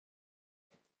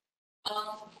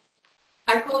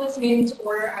I call this meeting to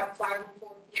order at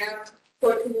 5:04 p.m.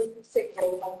 for the sick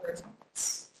roll call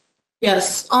persons.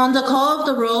 Yes. On the call of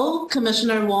the roll,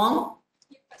 Commissioner Wong.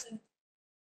 Present.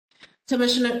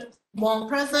 Commissioner Wong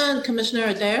present. Commissioner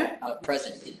Adair.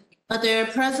 Present. Adair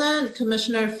present.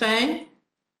 Commissioner Fang.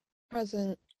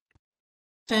 Present.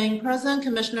 Fang present.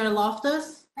 Commissioner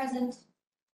Loftus. Present.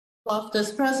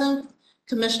 Loftus present.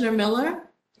 Commissioner Miller.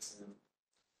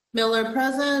 Miller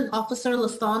present. Officer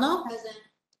Listano. Present.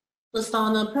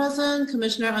 Listano present.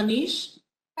 Commissioner Anish.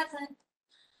 Present.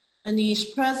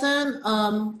 Anish present.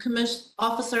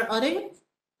 Officer Udding.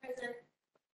 Present.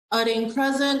 Udding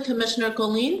present. Commissioner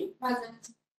Colleen.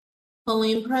 Present.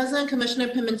 Colleen present. Commissioner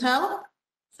Pimentel.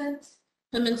 Present.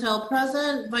 Pimentel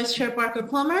present. Vice Chair Barker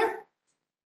Plummer.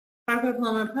 Barker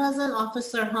Plummer present.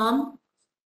 Officer Hum.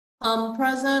 Hum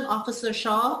present. Officer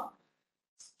Shaw.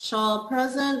 Shaw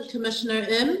present. Commissioner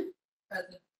Im.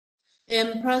 Present.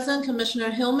 Im present.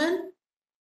 Commissioner Hillman.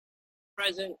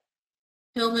 Present.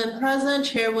 Hillman present.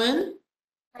 Chair Nguyen.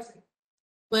 Present.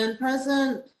 Nguyen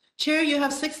present. Chair, you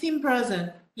have 16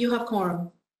 present. You have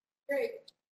quorum. Great.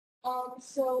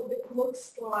 So it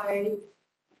looks like,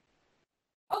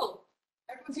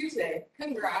 everyone's here today.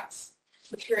 Congrats.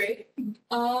 That's great.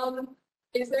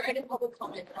 Is there any public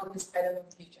comment on this item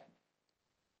of the agenda?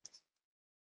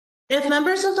 If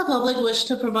members of the public wish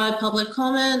to provide public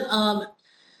comment,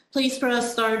 please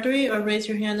press *3 or raise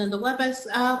your hand in the WebEx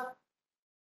app.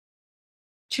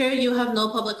 Chair, you have no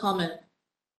public comment.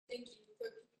 Thank you.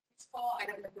 Please call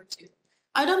item number 2.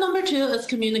 Item number 2 is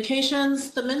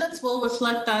communications. The minutes will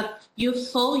reflect that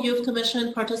Seoul Youth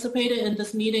Commission participated in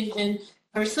this meeting in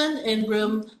person in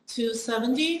room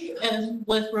 270 and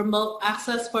with remote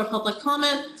access for public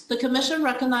comment. The Commission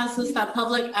recognizes that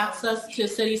public access to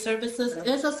city services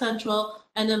is essential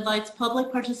and invites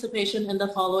public participation in the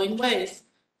following ways.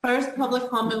 First, public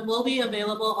comment will be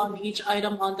available on each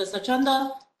item on this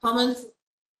agenda. Comments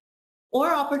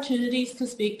or opportunities to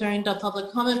speak during the public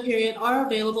comment period are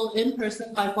available in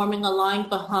person by forming a line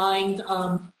behind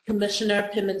Commissioner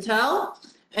Pimentel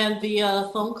and via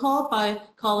phone call by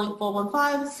calling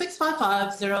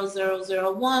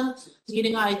 415-655-0001,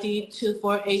 meeting ID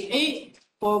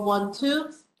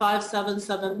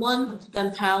 2488-412-5771,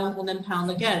 then pound and then pound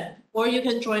again. Or you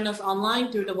can join us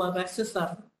online through the WebEx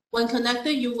system. When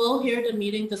connected, you will hear the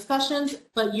meeting discussions,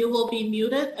 but you will be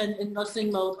muted and in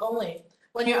listening mode only.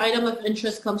 When your item of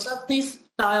interest comes up, please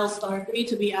dial *3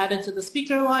 to be added to the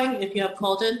speaker line if you have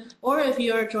called in, or if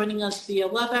you are joining us via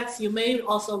WebEx, you may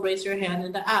also raise your hand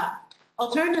in the app.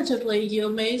 Alternatively, you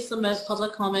may submit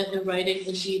public comment in writing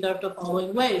in either of the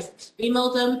following ways.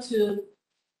 Email them to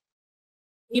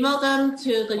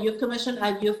the Youth Commission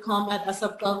at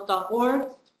youthcom@sfgov.org.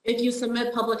 If you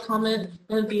submit public comment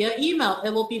via email,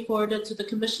 it will be forwarded to the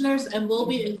commissioners and will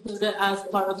be included as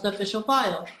part of the official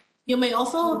file. You may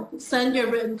also send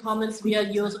your written comments via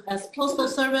U.S. Postal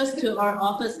Service to our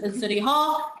office in City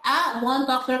Hall at 1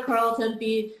 Dr. Carlton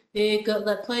B. The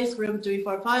Goodlet Place, room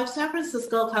 345, San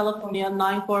Francisco, California,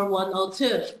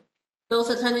 94102.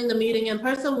 Those attending the meeting in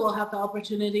person will have the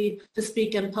opportunity to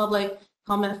speak in public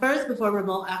comment first before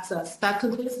remote access. That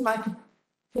concludes my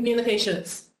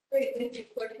communications. Great, thank you.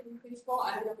 Clerk, can you please call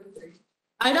item number 3?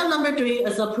 Item number 3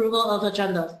 is approval of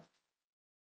agenda.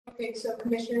 Okay, so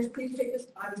commissioners, please take this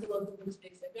time to look over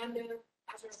today's agenda.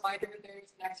 As a reminder, there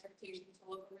is an expectation to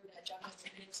look over the agenda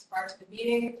minutes prior to the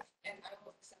meeting, and I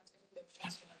will accept it with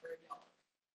Chancellor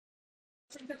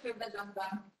Number.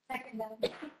 Second.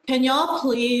 Can y'all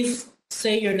please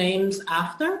say your names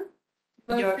after?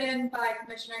 Motion by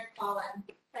Commissioner Collin.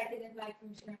 Seconded by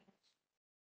Commissioner.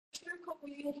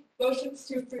 Motions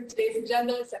to approve today's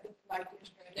agenda, seconded by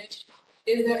Commissioner Nitsch.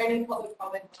 Is there any public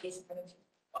comment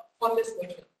on this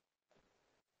motion?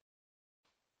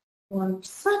 1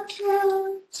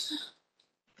 second.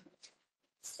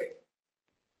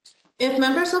 If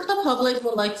members of the public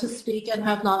would like to speak and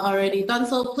have not already done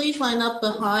so, please line up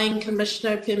behind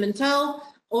Commissioner Pimentel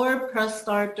or press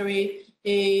 *3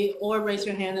 or raise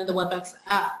your hand in the WebEx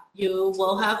app. You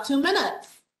will have 2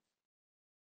 minutes.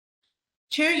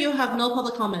 Chair, you have no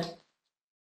public comment.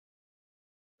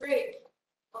 Great.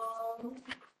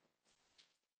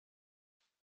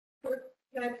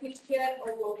 Can I please get a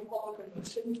roll call for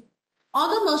motion? On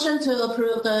the motion to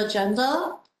approve the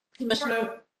agenda,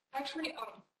 Commissioner. Actually,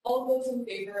 all those in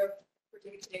favor of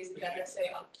approving today's agenda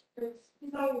say aye.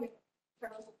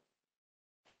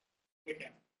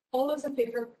 All those in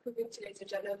favor of approving today's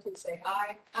agenda, please say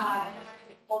aye. Aye.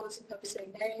 All those opposed say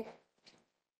nay.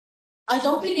 I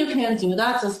don't think you can do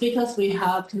that just because we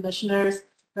have commissioners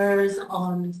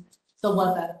on the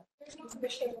WebEx. There's no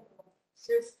commissioner.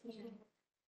 There's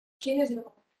King is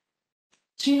no.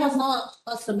 She has not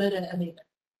submitted anything.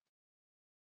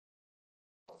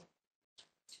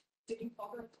 Did you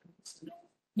call her?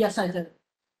 Yes, I did.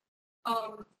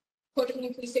 Clerk, can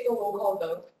you please take a roll call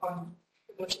vote on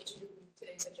the motion to approve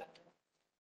today's agenda?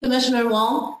 Commissioner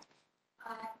Wong?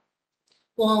 Aye.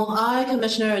 Wong, aye.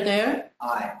 Commissioner Adair?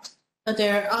 Aye.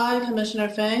 Adair, aye. Commissioner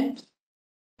Fang?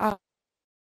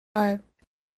 Aye.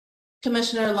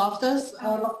 Commissioner Loftus?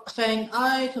 Fang,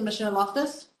 aye. Commissioner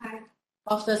Loftus? Aye.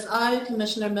 Loftus, aye.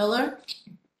 Commissioner Miller?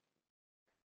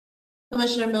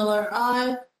 Commissioner Miller,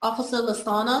 aye. Officer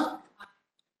Lastana?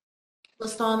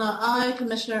 Lastana, aye.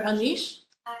 Commissioner Anish?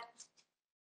 Aye.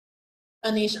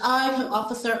 Anish, aye.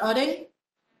 Officer Udding?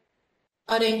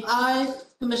 Udding, aye.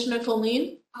 Commissioner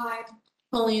Colleen? Aye.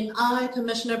 Colleen, aye.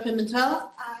 Commissioner Pimentel?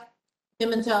 Aye.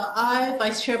 Pimentel, aye.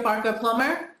 Vice Chair Parker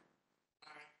Plummer?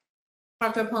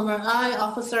 Parker Plummer, aye.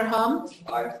 Officer Hum?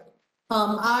 Aye.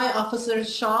 Aye. Officer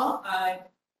Shaw? Aye.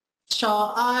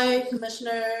 Shaw, aye.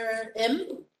 Commissioner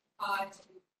M? Aye.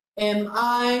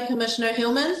 Aye. Commissioner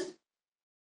Hillman?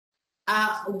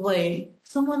 Wait.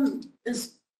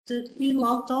 Did he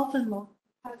logged off and logged?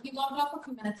 He logged off a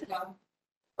few minutes ago.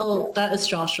 Oh, that is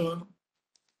Joshua.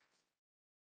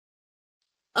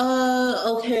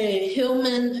 Okay.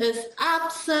 Hillman is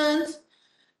absent.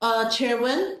 Chair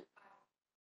Wynn?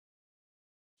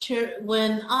 Chair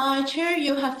Wynn, aye. Chair,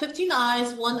 you have 15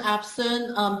 ayes, 1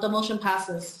 absent. The motion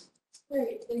passes.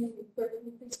 Great, thank you. Clerk, can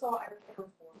you please call item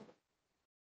number 4?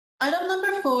 Item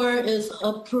number 4 is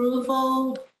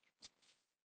approval.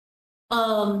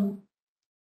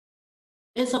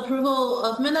 Is approval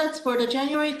of minutes for the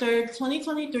January 3rd,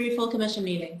 2023 full commission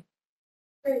meeting.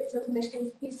 Great, so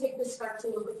commissioners, please take this time to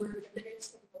look over the minutes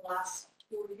from the last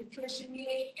board commission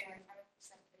meeting and I will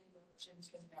present any motions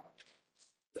from now.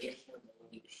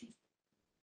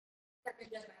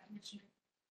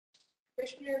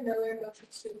 Commissioner Miller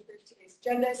motions to approve today's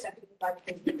agenda, seconded by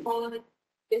Commissioner Vaughn.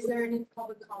 Is there any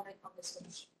public comment on this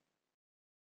motion?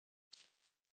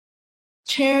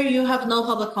 Chair, you have no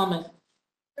public comment.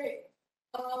 Great.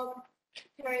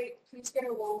 Can I please get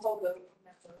a roll call vote on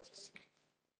that motion?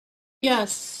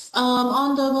 Yes.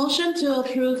 On the motion to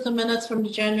approve the minutes from the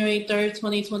January 3rd,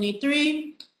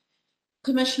 2023,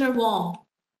 Commissioner Wong.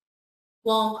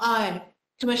 Wong, aye.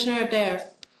 Commissioner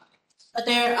Adair.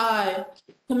 Adair, aye.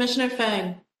 Commissioner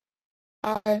Fang.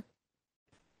 Aye.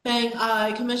 Fang,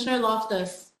 aye. Commissioner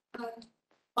Loftus.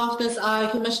 Loftus, aye.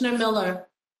 Commissioner Miller.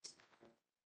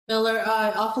 Miller,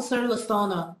 aye. Officer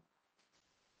Lastana.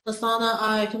 Lastana,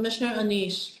 aye. Commissioner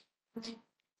Anish.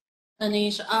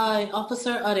 Anish, aye.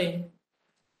 Officer Udding.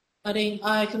 Udding,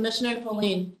 aye. Commissioner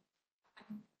Colleen.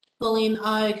 Colleen,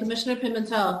 aye. Commissioner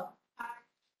Pimentel.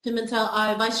 Pimentel,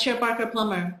 aye. Vice Chair Parker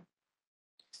Plummer.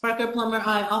 Parker Plummer,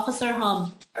 aye. Officer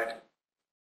Hum. Aye.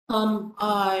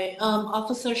 Aye.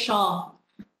 Officer Shaw.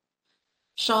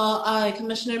 Shaw, aye.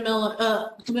 Commissioner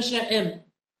Miller. Commissioner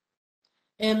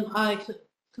M. Aye.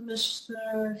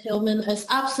 Commissioner Hillman is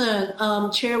absent.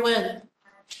 Chair Wynn.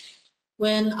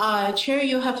 Wynn, aye. Chair,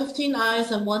 you have 15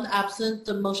 ayes and 1 absent.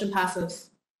 The motion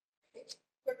passes.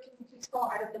 Clerk, can you please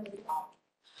call item number 5?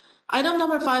 Item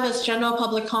number 5 is general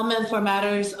public comment for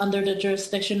matters under the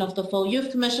jurisdiction of the full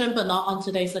Youth Commission, but not on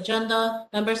today's agenda.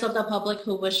 Members of the public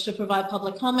who wish to provide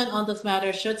public comment on this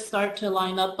matter should start to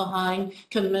line up behind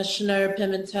Commissioner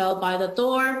Pimentel by the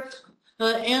door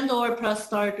and/or press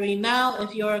star 3 now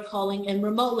if you are calling in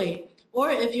remotely. Or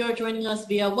if you are joining us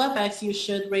via WebEx, you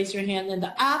should raise your hand in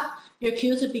the app. Your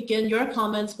cue to begin your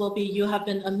comments will be you have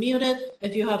been unmuted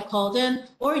if you have called in,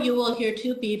 or you will hear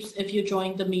 2 beeps if you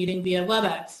joined the meeting via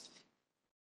WebEx.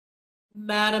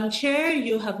 Madam Chair,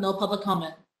 you have no public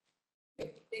comment.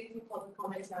 Thank you. Public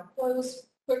comment is now closed.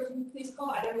 Clerk, can you please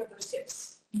call item number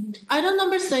 6? Item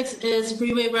number 6 is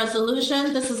freeway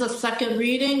resolution. This is a second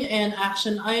reading and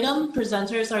action item.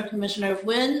 Presenters are Commissioner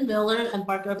Wynn, Miller, and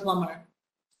Parker Plummer.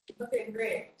 Okay,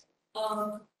 great.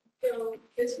 So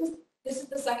this is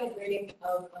the second reading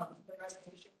of the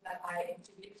resolution that I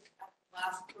introduced at the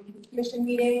last commission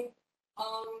meeting.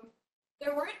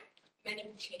 There weren't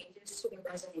many changes to the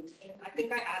resolution. I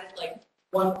think I added like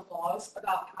 1 clause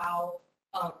about how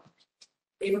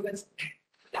neighborhoods,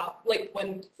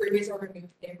 when freeways are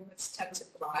removed, neighborhoods tend to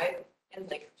thrive and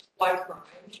like why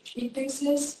crime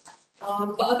decreases.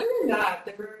 But other than that,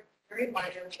 there were very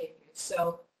minor changes.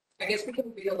 So I guess we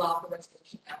can read aloud the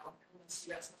resolution now unless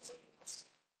you guys have something else.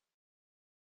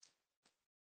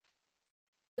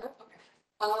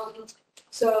 Okay.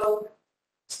 So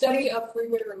study of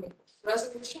freeway removal.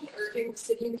 Resolution urging the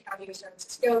city and county of San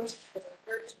Francisco to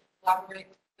collaborate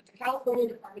with the California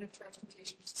Department of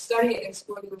Transportation to study and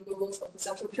explore the removals of the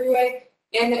Central Freeway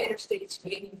and the Interstate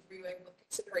 280 Freeway with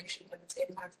consideration of its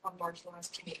impact on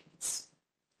marginalized communities.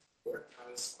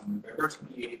 Whereas on November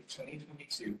 28,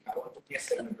 2022, California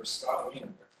Senator Scott Wiener,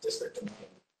 District of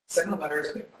Maine, sent a letter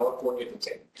to the California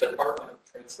Department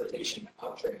of Transportation,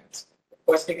 Caltrans,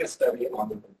 requesting a study on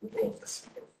the removal of the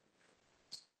single.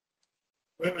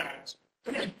 Whereas,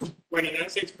 when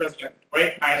United States President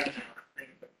Dwight Eisenhower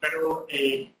created the Federal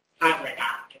Aid Highway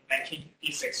Act in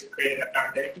 1956, it created a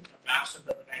foundation for massive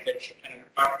urbanization and an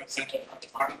economic center of the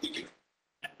economy.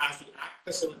 And as the act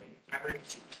facilitated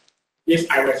highways, these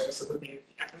highways facilitated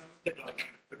the economic development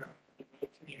of the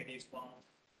communities while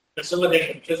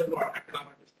facilitating physical and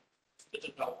economic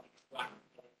development of Black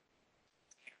people.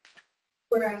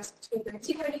 Whereas between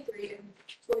 1993 and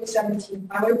 2017,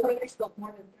 highway planners built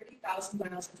more than 30,000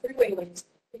 miles of freeway lanes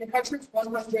in the country's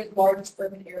 100 largest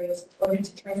urban areas, according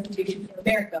to Transportation for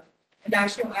America, a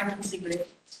national advocacy group.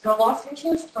 The Los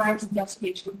Angeles Times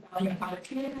investigation found that about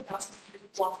 200,000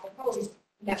 block of homes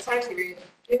in that time period,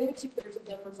 nearly 2/3 of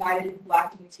them resided in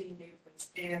Black and Latino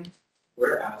neighborhoods. And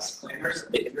whereas planners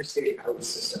of the interstate highway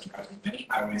system routed many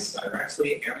highways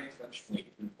directly and intentionally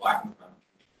through Black and brown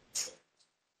communities.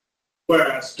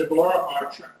 Whereas Deborah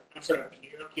Archer, professor at the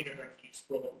New York University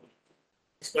School,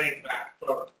 explained that,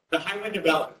 quote, the highway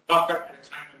development popped up at a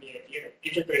time when the idea of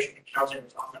integration and housing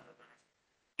was on the horizon.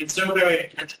 And so very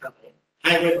intentionally,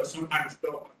 highway was sometimes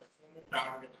built on the formal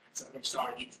boundary lines that we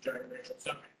saw used during racial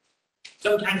summit.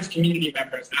 Sometimes community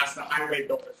members asked the highway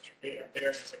builders to create a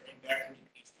barrier between their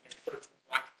communities and their first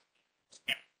Black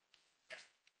communities.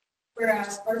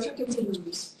 whereas Archer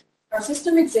continues, our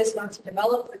system exists not to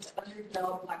develop but to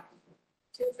underdevelop Black people.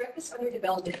 To affect this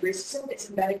underdevelopment, racism is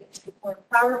embedded into the core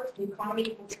power of the economy,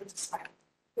 culture, and society.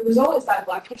 The result is that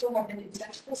Black people have been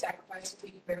intentionally sacrificed to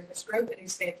lead America's growth and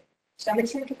expansion.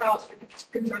 Demonstrating about the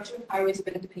construction of highways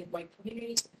benefiting white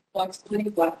communities while excluding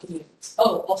Black communities.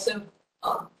 Oh, also,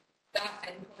 that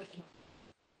and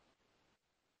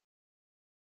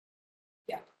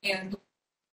yeah, and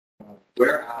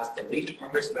Whereas the late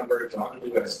Congress member Don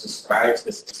Lewis describes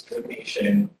this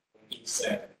discrimination when he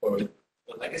said, quote,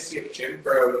 the legacy of Jim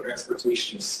Crow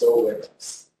transportation is still with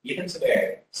us. Even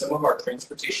today, some of our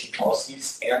transportation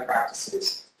policies and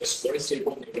practices destroy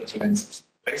stable neighborhoods,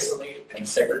 isolate and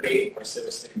segregate our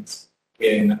citizens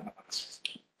in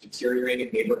deteriorating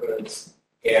neighborhoods,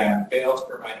 and fail to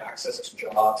provide access to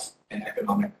jobs and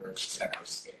economic growth at our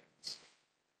scale.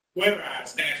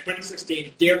 Whereas, in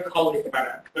 2016, dear colleague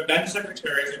Madam, the then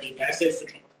secretaries of the United States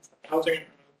Department of Housing and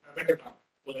Urban Development,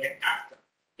 William Afton,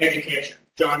 Education,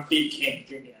 John B. King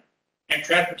Jr., and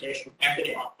Transportation,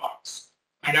 Anthony R. Fox,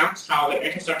 announced how the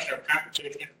intersection of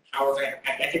transportation, housing,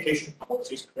 and education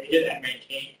policies created and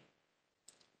maintained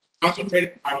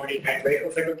concentrated poverty and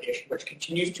racial segregation, which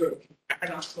continues to impede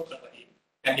economic mobility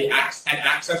and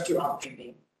access to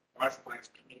opportunity for marginalized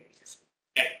communities.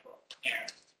 End quote.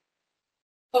 And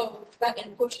oh, that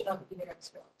input should not be there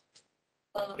as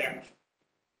well. yeah,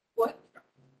 What?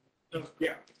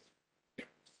 yeah.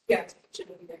 Yes, it should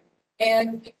be there.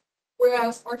 And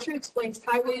whereas Archer explains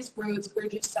highways, roads,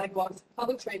 bridges, sidewalks, and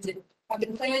public transit have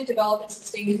been planned, developed, and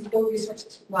sustained full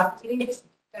resources for Black communities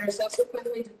that are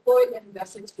subsequently deployed and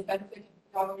invested to the benefit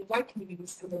of predominantly white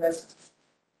communities and the residents.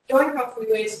 Showing how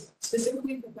freeways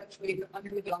specifically perpetuate the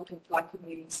underdevelopment of Black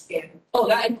communities and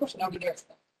that input should not be there as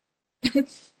well.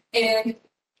 And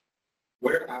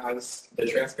Whereas the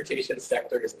transportation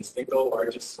sector is the single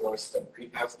largest source of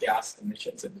greenhouse gas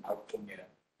emissions in California,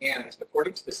 and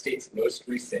according to the state's most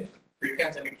recent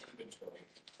pre-pandemic inventory,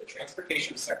 the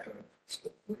transportation sector is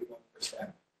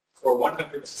 41%, or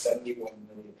 171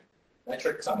 million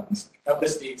metric tons of the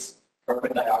state's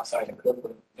carbon dioxide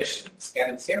equivalent emissions.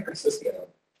 And in San Francisco,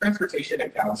 transportation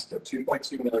accounts for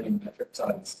 2.2 million metric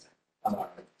tons of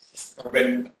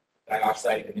carbon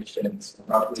dioxide emissions,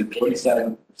 roughly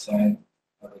 47%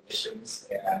 of emissions,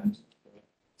 and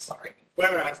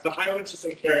Whereas the highway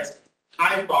system carries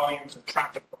high volumes of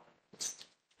traffic volumes,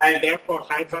 and therefore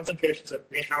high concentrations of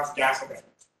greenhouse gas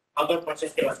emissions, other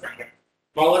particulate matter,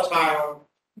 volatile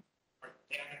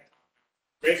organic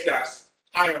waste gas,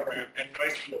 tire wear, and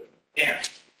noise pollution. And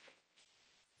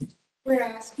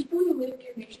whereas people who live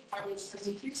near major highways have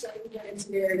increased likelihood and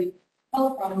severity of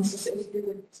health problems associated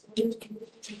with exposure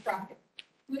to traffic,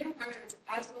 including impairments of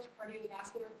asthma,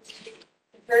 cardiovascular disease,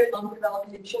 very lung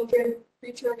development in children,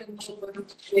 preterm and low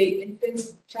birth weight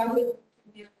infants, childhood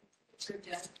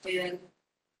death, and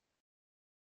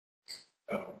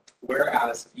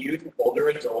whereas youth, older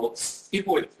adults,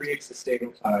 people with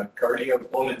pre-existing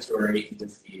cardiopulmonary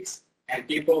disease, and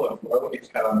people of low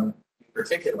income in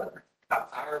particular have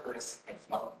higher risk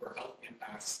of health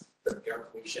impacts from air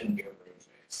pollution and air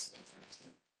rages.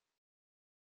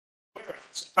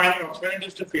 Whereas finding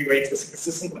alternatives to freeways is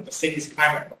consistent with the city's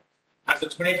climate goal. As the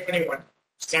 2021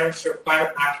 San Francisco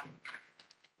Climate Action Plan,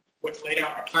 which laid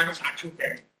out a climate action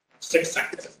plan of 6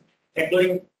 sectors,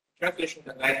 including transportation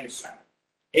and land use sector,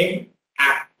 aim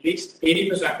at least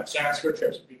 80% of San Francisco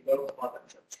trips to be low carbon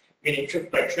trips, meaning trips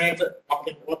by transit,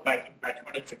 walking, or biking by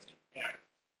 2050. Yeah.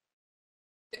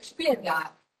 There should be a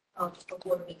that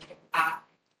before we get at.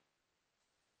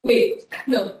 Wait,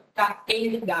 no, that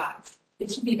aim that.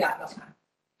 It should be that this time.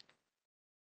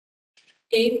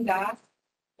 Aim that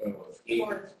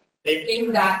or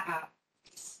aim that at.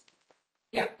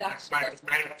 Yeah, that's That's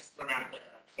my grammatic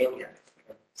failure.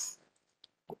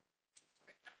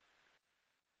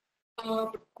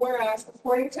 Whereas,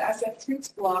 according to SF2's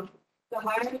blog, the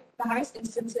highest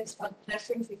instances of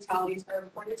pedestrian fatalities are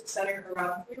reported to center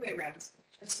around freeway routes,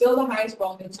 and still the highest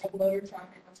volumes of motor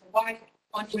traffic on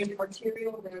onto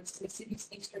arterial roads to the city's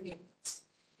eastern neighborhoods.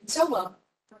 In Soma,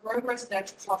 the growing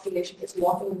residential population is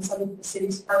walking in some of the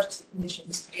city's harshest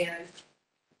conditions, and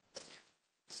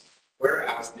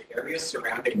Whereas the areas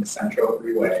surrounding the Central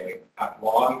Freeway have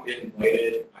long been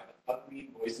blighted by the ugly,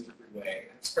 noisy freeway,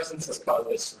 and its presence has caused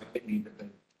the surrounding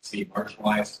neighborhood to be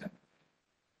marginalized.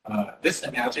 This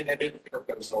imaginative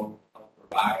proposal will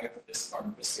revive this part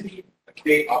of the city and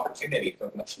create opportunity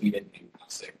for much needed new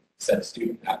housing, said a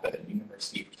student at the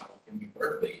University of California,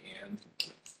 Berkeley. And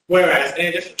Whereas, in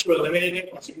addition to eliminating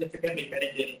or significantly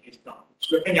mitigating these problems,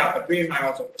 stripping out the 3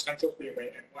 miles of the Central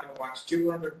Freeway and 101's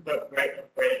 200-foot right of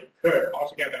way curve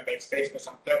altogether makes space for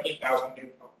some 13,000 new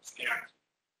homes. And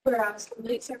whereas the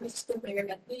late San Francisco mayor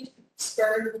Bentley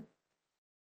spurred,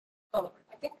 I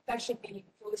think that should be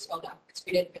fully spelled out because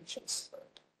we didn't mention spurred.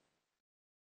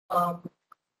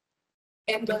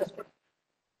 And the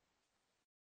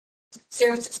San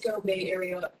Francisco Bay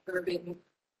Area Urban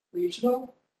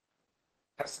Regional.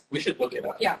 we should look it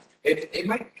up. Yeah. It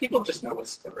might, people just know what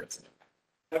spur is.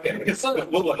 Okay, because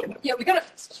we'll look it up. Yeah, we got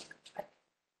it.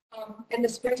 In the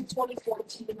spring of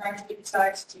 2014, graduated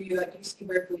decides to UC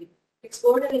Berkeley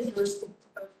explored and endorsed the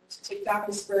proposals to take back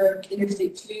the spur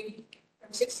Interstate 280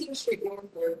 from 16th Street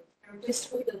northward and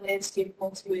restore the landscape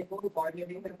onto a boulevard,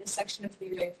 noting that this section of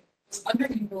freeway was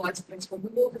underutilized for its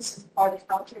removal. This is part of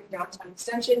Caltrain downtown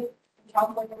extension and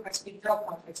California high-speed rail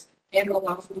projects and will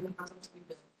allow for the housing to be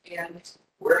built. And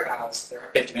Whereas there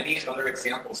have been many other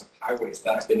examples of highways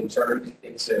that have been turned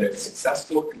into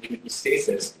successful community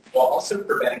spaces while also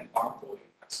preventing harmful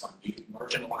impacts on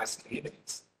marginalized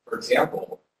communities. For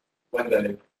example, when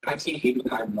the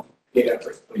 1989 data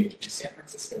earthquake in San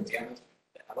Francisco damaged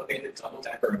the elevated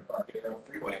double-decker Embarcadero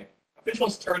Freeway,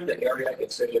 officials turned the area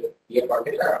into the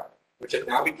Embarcadero, which has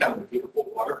now become a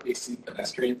beautiful water-facing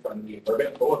pedestrian-friendly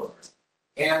urban boulevard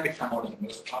and become one of the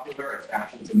most popular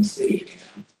attractions in the city.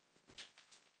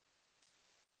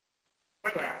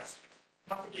 whereas,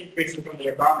 traffic increasing from the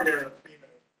Embarcadero Freeway,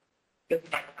 driven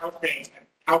by Caltrans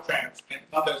and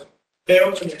others,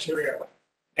 failed to materialize,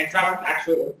 and traffic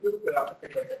actually improved without the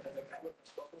freeway because the network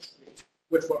of local streets,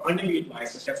 which were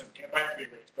underutilized because of nearby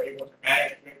freeways, were able to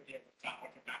manage a great deal of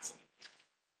traffic capacity.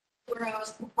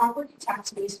 whereas the property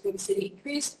tax base for the city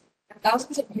increased and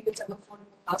thousands of units of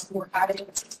affordable housing were added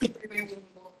since the freeway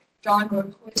removal, John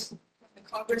Roquist, the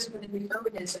Congress within the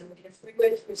urbanism in a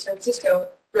freeway through San Francisco,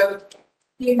 wrote,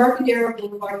 the Embarcadero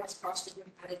Boulevard has prospered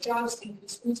and added jobs,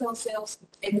 increased retail sales,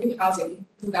 and new housing,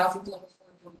 through thousands of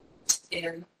affordable units.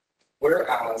 And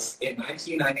Whereas in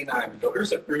 1999,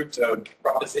 voters approved a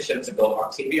proposition to build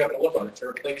Octavia Boulevard to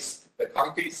replace the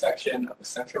concrete section of the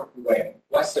Central Freeway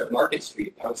west of Market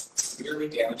Street that was severely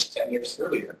damaged 10 years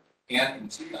earlier. And in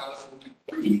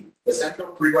 2003, the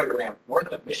Central Freeway ramp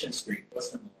north of Mission Street was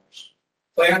demolished.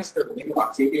 Plans for the new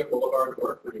Octavia Boulevard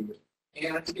were approved,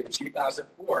 and in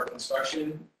 2004,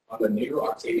 construction on the new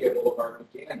Octavia Boulevard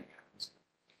began.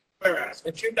 Whereas,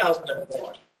 in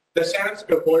 2004, the San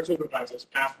Francisco Board of Supervisors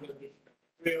passed Resolution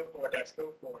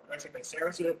 304-04, urging the San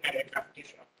Francisco County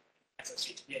Transportation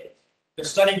Authority, SFCTA, to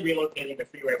study relocating the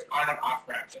freeways on and off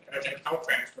ramps and urging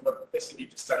Caltrans to work with the city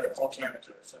to study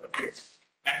alternatives to the freeways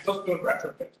and postpone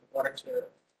retrofit in order to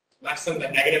lessen the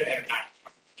negative impact.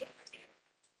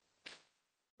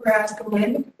 whereas the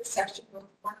land of this section of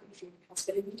Market Street has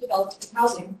been redeveloped as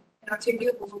housing, and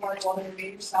Octavia Boulevard along the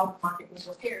major South Market was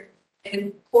repaired.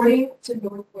 And according to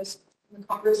Northwest, the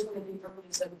Congress for the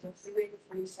Urbanism of the Freeway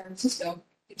through San Francisco,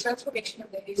 the transformation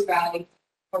of the Hayes Valley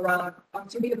around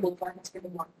Octavia Boulevard has been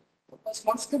one. Was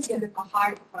once considered a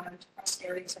high requirement to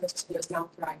prosperity, San Francisco is now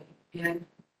thriving. And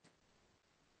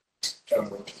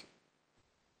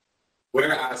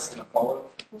Whereas in the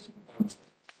fall,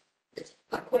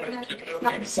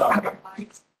 sorry.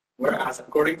 Whereas,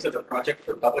 according to the Project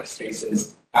for Public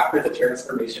Spaces, after the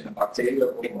transformation of Octavia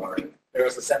Boulevard, there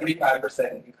was a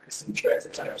 75% increase in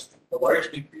transit times, a large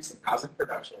increase in housing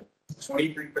production, a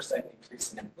 23%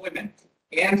 increase in employment,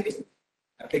 and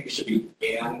I think it should be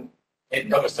and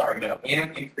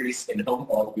increase in home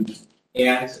quality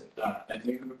and a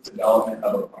new development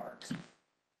of a park.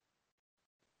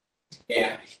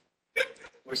 And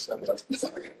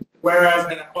Whereas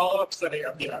in a follow-up study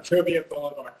of the Octavia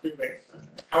Boulevard freeway,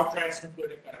 Caltrans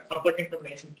concluded that a public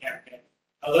information campaign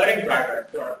alerting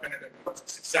drivers to our definitive of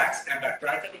success and that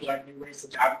drivers learn new ways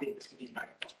to navigate the city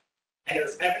mindful. And it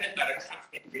was evident that a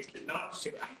traffic increase did not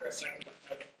ensue after a second of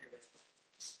public freeways.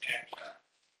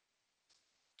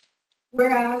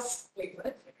 Whereas, wait,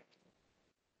 what?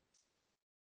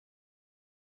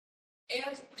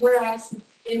 And whereas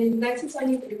in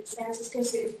 1973, the San Francisco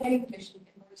State Planning Commission and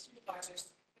Board of Supervisors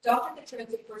adopted the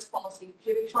transit first policy,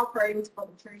 giving top priority to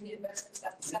public transit investments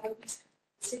at the centerpiece of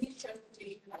the city's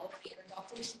transportation policy and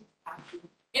adoption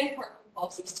and parking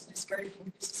policies to discourage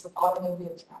increases of automobile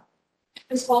traffic.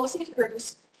 This policy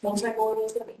encourages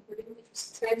multimodalism, including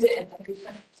transit and public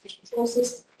transportation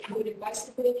sources, including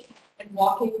bicycling and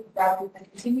walking, rather than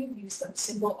continued use of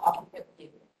single occupant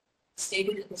vehicles.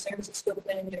 Stated that the San Francisco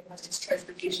Planning Department's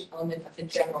transportation element of the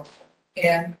general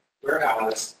and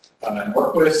whereas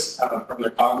Norquist from the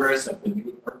Congress of the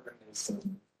New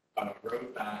Urbanism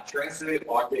wrote that transit,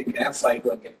 walking, and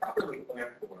cycling can properly plan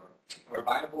for are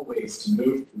viable ways to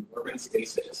move through urban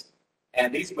spaces,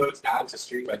 and these modes add to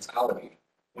street vitality.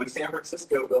 When San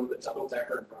Francisco built the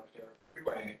double-decker Embarcadero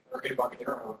Freeway, or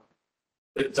Embarcadero,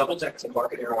 the double-decker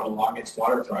Embarcadero along its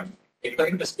waterfront, it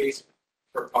claimed the space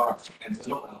for cars and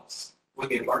little else. When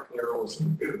the Embarcadero was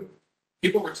removed,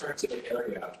 people returned to the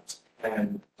area,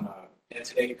 and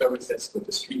today coexists with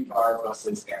the streetcar,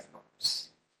 buses, and cars.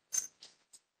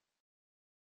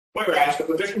 Whereas the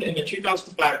provision in the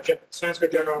 2005 San Francisco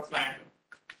General Plan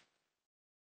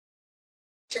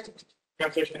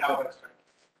transportation element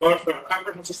going for a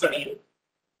comprehensive study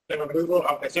the removal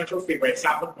of the Central Freeway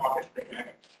south of Market Street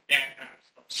and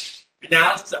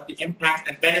analysis of the impacts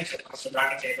and benefits of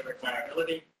surrounding neighborhood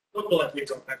reliability, local and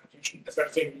regional transportation,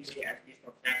 especially in using and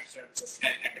regional transit services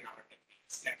and economic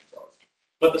and growth.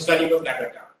 But the study was never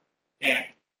done. And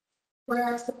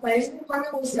whereas the planning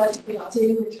department was led to the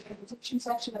updated transportation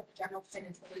section of the general plan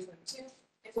in 2022,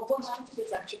 if a full time to the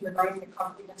section regarding the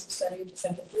comprehensive study of the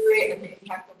Central Freeway and the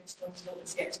impact on its responsibility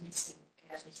is yet to be seen.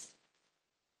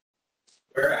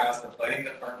 Whereas the planning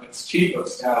department's chief of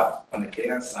staff on the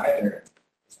Dan Sider,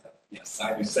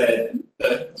 said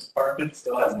the department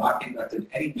still has not conducted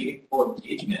any meaningful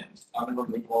engagement on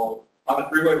the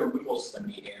freeway removal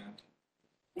study, and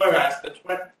whereas the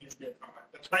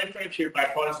 2022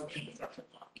 bipartisan infrastructure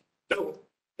plan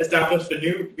established the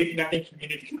new Reconnecting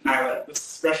Communities pilot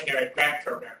discretionary grant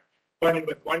program, funded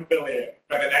with $1 billion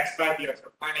for the next 5 years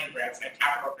for planning grants and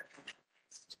capital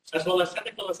as well as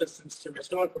technical assistance to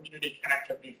restore community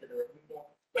connectivity for the removal,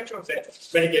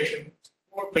 mitigation,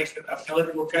 or replacement of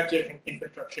eligible transit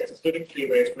infrastructure, including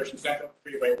freeways, which the Central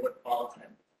Freeway would qualify.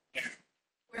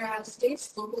 Whereas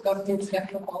states, local governments,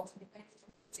 metropolitan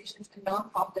organizations, and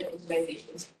nonprofit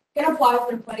organizations can apply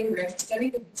for planning grants to study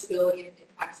the feasibility and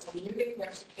impacts of removing,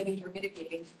 retrofitting, or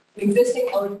mitigating an existing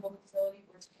eligible facility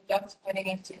or to conduct planning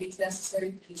activities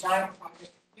necessary to design a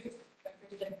project to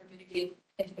retrofit or mitigate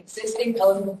an existing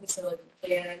eligible facility.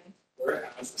 And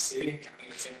whereas the city and county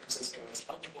of San Francisco is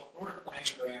eligible for a planning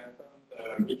grant from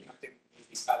the Reconnecting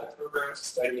Communities pilot program to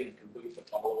study and complete the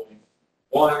following: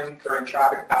 1, current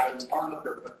traffic patterns on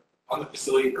the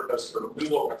facility proposed for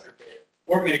removal, retrofit,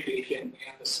 or mitigation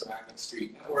and the surrounding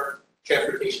street network,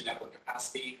 transportation network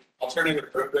capacity, alternative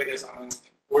roadway designs,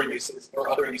 or uses or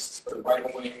other uses for the right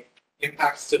of way,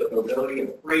 impacts to the mobility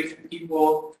of freight and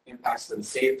people, impacts to the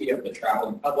safety of the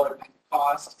traveling public,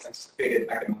 costs, anticipated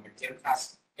economic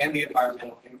impacts, and the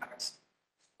environmental impacts,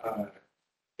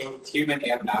 both human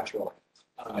and natural.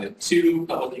 2,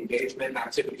 public engagement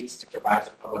activities to provide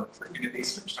the public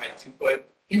opportunities to provide input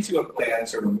into a plan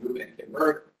to remove and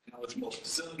convert an eligible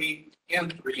facility.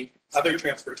 And 3, other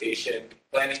transportation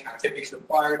planning activities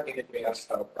required in advance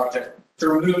of a project to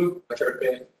remove,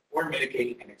 retrofit, or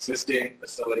mitigate an existing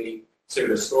facility to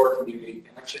restore community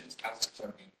connections as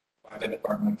determined by the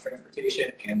Department of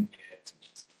Transportation and its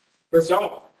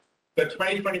result. The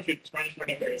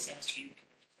 2022-2023 Census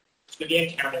City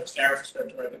and County of San Francisco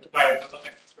to identify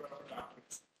relevant historical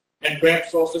documents and grant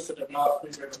sources to develop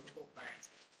freeway removal plans,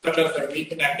 such as the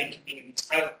Reconnecting Communities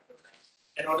pilot program,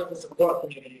 in order to support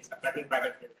communities affected by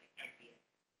the freeway.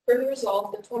 Further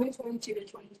resolved, the 2022 to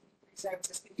 2023 San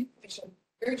Francisco Youth Commission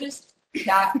urges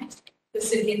that the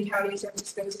city and county of San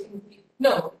Francisco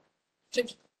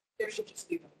there should just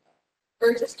be one.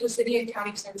 Urges the city and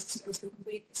county of San Francisco to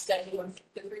complete the study on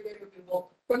the freeway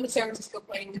removal from the San Francisco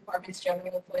Planning Department's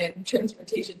general plan and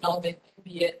transportation element,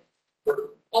 be it.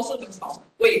 Also, no comment.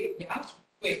 Wait, yeah?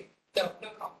 Wait, no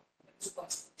comment. This is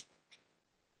less.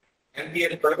 And be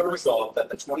it further resolved that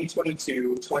the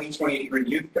 2022-2023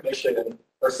 Youth Commission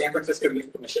or San Francisco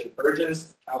Youth Commission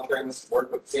urges Caltrans to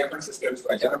work with San Francisco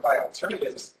to identify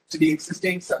alternatives to the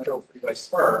existing Central Freeway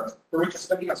spur, for which a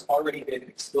study has already been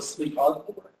explicitly called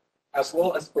for, as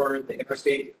well as for the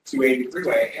Interstate 280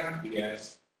 freeway, and be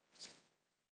it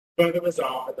Further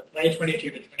resolved that the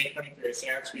 2022 to 2023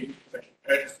 San Francisco Youth Commission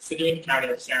urges the city and county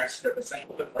of San Francisco to send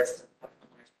the voices of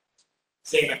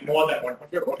saying that more than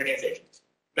 100 organizations,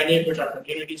 many of which are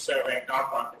community serving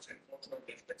nonprofits and cultural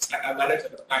districts, sent a letter to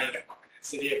the planning department and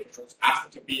city officials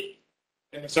asking to be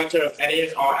in the center of any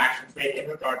and all actions made in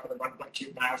regard to the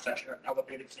 1.2 mile section of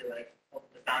elevated freeway over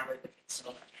the boundary between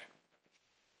Sonoma and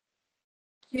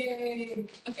Yay.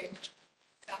 Okay.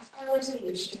 That's our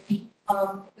resolution.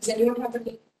 Does anyone have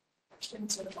any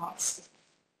questions or thoughts?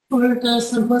 For the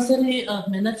simplicity of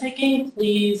minute taking,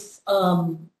 please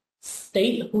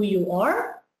state who you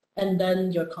are and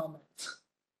then your comment.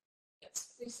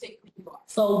 Yes, please state who you are.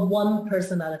 So one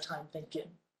person at a time. Thank you.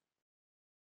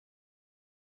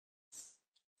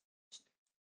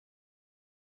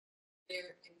 There is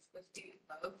listed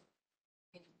above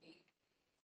in the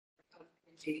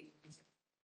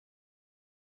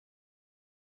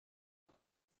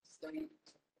study.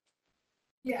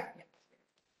 Yeah.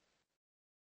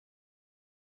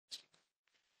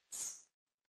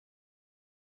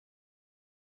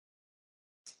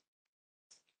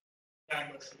 I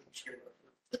motion to approve.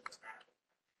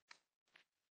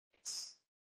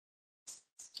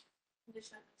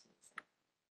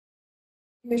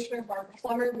 Commissioner Barbara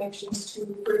Plummer motions to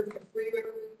approve the freeway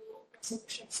removal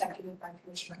resolution, seconded by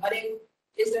Commissioner Hutting.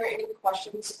 Is there any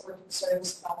questions or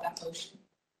concerns about that motion?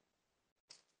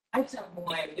 I just have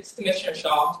one. It's Commissioner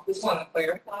Shaw. Just want to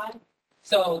clarify.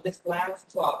 So this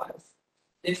last clause,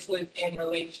 this was in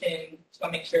relation to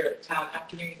make sure town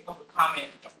after hearing public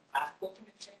comment from the last school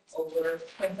commission over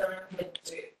concern with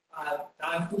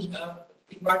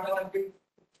non-environmental group.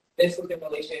 This was in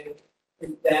relation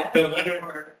to that. The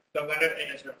letter it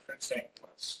is referencing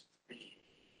was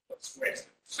raised.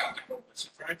 Something was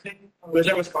surprising. Was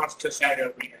a response to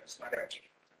Senator Wiener's letter.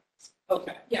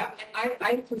 Okay. Yeah, and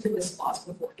I included this clause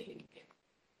before the meeting.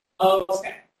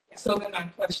 Okay. So then my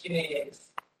question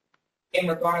is, in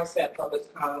regards to that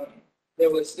public comment, there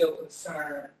was still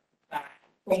concern that,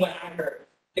 from what I heard,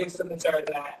 there was still concern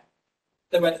that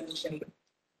the resolution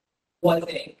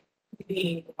wasn't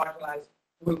being marginalized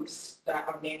groups that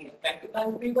are being affected by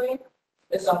the freeway.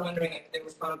 And so I'm wondering if there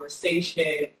was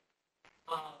conversation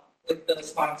with the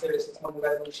sponsors on the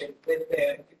resolution with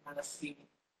them to kind of see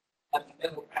a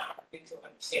middle ground into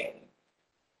understanding.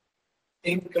 I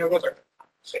think there was a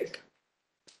conversation.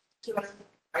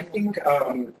 I think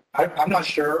I'm not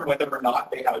sure whether or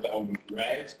not they have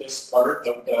read this part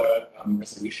of the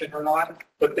resolution or not,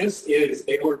 but they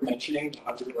were mentioning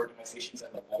 100 organizations in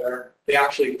the letter. They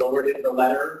actually forwarded the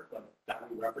letter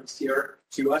that we referenced here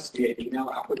to us via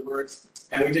email afterwards,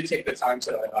 and we did take the time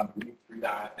to read through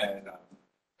that. And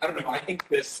I don't know, I think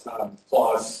this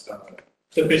clause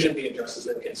sufficiently addresses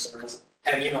their concerns.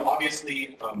 And,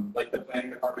 obviously, like the planning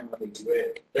department, when they do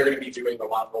it, they're going to be doing a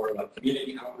lot more like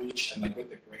community outreach and like with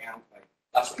the grant, like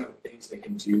that's one of the things they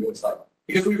can do. It's like,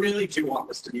 because we really do want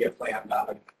this to be a plan that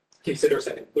like, considers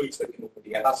and includes the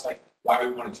community. And that's like why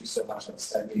we want to do so much of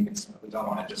studying and stuff. We don't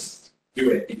want to just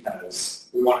do it because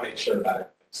we want to make sure that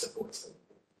it supports them.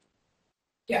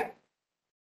 Yeah.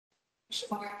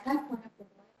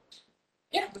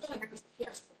 Yeah.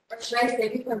 Or should I say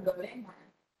before voting?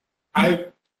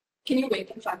 Can you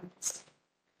wait for 5 minutes?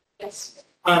 Yes.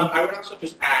 I would also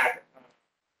just add,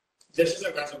 this is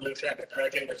a resolution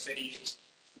urging the city to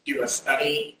do a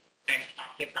study and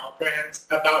talk to Caltrans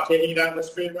about taking down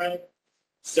this freeway.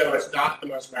 So it's not the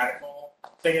most radical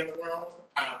thing in the world.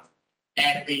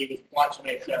 And we want to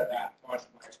make sure that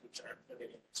marginalized groups are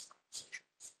included in this conversation.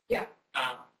 Yeah.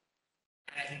 And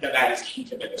I think that is key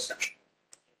to the discussion.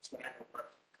 It's whatever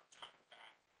work comes out of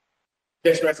that.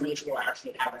 This resolution will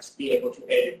actually have us be able to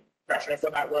aid pressure for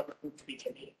that work group to be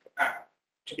created,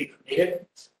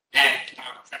 and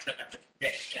pressure them to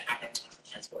commit to having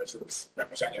marginalized voices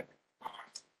represented on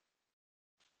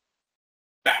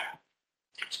that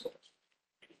task force.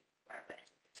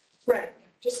 Right.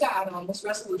 Just to add on, this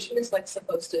resolution is like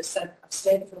supposed to set a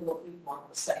standard for what we want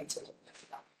the study to look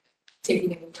like,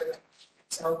 taking it into account.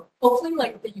 So hopefully,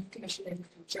 like the youth commission in the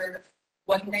future,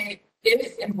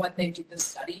 if and when they do the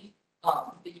study,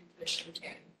 the youth commission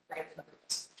can write another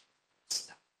list.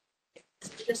 So,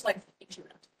 it's just like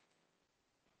internet.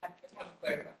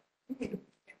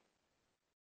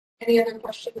 Any other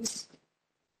questions?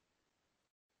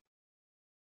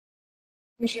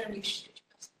 Commissioner Leash.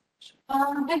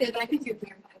 I did. I think you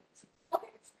clarified. Okay.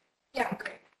 Yeah,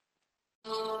 great.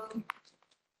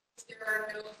 If there are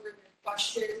no further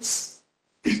questions,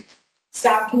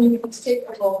 staff, can you please take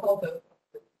a roll call vote?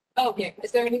 Oh, yeah.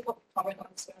 Is there any public comment on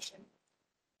this motion?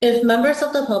 If members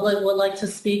of the public would like to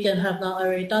speak and have not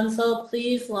already done so,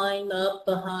 please line up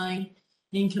behind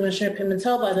Commissioner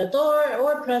Pimentel by the door,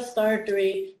 or press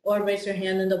 *3, or raise your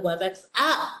hand in the WebEx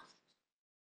app.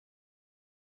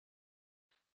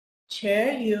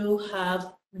 Chair, you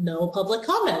have no public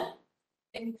comment.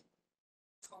 Any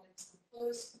comments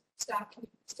closed? Staff, can you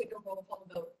please take a roll call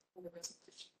vote for the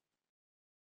resolution?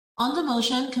 On the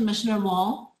motion, Commissioner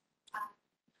Wong.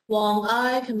 Wong,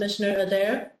 aye. Commissioner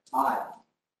Adair. Aye.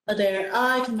 Adair,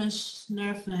 aye.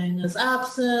 Commissioner Feng is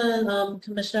absent.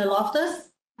 Commissioner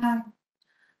Loftus. Aye.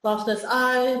 Loftus,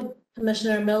 aye.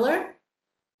 Commissioner Miller.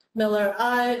 Miller,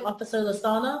 aye. Officer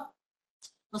Lastana.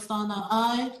 Lastana,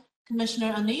 aye.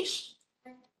 Commissioner Anish.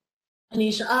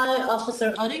 Anish, aye.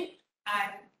 Officer Udding. Aye.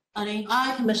 Udding,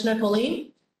 aye. Commissioner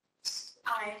Colleen.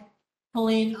 Aye.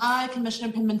 Colleen, aye.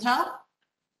 Commissioner Pimentel.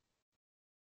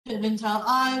 Pimentel,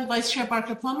 aye. Vice Chair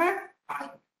Barker Plummer. Aye.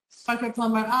 Barker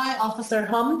Plummer, aye. Officer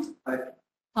Hum. Aye.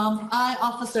 Hum, aye.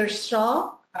 Officer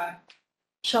Shaw. Aye.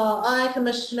 Shaw, aye.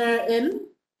 Commissioner Im.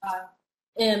 Aye.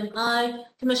 Im, aye.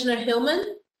 Commissioner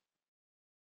Hillman.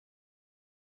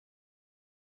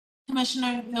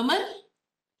 Commissioner Hillman.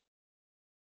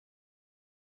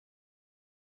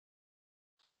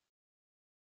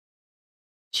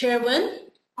 Chair Nguyen.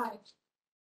 Aye.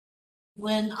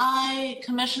 Nguyen, aye.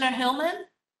 Commissioner Hillman.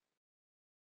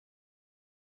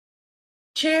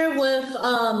 Chair with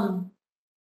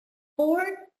 4.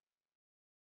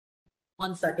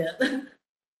 1 second.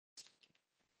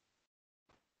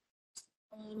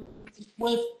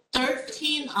 With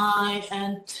 13 aye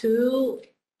and 2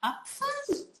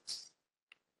 absent.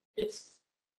 It's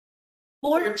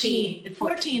 14. It's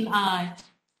 14 aye.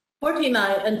 14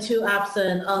 aye and 2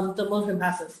 absent. The motion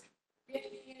passes.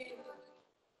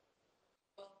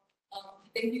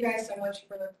 Thank you guys so much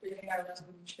for approving our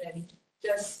resolution.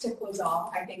 Just to close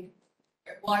off, I think,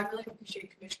 well, I really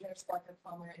appreciate Commissioners Barker,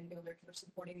 Plummer, and Miller for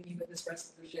supporting me with this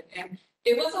resolution. And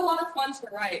it was a lot of fun to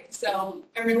write. So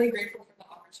I'm really grateful for the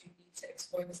opportunity to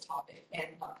explore this topic.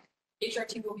 And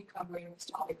HRT will be covering this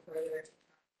topic further.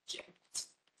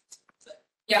 So,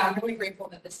 yeah, I'm really grateful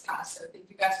that this passed. So thank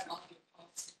you guys for all your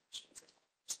comments.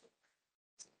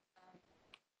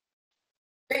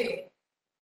 Great.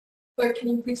 Clerk, can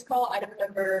you please call item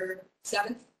number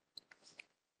 7?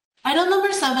 Item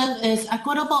number 7 is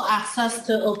equitable access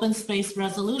to open space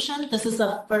resolution. This is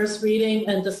a first reading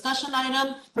and discussion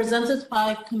item presented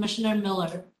by Commissioner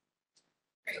Miller.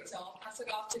 Great, so I'll pass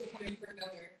it off to Commissioner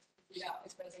Miller. Yeah,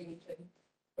 his presentation.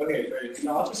 Okay, great.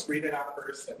 So I'll just read it out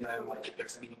first, and then if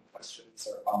there's any questions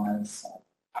or comments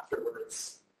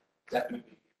afterwards,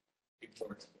 definitely look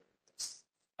forward to this.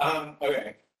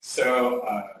 Okay, so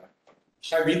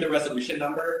should I read the resolution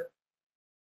number?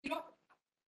 You know,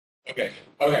 Okay,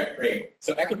 great.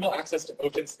 So equitable access to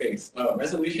open space.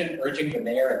 Resolution urging the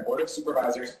mayor and board of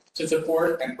supervisors to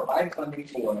support and provide funding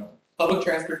for public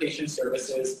transportation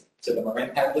services to the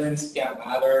Marin Headlands, Camp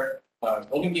Mather,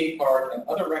 Golden Gate Park, and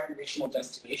other recreational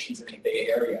destinations in the Bay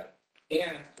Area,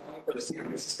 and for the San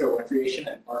Francisco Recreation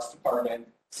and Parks Department,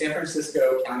 San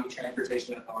Francisco County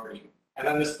Transportation Authority. And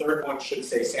then this third one should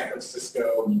say San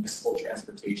Francisco Municipal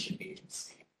Transportation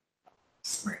Agency.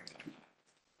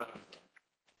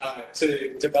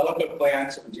 To develop a plan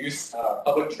to reduce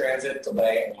public transit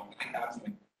delay along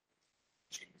 9,000.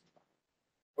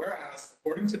 Whereas,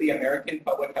 according to the American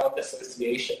Public Health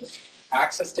Association,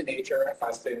 access to nature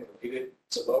has been related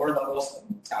to lower levels of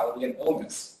mortality and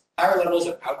illness, higher levels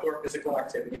of outdoor physical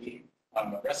activity,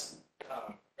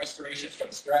 restoration from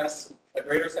stress, a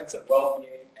greater sense of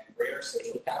well-being, and greater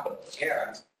social capital.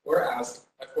 And whereas,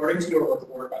 according to a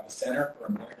report by the Center for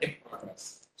American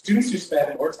Progress, students who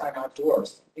spend more time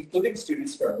outdoors, including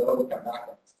students from low-income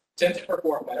backgrounds, tend to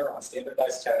perform better on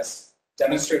standardized tests,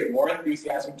 demonstrate more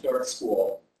enthusiasm towards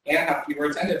school, and have fewer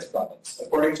attendance problems,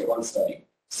 according to one study.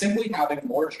 Simply having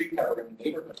more tree cover in the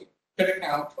neighborhood could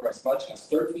account for as much as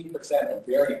 13% of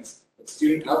variance in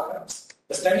student outcomes.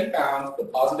 The study found the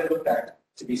positive effect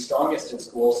to be strongest in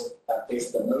schools that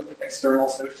face the most external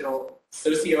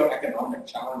socioeconomic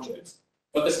challenges.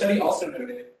 But the study also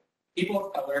noted people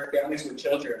of color, families with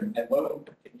children, and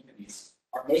low-income communities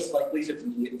are most likely to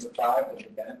be deprived of the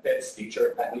benefits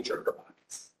that nature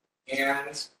provides.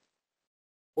 And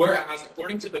Whereas,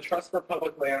 according to the Trust for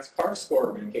Public Lands Park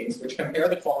Score rankings, which compare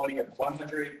the quality of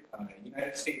 100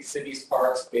 United States cities'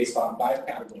 parks based on 5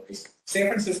 categories, San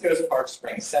Francisco's parks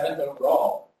ranked 7th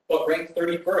overall, but ranked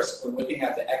 31st when looking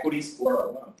at the equity score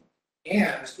alone.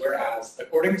 And whereas,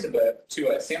 according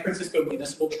to a San Francisco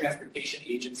Municipal Transportation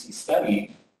Agency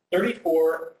study,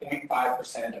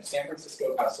 34.5% of San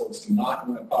Francisco households do not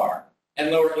own a car,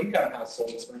 and lower income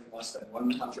households earn less than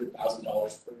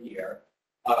 $100,000 per year.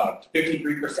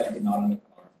 53% did not own a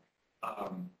car.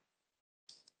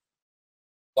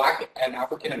 Black and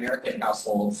African American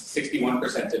households,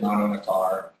 61% did not own a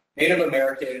car. Native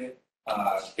American,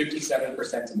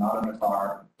 57% did not own a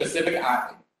car. Pacific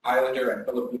Islander and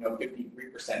Filipino,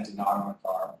 53% did not own a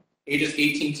car. Ages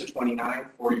 18 to 29,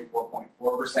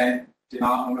 44.4% did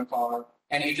not own a car.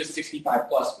 And ages 65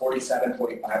 plus,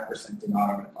 47.5% did not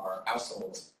own a car.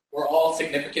 Households were all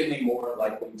significantly more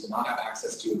likely to not have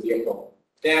access to a vehicle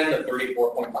than the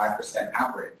 34.5%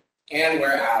 average. And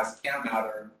whereas Camp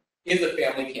Mather is a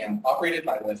family camp operated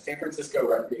by the San Francisco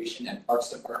Recreation and Parks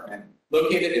Department,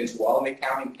 located in Tuolumne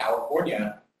County,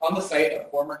 California, on the site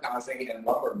of former housing and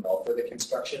lumber mill for the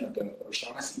construction of the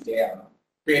O'Shaughnessy Dam,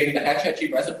 creating the Hetch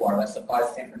Hetchy Reservoir that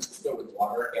supplies San Francisco with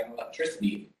water and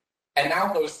electricity, and now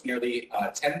hosts nearly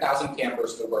 10,000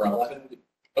 campers over an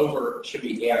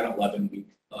 11-week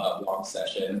long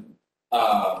session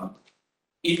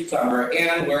each summer.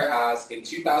 And whereas in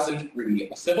 2003,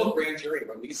 a civil grand jury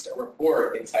released a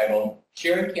report entitled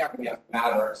 "Sharing Camp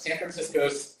Mather, San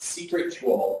Francisco's Secret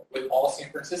Jewel with All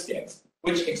San Franciscans,"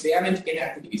 which examined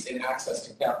inequities in access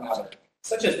to Camp Mather,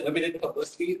 such as limited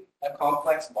publicity, a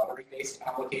complex lottery-based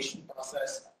application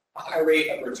process, a high rate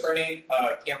of returning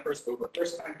campers over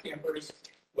first-time campers,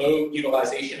 low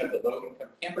utilization of the low-income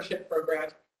campership program,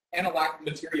 and a lack of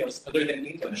materials other than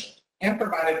English, and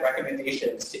provided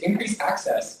recommendations to increase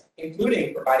access,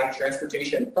 including providing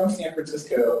transportation from San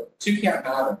Francisco to Camp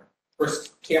Mather for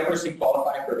campers who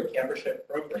qualify for the campership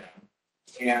program.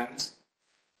 And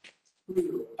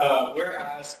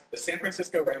whereas the San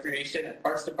Francisco Recreation and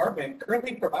Parks Department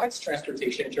currently provides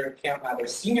transportation during Camp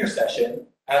Mather's senior session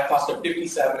at a cost of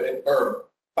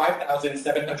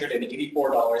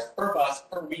 $5,784 per bus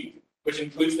per week, which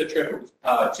includes the trip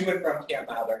to and from Camp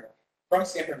Mather from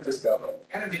San Francisco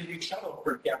and a midweek shuttle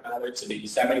from Camp Mather to the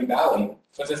Yosemite Valley,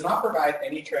 but does not provide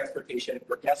any transportation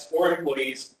for guests or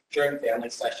employees during family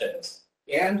sessions.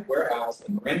 And whereas the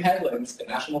Marin Headlands, the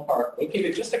national park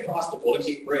located just across the Golden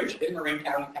Gate Bridge in Marin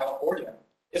County, California,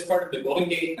 is part of the Golden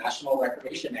Gate National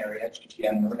Recreation Area,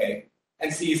 GGNRA,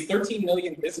 and sees 13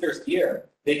 million visitors a year,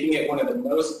 making it one of the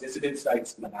most visited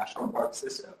sites in the national park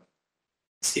system.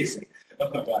 Excuse me. Oh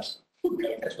my gosh.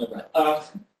 Gotta catch my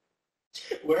breath.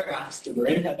 Whereas the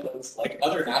Marin Headlands, like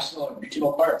other national and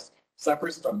regional parks,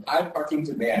 suffers from high parking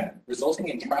demand, resulting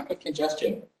in traffic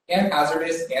congestion and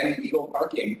hazardous and illegal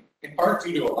parking, in part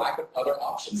due to a lack of other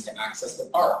options to access the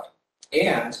park.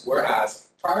 And whereas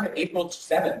prior to April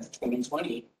 7th,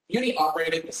 2020, Muni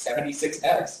operated the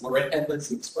 76X Marin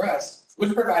Headlands Express,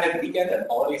 which provided weekend and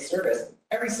holiday service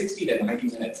every 60 to 90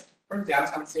 minutes from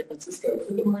downtown San Francisco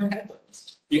to the Marin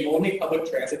Headlands, the only public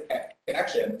transit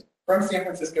connection from San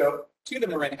Francisco to the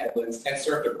Marin Headlands, and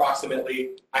served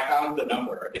approximately, I found the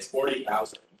number, it's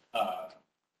 40,000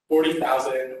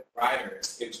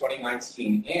 riders in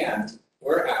 2019. And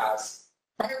whereas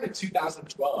prior to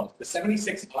 2012, the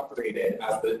 76 operated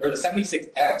as the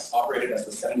 76X operated as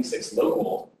the 76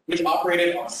 local, which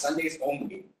operated on Sundays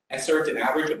only and served an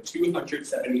average of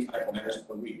 275 riders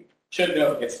per week. Should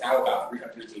note it's now about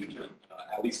 380,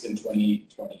 at least in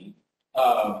 2020.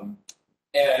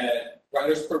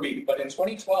 Riders per week. But in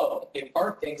 2012, in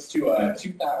part thanks to a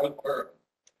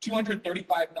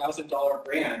 $235,000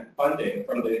 grant funding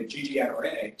from the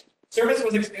GGNRA, service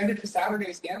was expanded to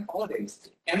Saturdays and holidays,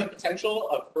 and the potential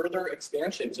of further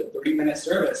expansion to 30-minute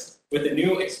service with the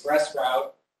new express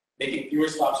route, making fewer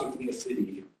stops within the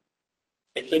city.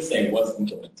 I should say was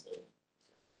implemented.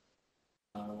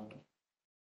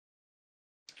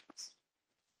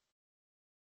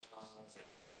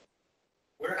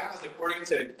 Whereas, according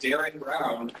to Darren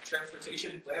Brown,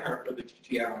 transportation planner for the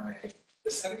GGNRA, the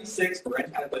 76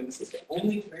 Marin Headlands is the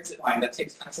only transit line that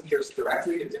takes passengers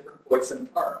directly to different points in the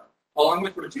park, along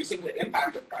with reducing the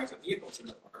impact of private vehicles in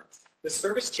the park. The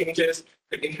service changes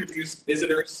could introduce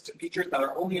visitors to features that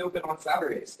are only open on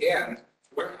Saturdays. And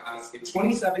whereas in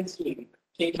 2017,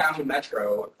 King County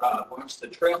Metro launched the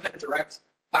Trailhead Direct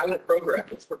pilot program,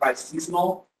 which provides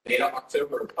seasonal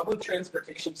May-October public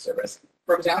transportation service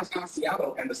from downtown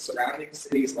Seattle and the surrounding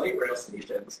city's light rail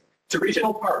stations to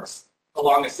regional parks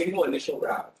along a single initial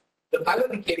route. The pilot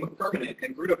became permanent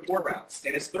and grew to 4 routes.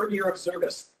 In its third year of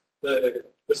service, the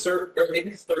in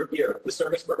its third year, the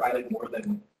service provided more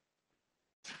than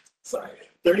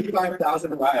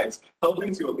 35,000 rides,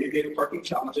 helping to alleviate parking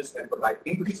challenges and provide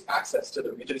increased access to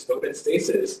the region's open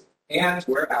spaces. And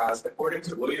whereas, according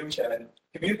to William Chen,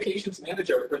 communications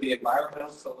manager for the Environmental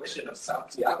Coalition of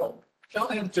South Seattle,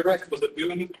 Trailhead Direct was a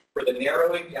boon for the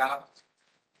narrowing gap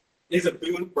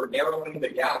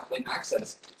in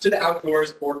access to the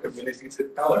outdoors for communities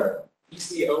of color.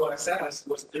 ECOSS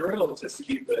was thrilled to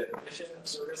see the addition of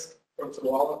service from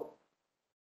Tukwila.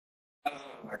 Oh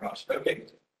my gosh, okay.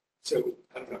 So,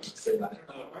 I don't know how to say that.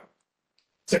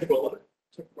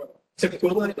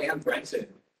 Tukwila and Brenton.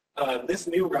 This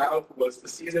new route was the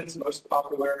season's most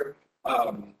popular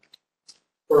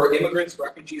for immigrants,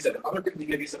 refugees, and other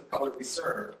communities of color we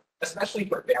serve, especially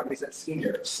for families and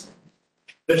seniors.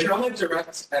 The Trailhead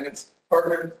Direct and its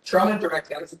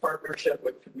partnership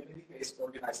with community-based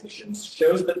organizations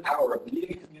shows the power of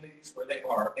meeting communities where they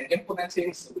are and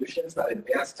implementing solutions that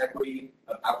advance equity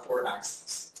of outdoor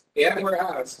access. And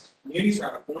whereas Communities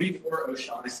Route 44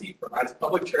 O'Shaughnessy provides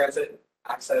public transit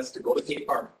access to Golden Gate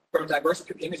Park from diverse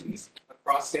communities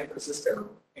across San Francisco,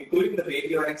 including the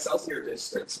Bayview and Excelsior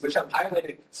districts, which have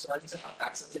highlighted concerns about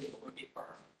accessing Golden Gate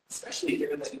Park, especially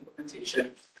given the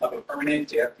implementation of a permanent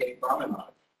JFK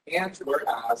promenade. And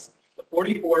whereas the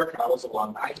 44 travels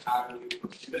along 9th Avenue from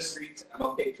Judah Street to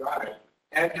MLK Drive,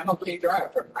 and MLK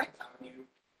Drive from 9th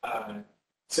Avenue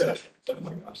to, oh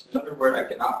my gosh, another word I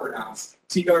cannot pronounce,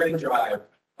 Teagarden Drive,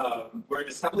 where it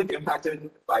is heavily impacted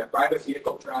by private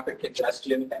vehicle traffic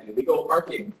congestion and illegal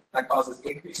parking that causes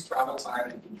increased travel time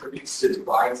and contributes to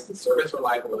declines in service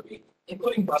reliability,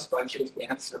 including bus bunches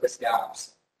and service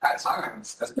gaps. At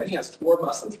times, as many as 4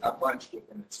 buses have bunched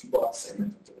within the 2-block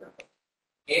segment of the route.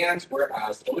 And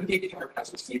whereas Golden Gate Park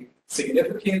has received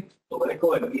significant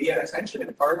political and media attention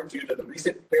in part due to the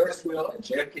recent Ferris wheel and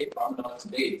JFK promenade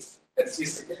debates, and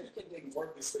sees significantly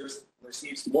more visitors,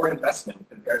 receives more investment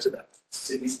compared to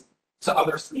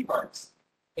other city parks.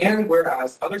 And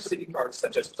whereas other city parks,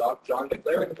 such as John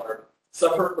McLaren Park,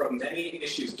 suffer from many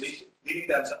issues leading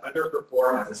them to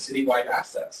underperform as a citywide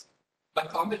asset. A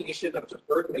combination of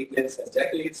deferred maintenance and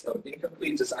decades of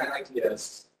incomplete design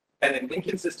ideas and an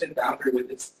inconsistent boundary with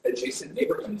its adjacent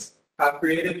neighborhoods have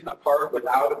created a park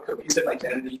without a cohesive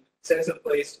identity, sense of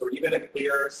place, or even a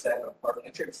clear set of park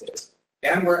entrances.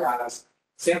 And whereas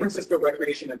San Francisco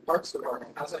Recreation and Parks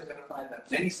Department has identified that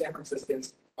many San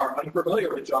Franciscans are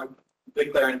unfamiliar with John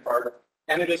McLaren Park,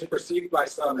 and it is perceived by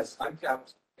some as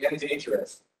unkept and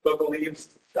dangerous, but believes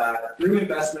that through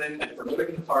investment and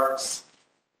promoting the parks,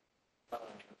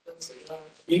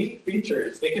 unique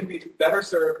features, they can be better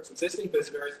serve existing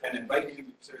visitors and invite new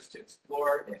users to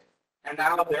explore it. And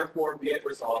now, therefore, be it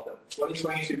resolved that the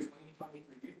 2022-2023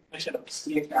 Commission of the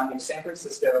City and County of San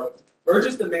Francisco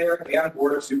urges the Mayor and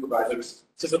Board of Supervisors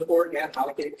to support and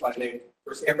allocate funding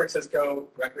for San Francisco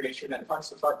Recreation and Parks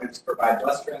Department to provide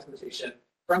bus transportation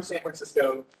from San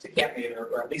Francisco to Camp Mather,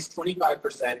 where at least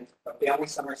 25% of family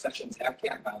summer sessions have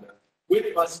Camp Mather,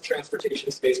 with bus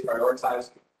transportation space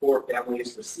prioritized for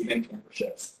families receiving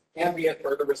memberships. And be it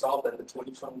further resolved that the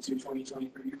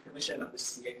 2022-2023 Commission of the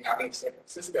City and County of San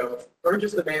Francisco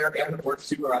urges the Mayor and the Board of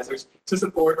Supervisors to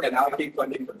support and allocate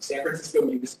funding from the San Francisco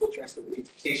Municipal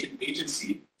Transportation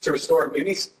Agency to restore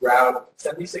Muni Route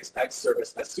 76X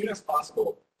service as soon as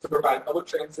possible to provide public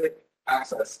transit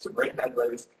access to Brent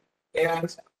Headlands,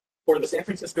 and for the San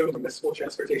Francisco Municipal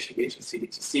Transportation Agency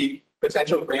to seek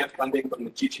potential grant funding from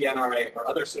the GTNRA or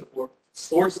other support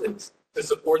sources to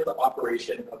support the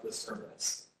operation of the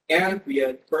service. And be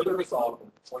it further resolved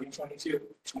that the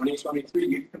 2022-2023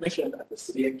 Youth Commission of the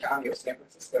City and County of San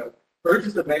Francisco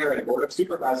urges the Mayor and Board of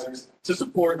Supervisors to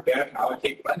support and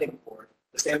allocate funding for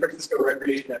the San Francisco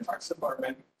Recreation and Parks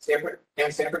Department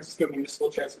and San Francisco Municipal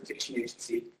Transportation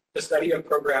Agency to study a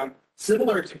program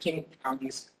similar to King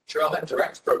County's Trailhead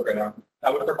Direct program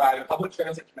that would provide public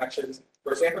transit connections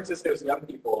for San Francisco's young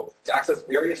people to access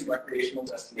various recreational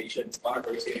destinations on a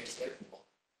rotating schedule.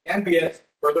 And be it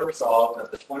further resolved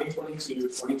that the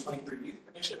 2022-2023 Youth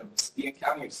Commission of the City and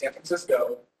County of San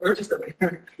Francisco urges the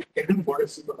Mayor and Board of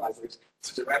Supervisors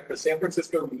to direct the San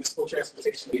Francisco Municipal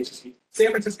Transportation Agency, San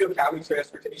Francisco County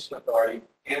Transportation Authority,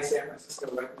 and San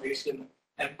Francisco Recreation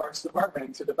and Parks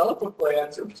Department to develop a plan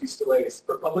to reduce delays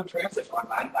for public transit on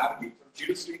 9th Avenue from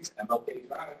Judah Street to MLK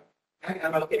Drive, and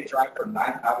MLK Drive from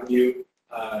 9th Avenue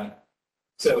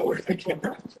so we're thinking,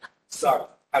 sorry,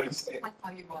 how do you say it?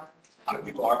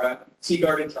 Ibarra,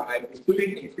 Teagarden Drive,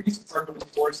 including increased parking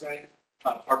enforcement,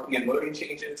 parking and loading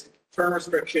changes, turn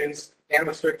restrictions, and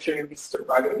restrictions to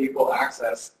private vehicle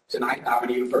access to 9th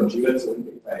Avenue from Judah to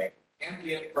Lincoln Bay. And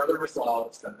be it further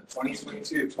resolved that the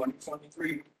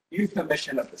 2022-2023 Youth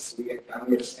Commission of the City and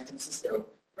County of San Francisco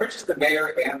urges the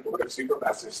mayor and board of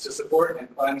supervisors to support and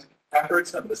fund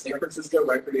efforts of the San Francisco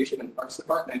Recreation and Parks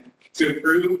Department to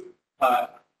improve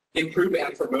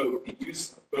and promote the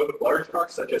use of both large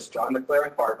parks such as John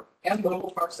McLaren Park and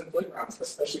local parks and playgrounds,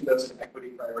 especially those in equity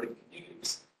priority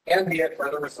communities. And be it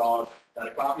further resolved that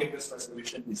a copy of this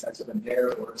resolution be sent to the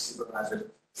mayor or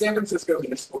supervisor, San Francisco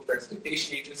Municipal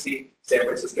Transportation Agency, San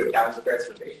Francisco County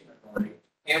Transportation Authority,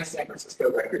 and San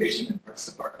Francisco Recreation and Parks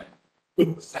Department.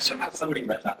 Ooh, I should have somebody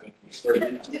read that with me.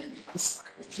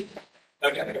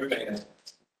 Okay, everybody knows.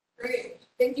 Great.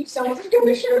 Thank you so much,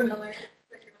 Commissioner Miller,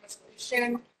 for your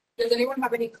resolution. Does anyone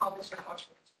have any comments or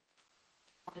questions?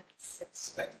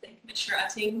 I think Commissioner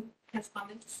Etting has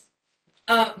comments.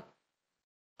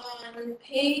 On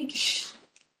page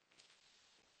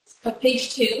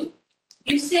 2,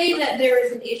 you say that there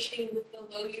is an issue with the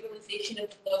low utilization of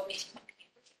the low income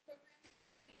membership program.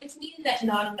 It's meaning that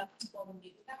not enough people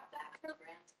knew about that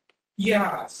program.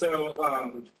 Yeah, so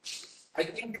I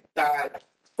think that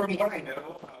from what I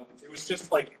know, it was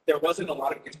just like there wasn't a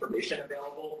lot of information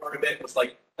available. Part of it was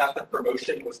like that the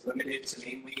promotion was limited to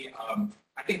mainly,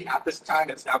 I think at this time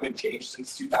it's now been changed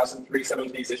since 2003. Some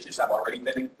of these issues have already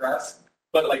been addressed.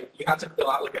 But like you have to fill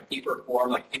out like a paper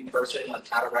form, like in person, like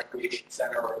at a recreation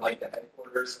center or like the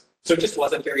headquarters. So it just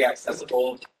wasn't very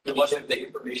accessible. The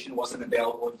information wasn't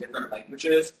available in different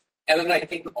languages. And then I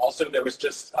think also there was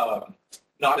just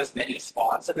not as many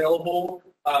spots available.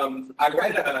 I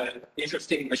read an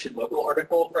interesting Mission Local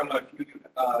article from a few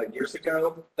years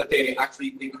ago that they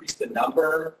actually increased the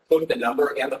number, both the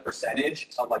number and the percentage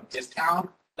of like discount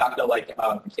that the like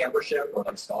campership or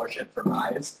like scholarship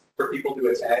provides for people to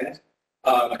attend.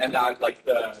 And that like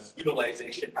the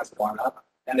utilization has gone up,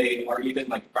 and they are even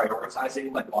like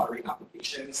prioritizing like lottery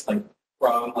applications like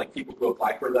from like people who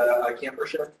apply for the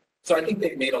campership. So I think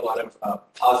they've made a lot of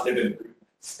positive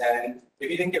improvements. And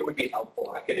if you think it would be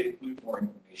helpful, I could include more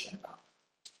information about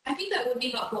it. I think that would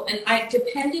be helpful, and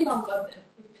depending on what the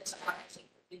improvements are, I think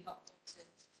it would be helpful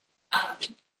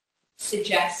to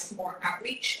suggest more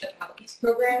outreach about these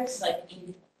programs, like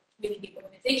in community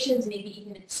organizations, maybe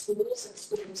even in schools and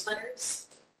school newsletters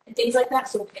and things like that.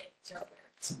 So kids are aware.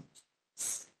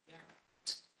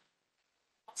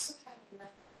 Also have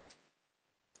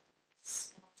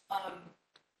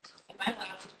am I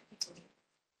allowed to?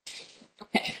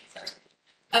 Okay, sorry.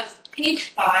 Page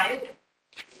 5,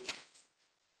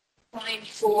 line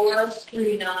 4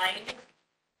 through 9,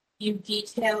 you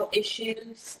detail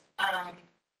issues.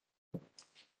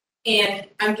 And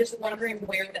I'm just wondering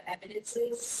where the evidence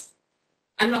is.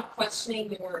 I'm not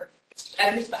questioning your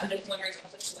evidence, but I'm just wondering how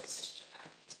the source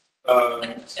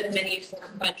as many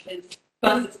foreign buses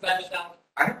bunched up.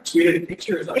 I tweeted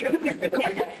pictures of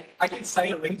it. I can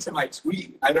cite a link to my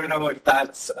tweet. I don't know if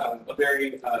that's a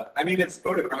very, I mean, it's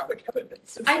photographic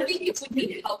evidence. I think it would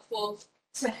be helpful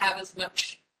to have as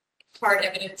much hard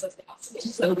evidence as possible.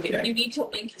 So if you need to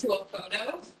link to a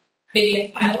photo, maybe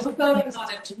a file of a photo,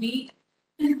 not a tweet,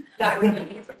 that would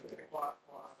be.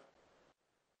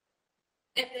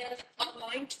 And then on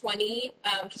line 20,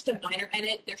 just a minor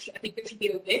edit, I think there should be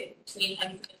a width between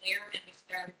unfamiliar and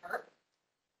McLaren Park.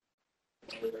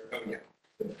 Oh, yeah.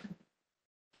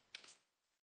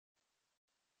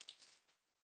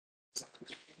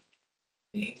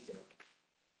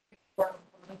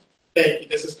 Hey,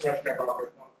 this is Commissioner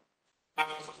Robert.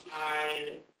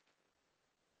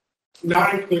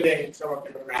 Not including some of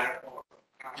the grammatical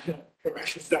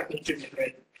corrections that need to be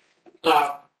made,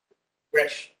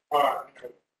 which are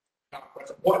not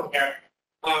what's important here.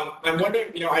 I'm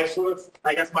wondering,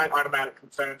 I guess my automatic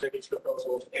concern to these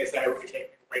proposals is that it would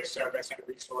take away service and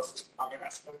resources from other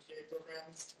SMTA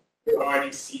programs. We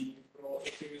already see rural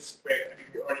issues with,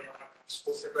 we already don't have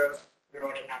school service, we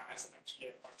already have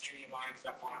SMTA opportunity lines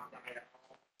that want to run at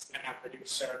all and have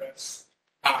reduced service.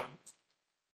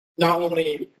 Not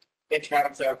only in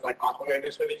terms of like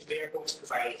operators for these vehicles,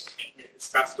 because I think we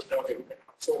discussed the ability to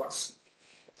outsource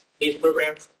these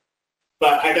programs.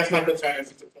 But I guess my concern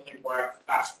is it's really worth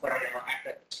us putting our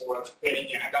effort towards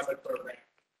creating another program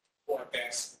for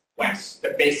this when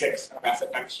the basics of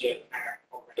SFMTA are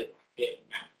already being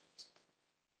met.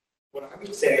 What I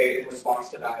would say in response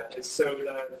to that is so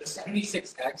the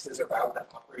 76X is a route that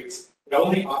operates, it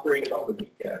only operated on the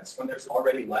weekends when there's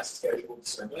already less scheduled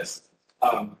service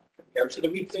compared to the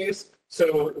weekdays.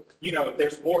 So,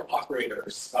 there's more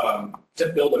operators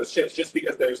to fill those shifts just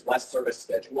because there's less service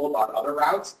scheduled on other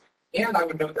routes. And I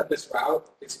would note that this route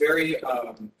is very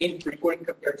infrequent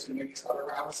compared to these other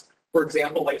routes. For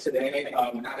example, like today,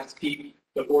 at its peak,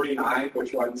 the 49,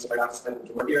 which runs right outside the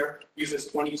door here, uses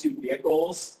 22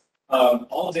 vehicles.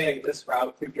 All day, this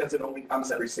route, because it only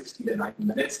comes every 60 to 90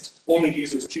 minutes, only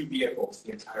uses 2 vehicles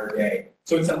the entire day.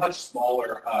 So it's a much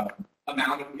smaller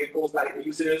amount of vehicles that it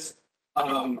uses.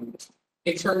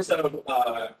 In terms of,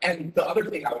 and the other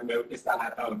thing I would note is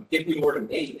that if we were to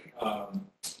make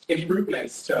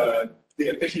improvements to the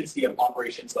efficiency of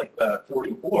operations like the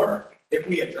 44, if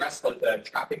we address like the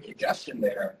traffic congestion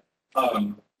there,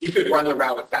 you could run the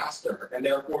route faster, and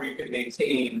therefore you could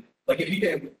maintain, like if you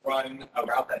can run a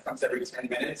route that comes every 10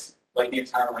 minutes, like the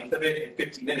entire length of it, in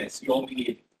 50 minutes, you only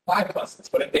need 5 buses.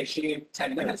 But if they shave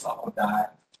 10 minutes off of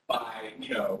that by,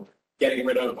 getting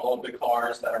rid of all of the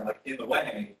cars that are like in the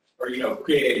way, or,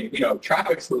 creating,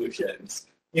 traffic solutions,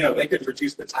 they could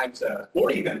reduce the time to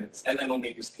 40 minutes and then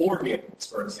only use 4 vehicles,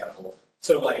 for example.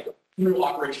 So like through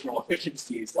operational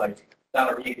efficiencies, like that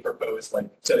are being proposed,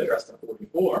 like to address the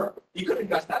 44, you could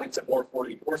invest that into more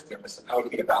 44 service, and that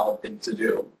would be a valid thing to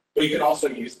do. But you could also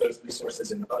use those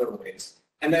resources in other ways.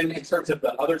 And then in terms of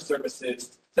the other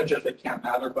services, such as the Camp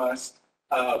Mather bus,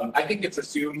 I think it's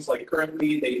assumed, like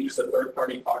currently they use a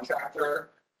third-party contractor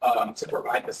to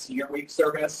provide the senior week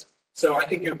service. So I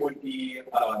think it would be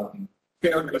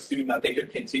fair to assume that they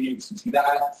could continue to do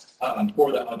that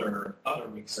for the other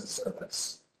weeks of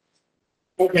service.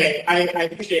 Okay, I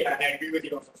appreciate that. I agree with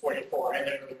you on 44. I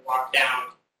literally walk down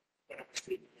whatever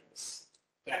street it is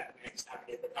that next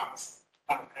Saturday becomes.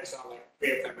 I saw like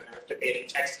 3 of them and I was debating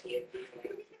texting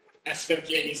S50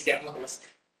 needs to get lost.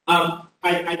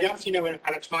 I guess,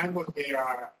 at a time when we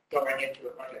are going into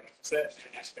a budget deficit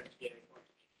and S50 is going to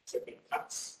be significant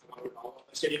cuts among all of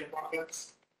the city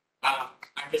departments, I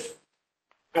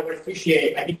would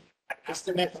appreciate, I think, an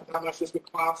estimate of how much this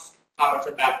would cost, how much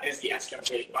of that is the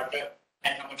S50 budget,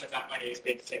 and how much of that money is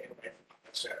being taken away from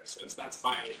other services. That's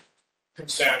my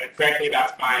concern, and frankly,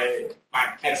 that's my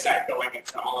headset going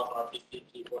into all of our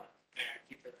PPP work and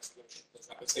future resolutions, is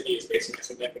that the city is facing a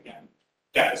significant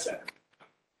deficit.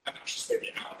 And that's just the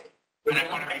reality. And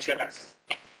I want to make sure that's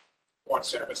more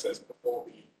services before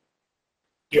we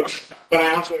do it. But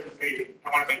I also agree, I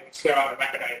want to make clear on the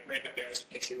record, I agree that there's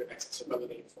an issue with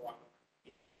accessibility for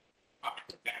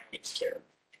families too.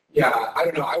 Yeah, I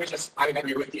don't know. I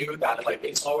agree with you that like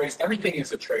it's always, everything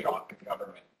is a trade-off in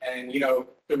government. And,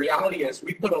 the reality is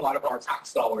we put a lot of our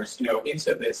tax dollars,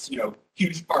 into this,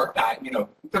 huge park that,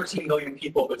 13 million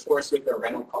people, of course, with their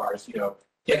rental cars,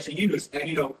 get to use.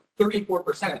 And,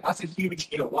 34%, that's a huge,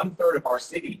 1/3 of our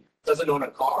city doesn't own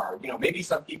a car. Maybe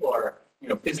some people are,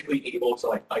 physically able to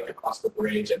like bike across the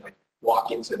bridge and like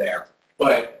walk into there.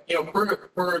 But,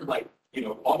 for like,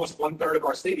 almost 1/3 of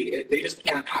our city, they just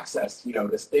can't access,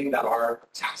 this thing that our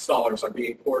tax dollars are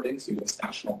being poured into, this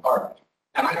national park.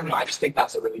 And I don't know, I just think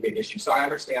that's a really big issue. So I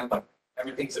understand like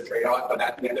everything's a trade-off, but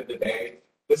at the end of the day,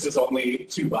 this is only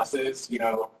 2 buses,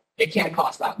 it can't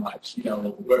cost that much.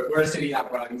 We're a city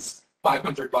that runs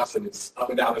 500 buses up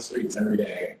and down the streets every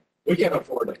day. We can't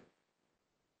afford it.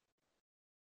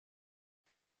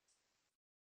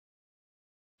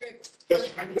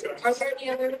 Are there any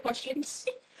other questions?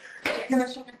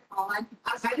 Commissioner Collin,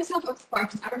 I just have a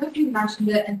question. I don't know if you mentioned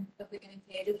it in the beginning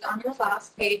pages. On your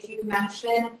last page, you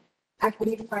mentioned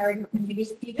equity priority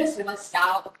communities. Can you just list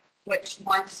out which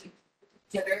ones you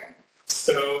consider?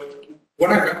 So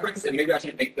what I referenced, and maybe I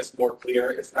should make this more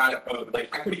clear, is that like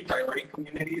equity priority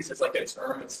communities is like a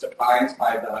term that's defined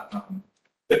by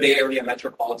the Bay Area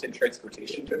Metropolitan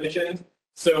Transportation Commission.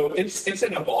 So it's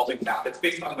an evolving map. It's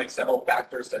based on like several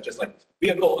factors such as like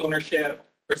vehicle ownership,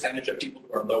 percentage of people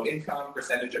who are low income,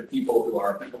 percentage of people who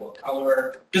are people of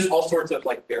color, just all sorts of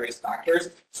like various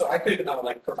factors. So I could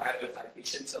like provide a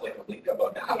citation to like a link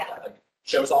about that that like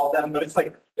shows all of them, but it's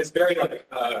like it's very like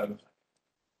I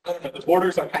don't know, the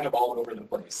borders are kind of all over the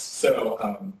place. So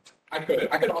I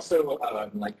could also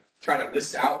like try to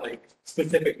list out like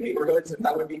specific neighborhoods if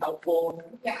that would be helpful.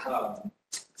 Yeah.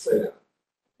 So yeah.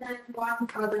 Then one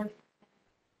other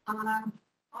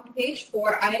on page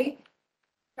 4, I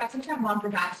think I'm on for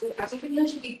that. So I think there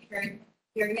should be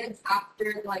periods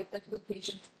after like the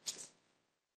location.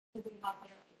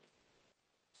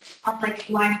 On like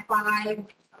line 5,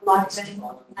 11,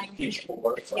 19. Page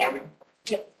 4, sorry.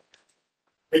 Yeah.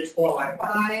 Page 4,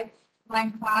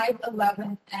 line 5,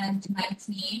 11, and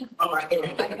 19. Oh, I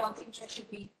think I don't think there should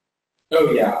be.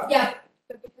 Oh yeah. Yeah,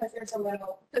 but because there's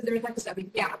like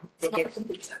 7 gaps. It's not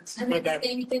complete sense. And then the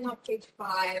same thing on page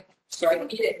 5. So I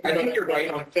think you're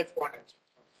right on 5th one.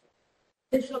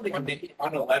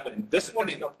 on 11. This one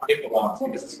is it belongs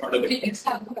because it's part of it,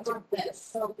 Except for this.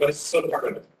 So, but it's still part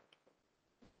of it.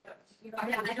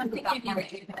 I don't think I'm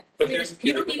right. But there's a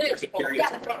period.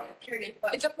 Yeah, period.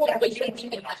 But it's a point, but you don't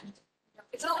need it.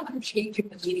 It's not like I'm changing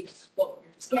the meaning of what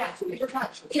we're Yeah, so we're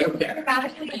not, Okay.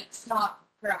 grammatically, it's not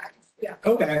correct. Yeah.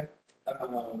 Okay.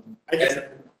 I guess.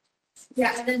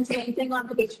 Yeah, and then same thing on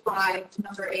page 5,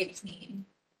 number 18.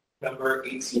 Number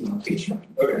 18 on page 1.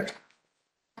 Okay.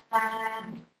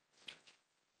 And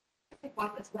I think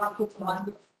what is wrong with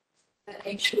one that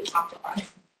I should talk about.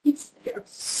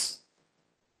 Yes.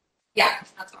 Yeah,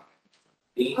 that's all.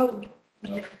 Oh,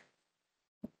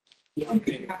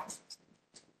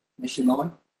 Commissioner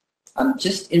Mullen?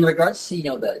 Just in regards to,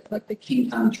 the King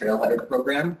County Trailhead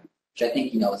program, which I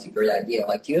think, is a great idea.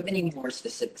 Like, do you have any more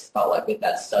specifics about, like, with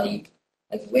that study,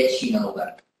 like, which,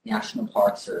 like, national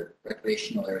parks or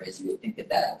recreational areas you would think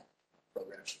that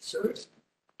program should serve?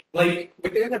 Like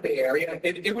within the Bay Area,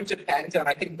 it would depend, and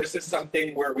I think this is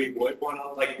something where we would want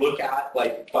to like look at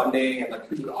like funding and like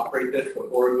who would operate this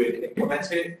before we would implement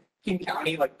it. King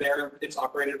County, like it's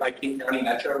operated by King County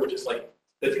Metro, which is like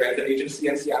the transit agency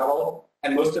in Seattle,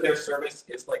 and most of their service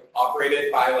is like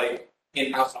operated by like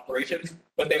in-house operations,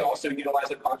 but they also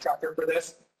utilize a contractor for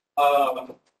this. I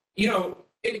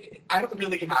don't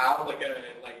really have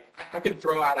I could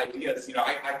throw out ideas.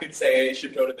 I could say it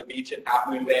should go to the beach at Half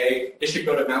Moon Bay. It should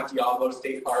go to Mount Diablo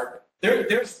State Park.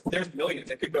 There's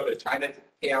millions. It could go to China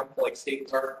Camp, like State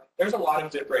Park. There's a lot of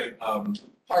different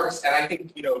parks, and I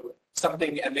think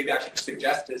something, and maybe I should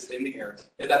suggest this in here,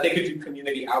 is that they could do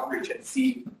community outreach and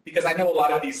see, because I know a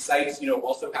lot of these sites,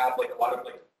 also have like a lot of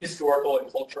like historical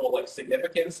and cultural like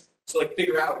significance. So like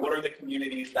figure out what are the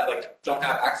communities that like don't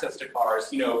have access to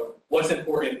cars, what's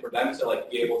important for them to like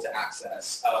be able to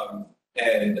access.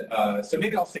 So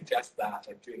maybe I'll suggest that,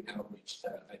 like doing outreach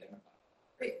to identify.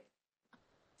 Great.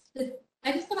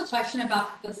 I just have a question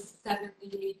about the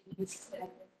 70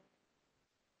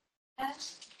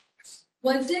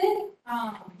 was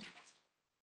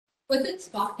it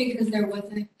stopped because there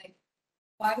wasn't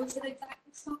why was it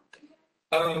exactly stopped?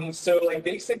 So like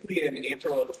basically in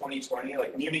April of 2020,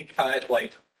 like Muni cut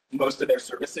like most of their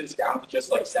services down to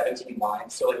just like 17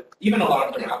 lines. So like even a lot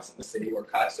of the routes in the city were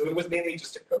cut. So it was mainly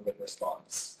just a COVID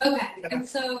response. Okay, and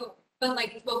so, but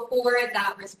like before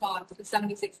that response, the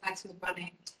 76 X was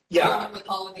running. Yeah. Along with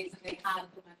all of these, and they had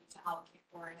the money to allocate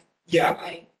for it. Yeah.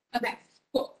 Right. Okay,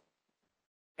 cool.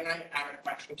 And I have a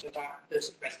question to that. This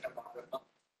is President Barber.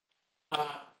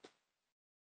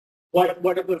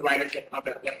 What if the ridership of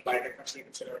it, like rider actually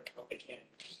consider it can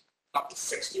up to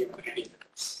 60 or 90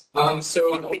 minutes?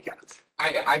 So On the weekends.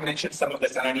 I mentioned some of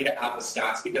this, and I need to add the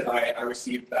stats because I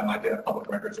received them. I did a public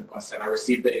records request, and I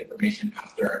received the information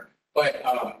after. But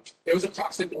it was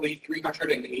approximately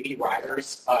 380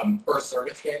 riders per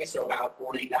service day, so about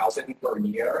 40,000 per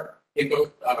year in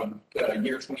both the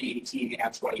year 2018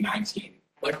 and 2019.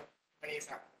 Like, What is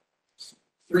that?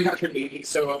 380.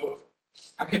 So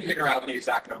I can figure out the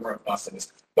exact number of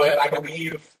buses, but I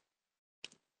believe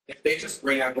if they just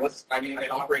ran, they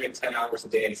operated 10 hours a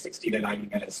day, 60 to 90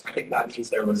 minutes. I think that means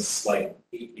there was like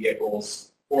 8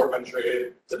 vehicles,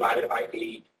 400 divided by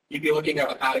 8. You'd be looking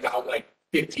at about like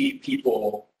 50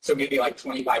 people, so maybe like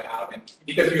 25,000,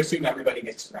 because you assume everybody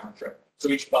gets a round trip. So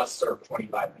each bus served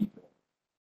 25 people.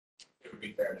 It would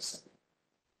be fair to say.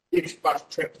 Each bus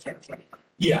trip is 20.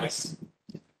 Yes.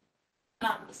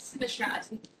 Commissioner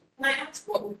Hudson, can I ask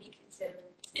what would be considered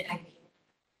an ideal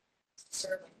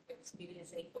serving those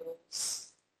community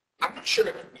goals? I'm not sure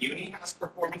if Muni has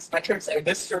performance metrics, and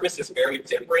this service is very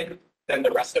different than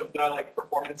the rest of the like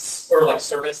performance or like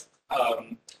service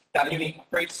that Muni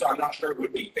operates. So I'm not sure it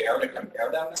would be fair to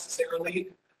compare them necessarily.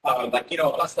 A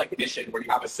bus like Mission, where you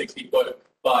have a 60-foot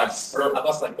bus, or a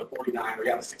bus like the 49, where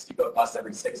you have a 60-foot bus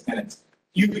every 6 minutes.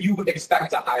 You would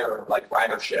expect a higher like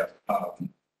ridership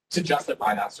to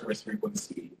justify that service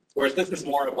frequency. Whereas this is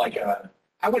more of like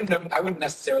I wouldn't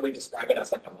necessarily describe it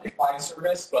as like a lifeline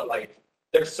service, but like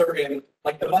there's certain,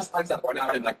 like the bus lines that run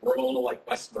out in like rural, like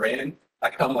West Marin,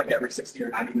 that come like every 60 or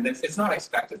 90 minutes, it's not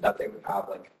expected that they would have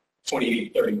like 20,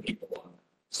 30 people on them.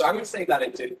 So I would say that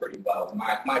it did pretty well, in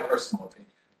my personal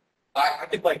opinion. I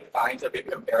could like find a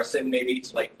good comparison maybe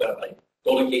to like the like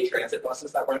Golden Gate Transit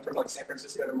buses that run from like San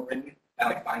Francisco to Marin, and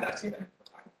like find that data.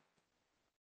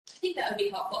 I think that would be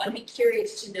helpful. I'd be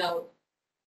curious to know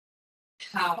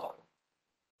how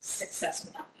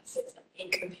successful that is in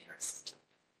comparison.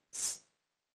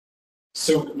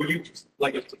 So would you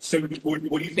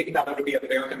would you think that would be a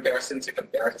fair comparison to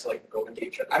compare it to like the Golden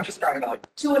Gate Transit? I'm just trying to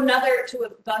like To a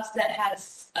bus that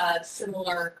has a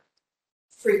similar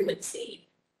frequency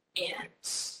and.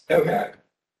 okay.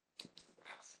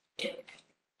 and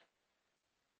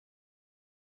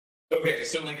Okay,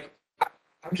 so like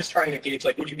I'm just trying to gauge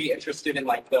like would you be interested in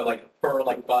like the like per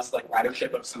like bus like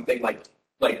ridership of something like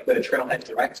the Trailhead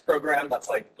Direct program that's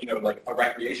like like a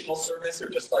recreational service, or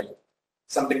just like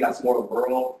something that's more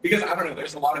rural? Because I don't know,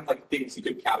 there's a lot of like things you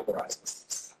could categorize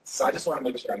this. So I just want to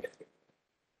make sure I get it.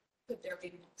 Could there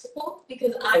be multiple?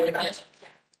 Because I would.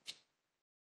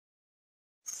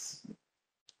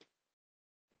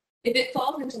 If it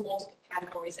falls into multiple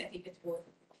categories, I think it's worth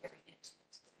comparing it to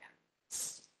multiple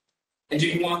categories. And do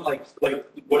you want like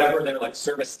whatever their like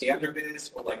service standard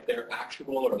is, or like their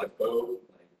actual, or like both?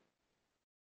 Like,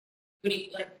 What do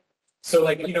you like? so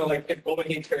like, you know, like if Bowling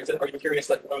Green, are you curious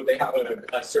like, oh, they have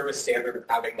a service standard of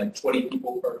having like 20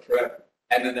 people per trip,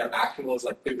 and then their actual is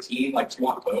like 15, like do you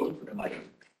want both? Or like,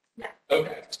 Yeah.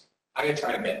 Okay, I'm gonna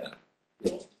try to get that.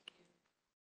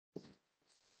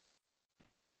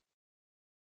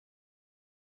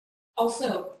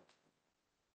 Also,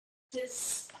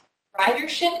 does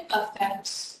ridership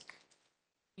affect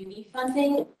uni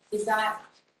funding? Is that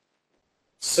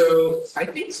So I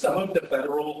think some of the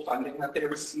federal funding that they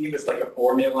receive is like a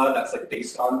formula that's like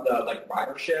based on the like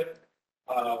ridership.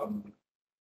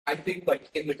 I think like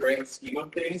in the grand scheme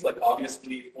of things, like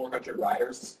obviously 400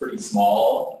 riders is pretty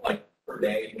small, like per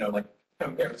day, you know, like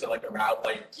compared to like a route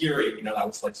like Erie, you know, that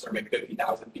was like serving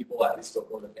 50,000 people at least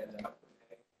before the pandemic.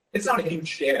 It's not a huge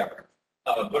share,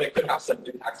 but it could have some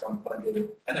impacts on funding.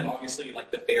 And then obviously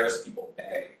like the fares people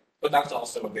pay, but that's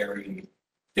also a very,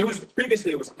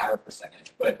 previously it was a higher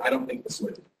percentage, but I don't think this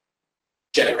would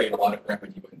generate a lot of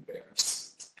revenue in fares.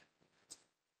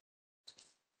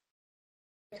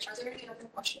 Are there any other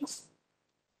questions?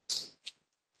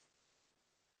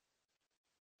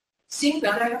 Seeing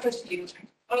that, I have a few.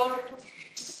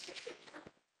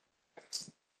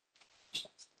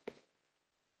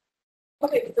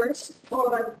 Okay, first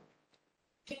on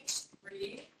page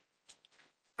 3,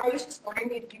 I was just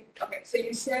wondering if you, okay, so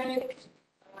you said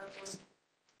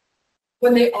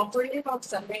when they operated on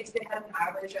Sundays, they had an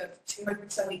average of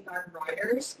 275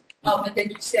 riders. And then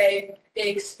you say they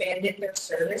expanded their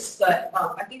service, but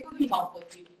I think it would be helpful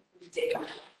if you include data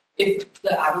if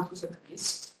the average was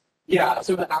increased. Yeah,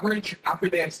 so the average after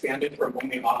they expanded from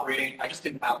only operating, I just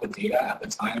didn't have the data at the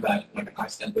time that like I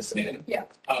sent this in. Yeah.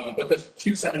 But the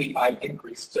 275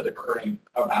 increased to the current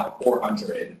about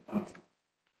 400.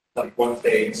 Like once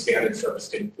they expanded service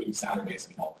to include Saturdays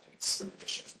and holidays.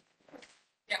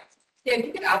 Yeah, if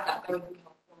you could add that, that would be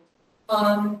helpful.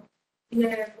 And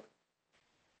then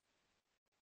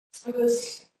I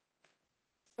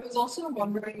was also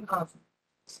wondering,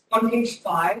 on page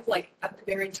 5, like at the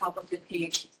very top of the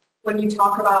page, when you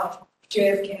talk about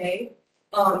JFK,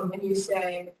 and you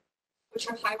say, which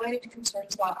have highlighted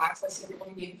concerns about access to the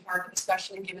Union Park,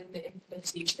 especially given the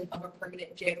implementation of a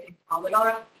permanent JFK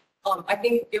polygon. I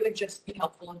think it would just be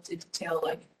helpful to detail,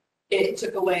 like, it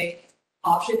took away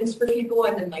options for people,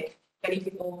 and then, like, many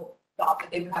people thought that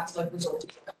they would have to, like, resort to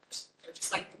others, or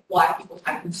just, like, why people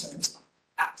had concerns about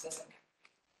access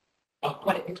and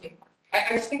what it became. I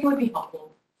just think it would be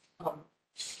helpful to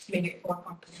make it more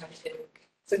comprehensive.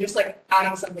 So just, like,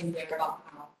 adding something there about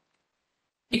how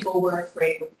people were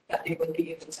afraid that they wouldn't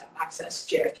be able to access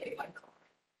JFK by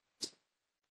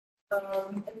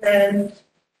car. And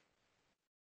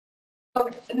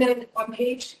then on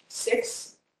page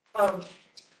 6, at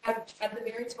the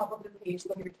very top of the page,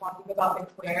 when you're talking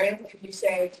about McLaren, if you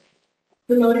say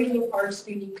promoting the park's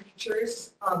unique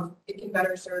features, it can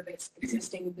better serve its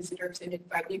existing visitors and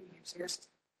invite new users.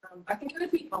 I think it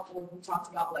would be helpful if we talked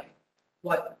about like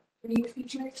what unique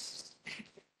features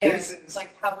and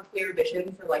like have a clear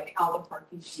vision for like how the park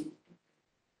is used.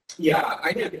 Yeah,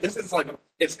 I did. This is like,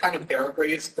 it's kind of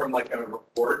paraphrased from like a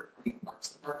report from the Parks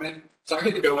Department. So I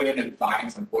could go in and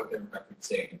find some what they're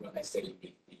referencing when they say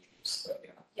unique features. But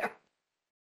yeah.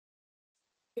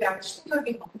 Yeah, I just think it would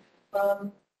be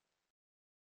helpful.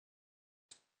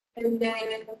 And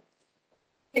then,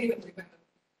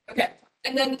 okay.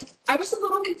 And then I was a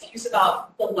little confused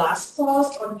about the last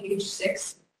clause on page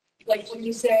 6. Like when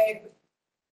you say,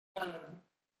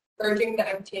 urging the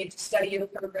MTA to study a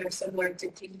program similar to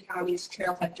King County's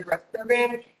Trailhead Direct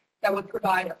program that would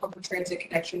provide a public transit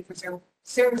connection for San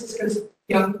Francisco's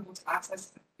young people to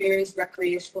access various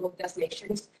recreational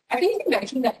destinations. I think you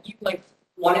mentioned that you like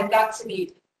wanted that to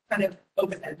be kind of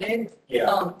open-ended.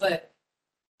 Yeah. But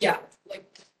yeah, like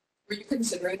were you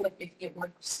considering like making it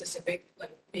more specific,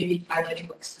 like maybe highlighting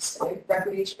like specific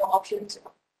recreational options?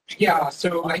 Yeah,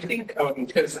 so I think,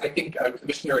 because I think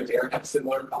Commissioner Adair had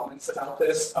similar comments about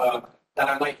this, that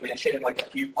I might mention like a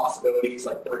few possibilities,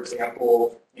 like for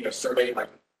example, you know, surveying like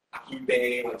Acute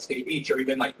Bay, like State Beach, or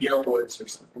even like Muir Woods or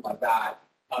something like that.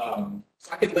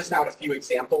 So I could list out a few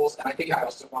examples, and I think I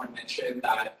also want to mention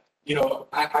that, you know,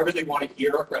 I really want to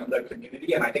hear from the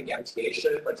community, and I think MTA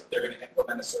should, like, if they're going to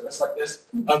implement a service like this,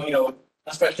 you know,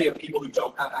 especially of people who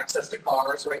don't have access to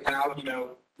cars right now, you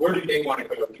know, where do they want to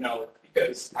go?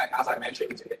 Because as I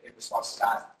mentioned in response to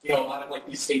that, a lot of like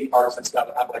these state parks and stuff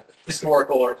have like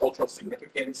historical or cultural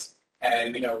significance,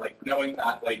 and like knowing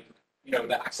that like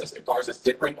the access to cars is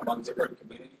different among different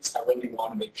communities. I really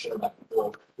want to make sure that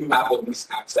people who have the least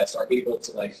access are able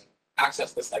to like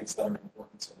access the sites that are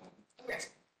important to them. Okay.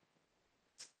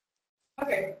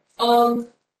 Okay.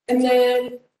 And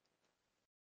then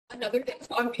another thing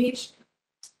on page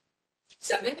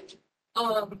 7,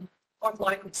 on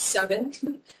line 7,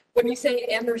 when you say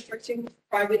and restricting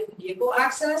private vehicle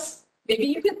access, maybe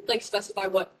you could like specify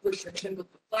what restriction would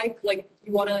look like. Like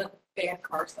you want to ban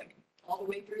cars like all the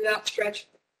way through that stretch,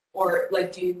 or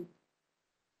like do you?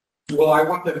 Well, I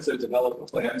want them to develop a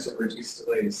plan to reduce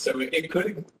delays, so it could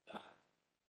include that.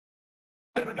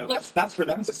 I don't know. That's for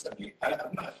them to study. I'm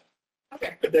not.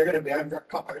 Okay. If they're going to ban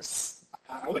cars,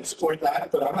 I would support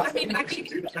that, but I'm not. I mean, I saying think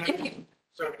they should do that.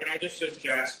 So can I just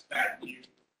suggest that you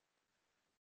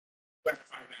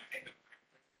clarify that in the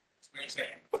when you say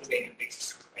what they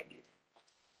makes like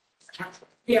you.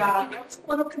 yeah, I was a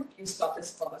little confused about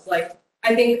this clause. Like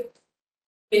I think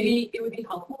maybe it would be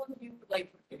helpful if you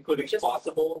like Including Just-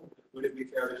 possible, would it be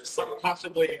fair to just So like,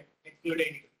 possibly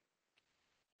including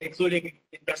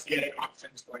investigating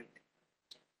options like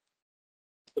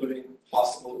including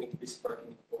possible increased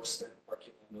parking enforcement,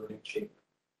 parking and loading shape?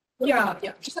 yeah,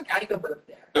 just like adding a verb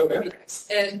there. Okay. Would be nice.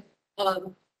 And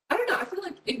I don't know. I feel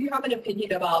like if you have an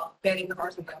opinion about banning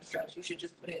cars in that stretch, you should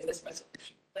just put it in this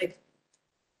resolution. Like,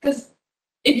 because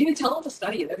if you tell them to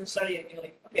study it, they're studying it, and you're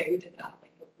like, okay, we did that.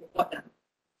 Like, what now?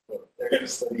 They're going to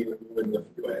study what we wouldn't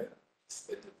have do it.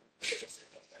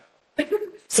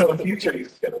 So in the future, you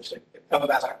can come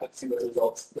back, let's see what the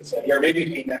results this study, or maybe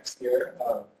it'll be next year.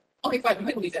 Okay, fine.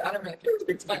 You can leave it. I don't really care.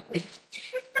 It's fine.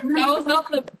 That was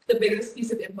not the biggest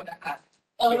piece of input I had.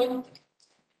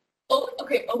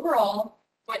 Okay. Overall,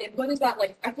 my input is that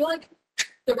like I feel like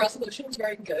the resolution is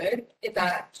very good in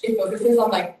that it focuses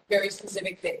on like very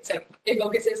specific things. Like it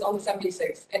focuses on the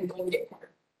 76 and Golden Gate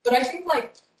Park. But I think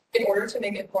like in order to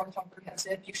make it more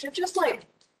comprehensive, you should just like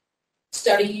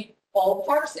study all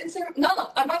parks in San. No,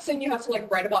 I'm not saying you have to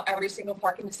like write about every single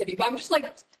park in the city, but I'm just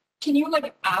like, can you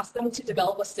like ask them to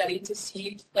develop a study to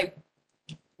see like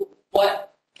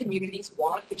what communities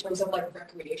want in terms of like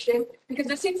recreation? Because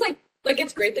it seems like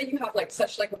it's great that you have like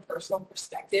such like a personal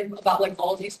perspective about like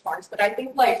all of these parks, but I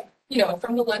think like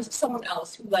from the lens of someone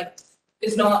else who like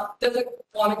doesn't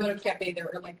want to go to Camp Bay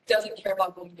or like doesn't care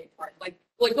about Golden Gate Park, like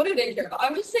what do they care about?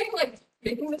 I'm just saying like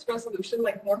making this resolution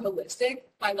like more holistic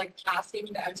by like asking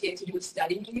the MTA to do a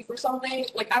study for something.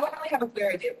 Like I don't really have a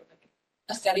clear idea of like,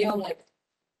 a study on like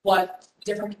what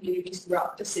different communities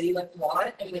throughout the city like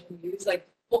want and like use like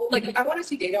I want to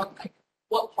see data on like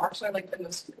what parks are like the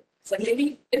most. It's like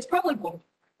maybe it's probably one.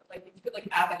 Like you could like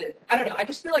add that in. I don't know. I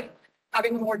just feel like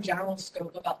having a more general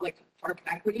scope about like park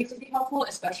equity would be helpful,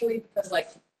 especially because like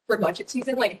for budget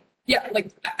season, like yeah,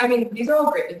 like I mean these are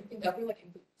all great. You can definitely like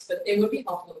include this, but it would be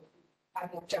helpful if we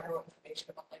had more general information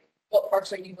about like what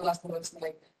parks are utilized the most and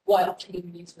like what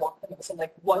communities want the most and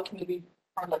like what communities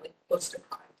are like most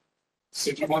deprived.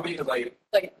 So do you want me to like?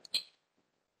 Like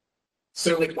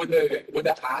So like would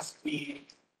the ask be?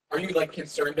 Are you like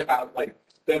concerned about like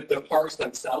the parks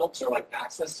themselves or like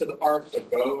access to the parks or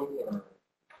both or?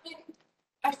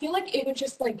 I feel like it would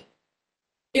just like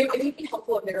it would be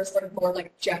helpful if there was like more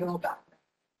like general background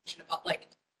about like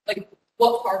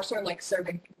what parks are like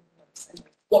serving people most and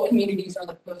like, what communities are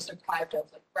like most deprived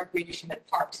of like recreation and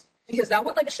parks, because that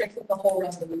would like strengthen the whole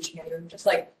resolution and just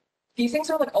like these things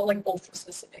are like all like ultra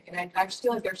specific and I just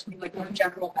feel like there should be like more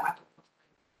general background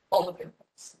all of your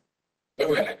points.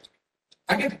 Okay.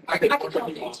 I can help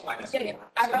you. Yeah,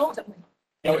 I will definitely.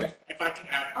 Okay. if I can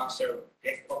add also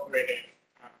incorporating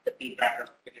the feedback of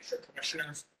the district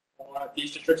commissioners for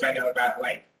these districts. I know that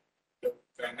like the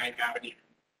Ninth Avenue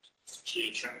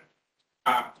Association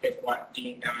is what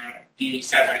D9,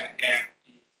 D7 and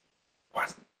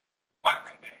D1.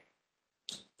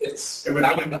 It's It would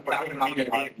that be would not be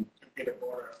hard. be the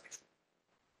border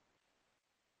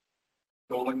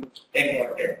Golden. in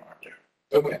order.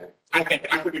 Okay. I think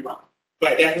I could be wrong,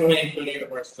 but definitely including the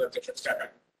words of district 7.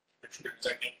 I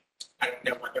think I don't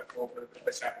know what the full group of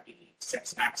the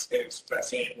 76 max is, but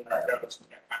seeing where it goes and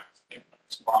get back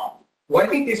as well. Well, I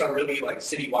think these are really like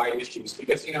citywide issues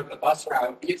because the bus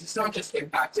route it's not just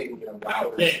impacting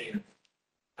routes and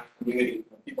community.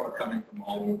 People are coming from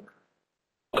all over.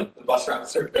 Like the bus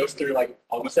route goes through like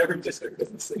almost every district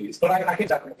in the cities, but I can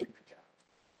definitely reach out.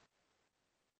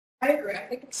 I agree. I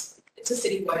think it's a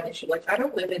citywide issue. Like I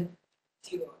don't live in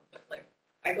D1, but like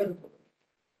I go to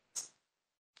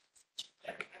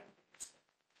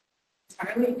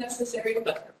entirely necessary,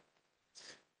 but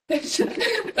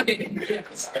Okay.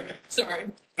 Sorry.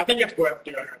 I think it's worth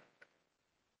doing.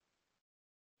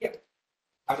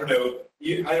 I don't know.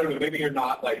 I don't know. Maybe you're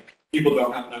not like people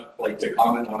don't have enough like to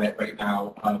comment on it right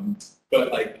now.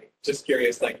 But like, just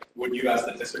curious, like, would you as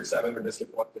the District 7 or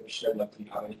District 1 commissioner, like, do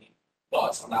you have any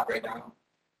thoughts on that right now?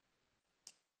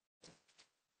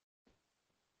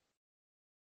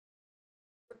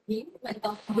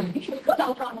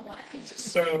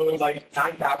 So like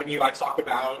Ninth Avenue, I talked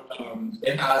about,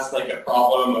 it has like a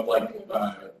problem of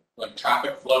like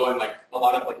traffic flow and like a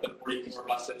lot of like the 44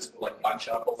 buses will like bunch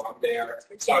up along there.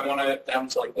 So I wanted them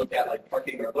to like look at like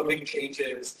parking or loading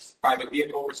changes, private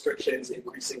vehicle restrictions,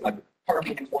 increasing like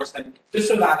parking enforcement, just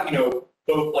so that, you know,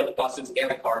 both like buses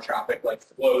and the car traffic like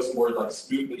flows more like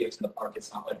smoothly into the park.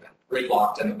 It's not like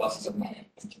gridlocked and the buses are not.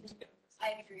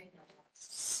 I agree.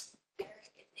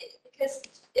 Because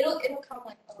it'll come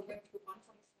like over to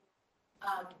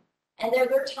 124. And there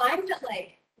are times that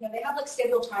like, you know, they have like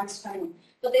scheduled times to come in,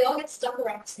 but they all get stuck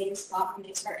around the same spot when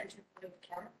they start entering the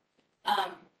car.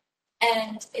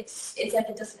 And it's like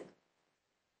it doesn't.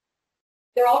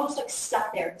 They're all just like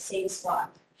stuck there in the same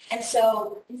spot. And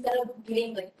so instead of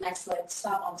getting like nice like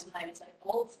stop on time, it's like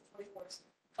all of the 44s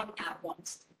come at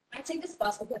once. I take this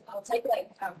bus because I'll take like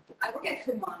I work at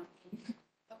Kumon.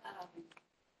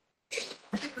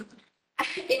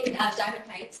 In Diamond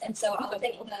Heights, and so I'll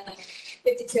take the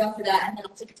 52 after that, and then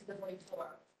I'll take it to the 44.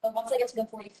 But once I get to the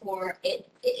 44,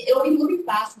 it'll be moving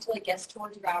fast until it gets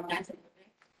towards around 9th and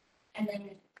Irving. And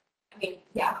then, I mean,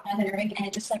 yeah, 9th and Irving, and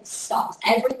it just like stops.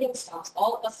 Everything stops.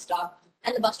 All of us stop.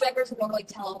 And the bus drivers will normally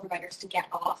tell all the riders to get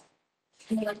off.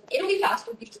 And they're like, it'll be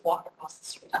faster if we just walk across the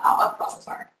street, across the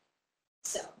park.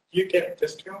 So. You get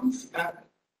discounts at.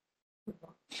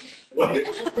 What?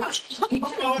 Oh, I'm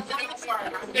sorry.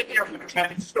 I'm sitting here from the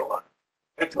tennis store.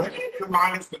 It's like, come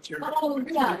on, it's material. Oh,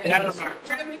 yeah.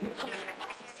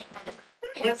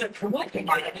 What's it for?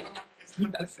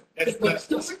 It's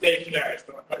the stationary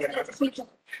store.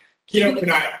 Keto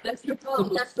Kanaya. That's your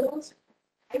problem. That's those.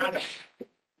 I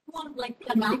want like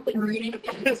come out and reading.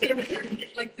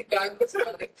 Like the guy was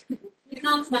like, you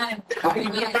know, it's not.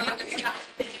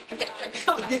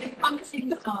 I'm seeing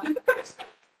the song.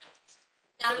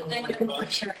 Now and then you're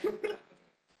sure.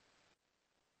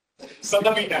 So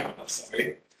let me know. I'm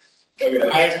sorry. I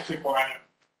actually want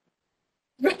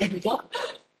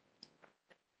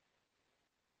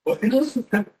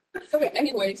Okay,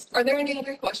 anyways, are there any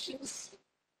other questions?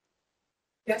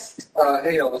 Yes.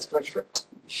 Hey, y'all, it's Commissioner.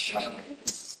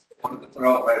 Wanted to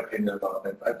throw out my opinion about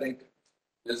it. I think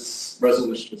this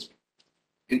resolution is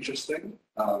interesting,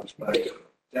 but I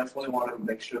definitely want to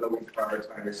make sure that we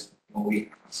prioritize when we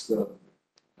ask the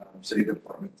city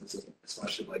departments,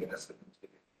 especially like SFMT.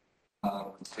 I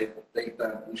think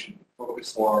that we should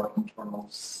focus more on internal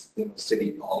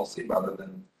city policy rather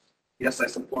than, yes, I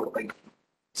support like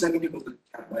sending people to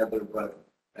Camp Mather, but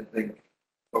I think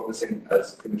focusing,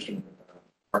 as Commissioner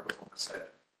Parker said,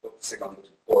 focusing on the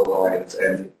core lines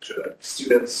and should have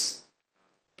students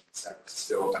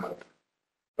still have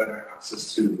better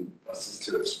access to buses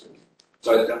to their school.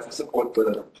 So I definitely support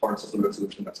the parts of the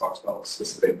resolution that talks about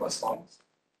specific bus lines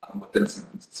within San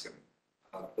Francisco.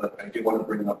 But I do want to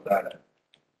bring up that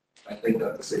I think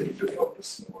that the city should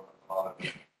focus more on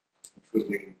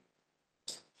improving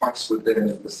parts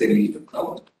within the city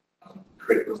development,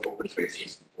 create those open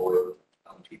spaces for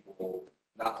people,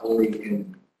 not only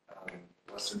in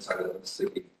western side of the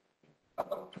city,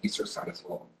 but eastern side as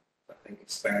well. I think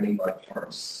expanding by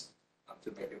parts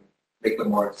to make them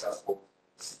more accessible.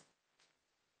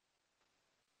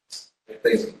 I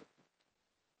think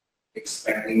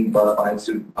expanding bus lines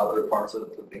to other parts of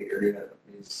the Bay Area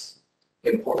is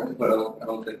important, but I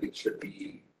don't think it should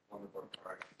be one of our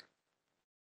priorities.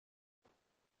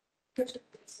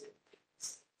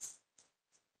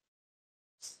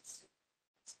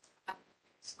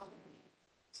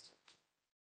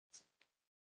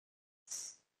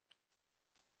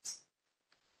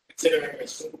 considering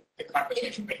this, the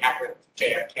conversation we had with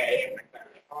JFK and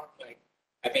like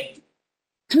I think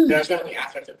there's certainly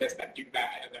aspects of this that do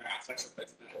that, and there are aspects of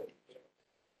this that don't.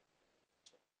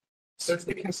 So it's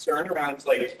the concern around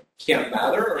like Camp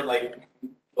Mather or like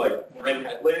Marin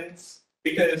Headlands,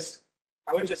 because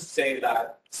I would just say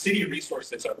that city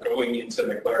resources are going into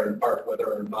McLaren Park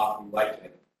whether or not we like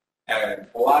it, and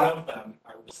a lot of them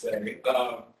I would say.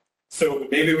 So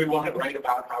maybe we want to write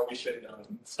about how we should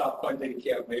stop funding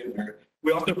Camp Mather.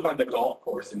 We also fund the golf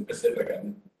course in Pacifica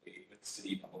with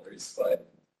city dollars,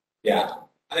 but yeah,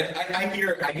 I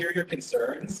hear your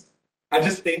concerns. I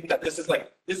just think that this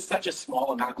is such a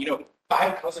small amount. You know,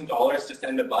 $5,000 to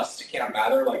send a bus to Camp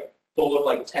Mather, like full of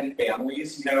like 10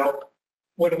 families. You know,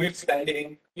 when we're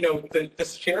spending,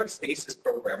 the shared spaces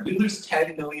program, we lose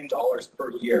 $10 million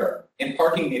per year in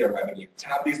parking meter revenue to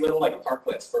have these little like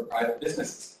parklets for private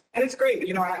businesses. And it's great,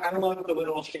 I love the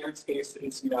little shared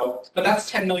spaces, but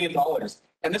that's $10 million.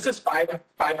 And this is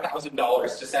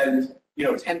 $5,000 to send,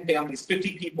 10 families,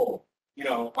 50 people,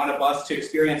 on a bus to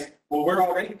experience what we're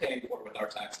already paying for with our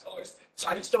tax dollars. So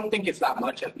I just don't think it's that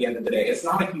much at the end of the day. It's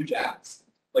not a huge ask.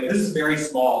 Like this is very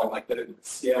small, like the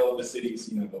scale of the city's,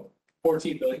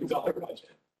 $14 billion budget.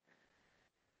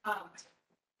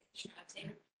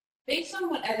 Based on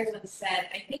what everyone said,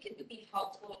 I think it would be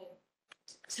helpful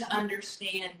to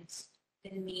understand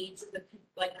the needs of the,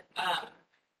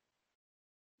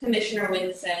 Commissioner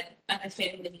Wynn said,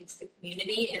 understanding the needs of the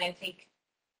community, and I think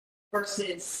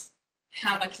versus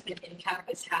how much of an impact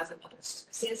this has on other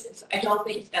services. And so I don't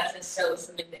think that's necessarily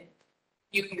something that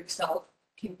you yourself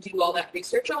can do all that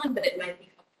research on, but it might be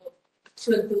helpful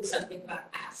to include something about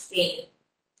asking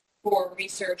for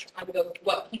research on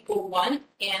what people want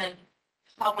and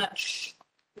how much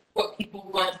what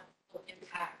people want will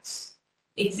impact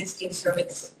existing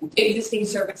services and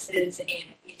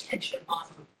the attention on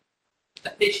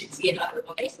efficiency in other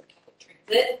ways, like public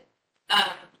transit.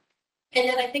 And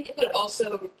then I think it would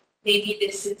also, maybe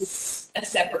this is a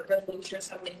separate resolution or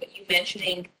something, but you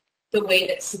mentioning the way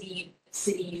that the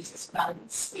city uses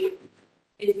funds. It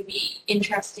would be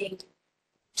interesting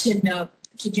to know,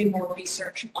 to do more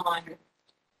research on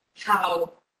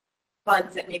how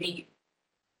funds that maybe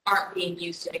aren't being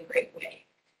used in a great way.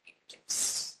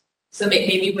 So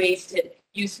maybe ways to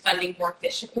use funding more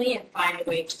efficiently and find a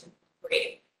way to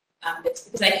incorporate this,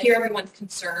 because I hear everyone's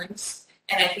concerns,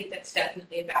 and I think that's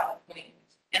definitely a valid point.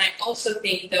 And I also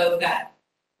think, though, that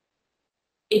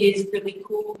it is really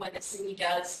cool when the city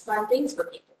does fund things for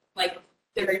people. Like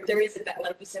there is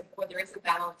like we said before, there is a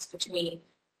balance between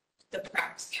the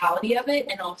practicality of it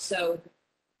and also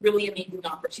really amazing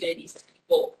opportunities that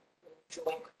people will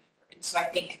enjoy. And so I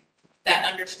think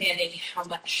that understanding how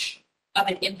much of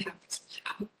an impact this will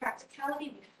have with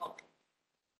practicality would help.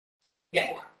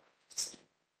 Yeah.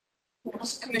 What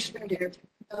else, Commissioner Dare?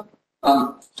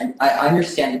 I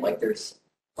understand like there's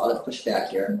a lot of pushback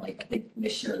here, and like I think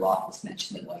Commissioner Loftus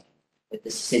mentioned it, like with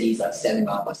the cities like 7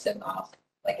 miles by 7 miles,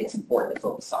 like it's important to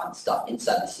focus on stuff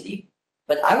inside the city.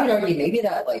 But I would argue maybe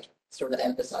that like sort of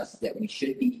emphasizes that we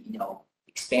should be,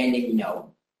 expanding,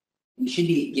 we should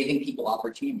be giving people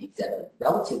opportunities at a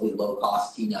relatively low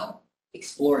cost,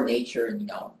 explore nature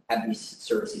and, have these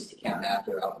services to count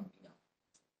after out.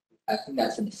 I think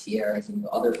that's in the Sierras and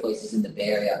other places in the Bay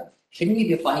Area. Shouldn't we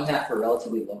be funding that for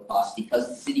relatively low cost because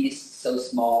the city is so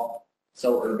small,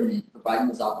 so urban, and providing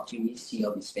those opportunities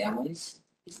to these families?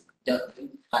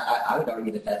 I would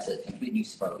argue that that's a good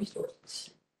use of our resources.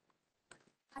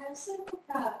 I also think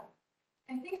that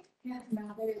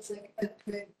Mather is like a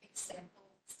good example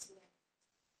as to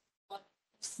what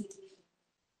city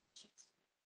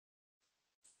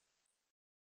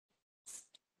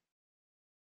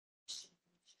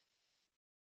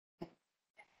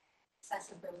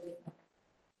accessibility.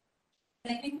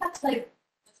 And I think that's like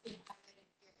what's being highlighted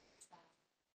here is that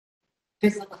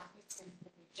there's a lack of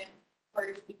centralization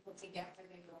for people to get where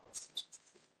they go.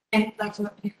 And that's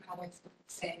what Peter Collins was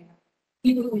saying.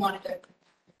 People who wanted to.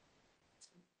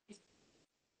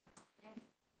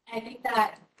 I think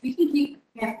that we can keep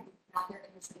Mather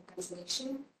in this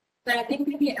conversation, but I think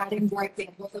maybe adding more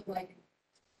examples of like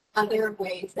other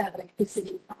ways that like the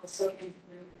city also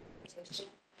improve conversation.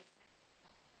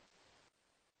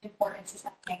 Importance is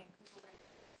that thing.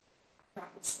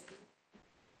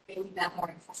 Maybe that more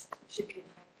accessible should be.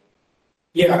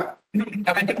 Yeah, and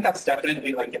I think that's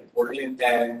definitely like important.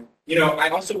 And I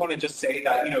also want to just say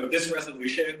that this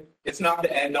resolution, it's not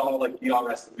the end all like beyond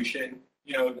resolution.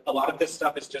 A lot of this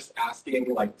stuff is just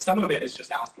asking, like some of it is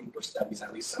just asking for studies.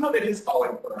 At least some of it is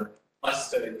calling for us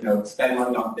to spend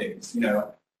money on things.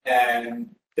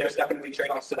 And there's definitely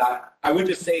trade-offs to that. I would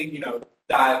just say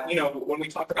that when we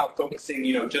talk about focusing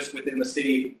just within the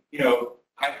city,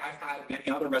 I've had many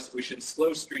other resolutions,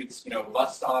 slow streets,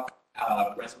 bus stop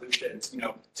resolutions,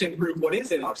 to improve what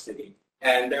is in our city.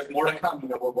 And there's more to come.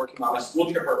 We're working on a school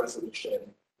tripper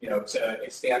resolution, to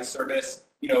expand service,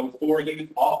 for youth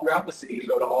all throughout the city to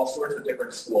go to all sorts of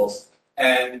different schools.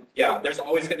 And yeah, there's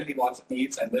always going to be lots of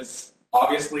needs. And this,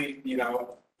 obviously,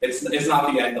 it's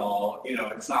not the end all.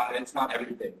 It's not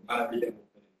everything. Not everything.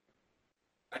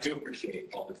 I do appreciate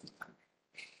all this time.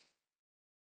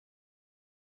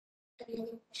 Any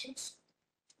other questions?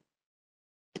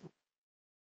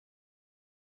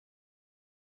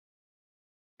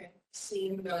 Okay,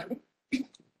 seeing none.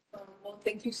 Well,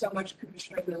 thank you so much,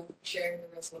 Commissioner Bill, for sharing the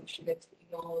resolution and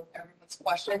taking all of everyone's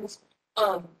questions.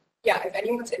 yeah, if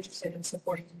anyone's interested in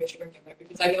supporting Commissioner Miller,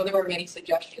 because I know there were many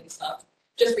suggestions,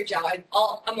 just reach out.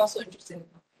 I'm also interested in.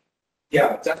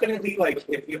 Yeah, definitely. Like,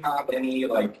 if you have any,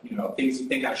 like, you know, things you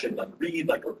think I should like read,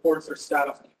 like reports or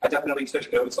stuff, I definitely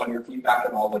took notes on your feedback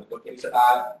and I'll like look into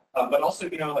that. But also,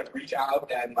 you know, like reach out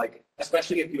and like,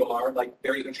 especially if you are like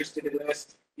very interested in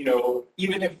this, you know,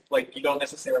 even if like you don't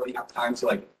necessarily have time to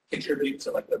like contribute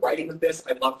to like the writing of this,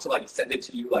 I'd love to like send it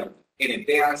to you like in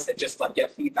advance and just like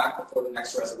get feedback before the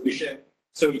next resolution.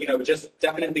 So, you know, just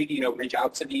definitely, you know, reach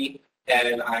out to me,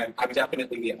 and I'm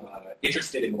definitely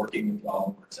interested in working with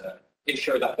y'all to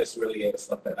ensure that this really is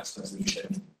like the best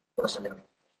resolution for someone.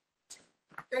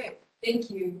 Great, thank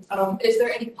you. Is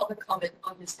there any public comment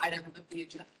on this item of the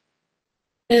agenda?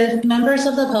 If members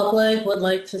of the public would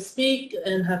like to speak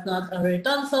and have not already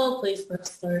done so, please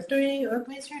press star 3 or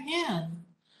raise your hand.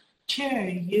 Chair,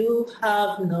 you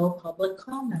have no public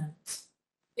comment.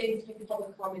 Thank you.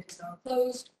 Public comment is now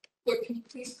closed. Clerk, can you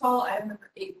please call item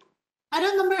number 8?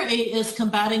 Item number 8 is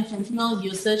combating fentanyl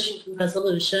usage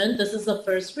resolution. This is the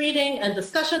first reading and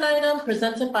discussion item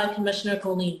presented by Commissioner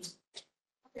Colleen.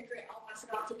 Okay, great. I'll pass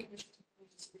it off to Commissioner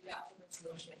to read out the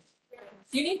resolution.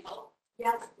 Do you need help?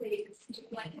 Yes, please. Would you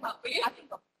like help? I can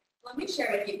help. Let me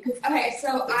share with you, because, okay,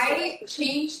 so I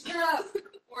changed the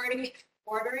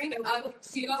ordering of a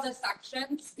few of the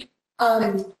sections.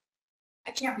 I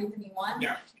can't read the new one.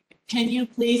 Yeah. Can you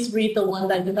please read the one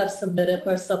that you have submitted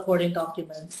for supporting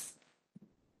documents?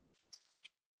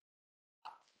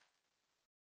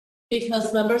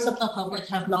 Because members of the public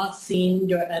have not seen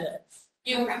your edits.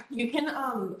 You can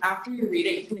after you read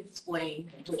it, you can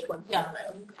explain which one. Yeah.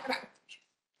 Okay.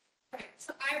 Okay,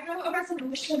 so I wrote a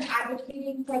resolution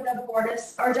advocating for the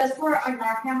Borders, or just for a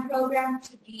Narcan program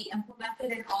to be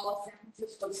implemented in all of San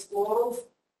Francisco schools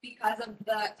because of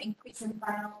the increase in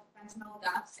fentanyl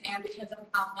deaths and because of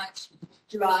how much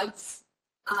drugs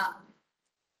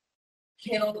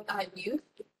kill youth.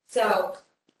 So,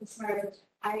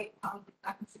 okay,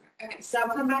 so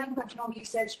combating fentanyl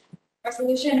usage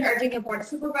resolution urging the board of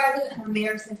supervisors and the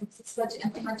mayor of San Francisco to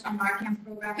implement a Narcan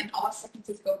program in all San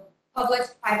Francisco public,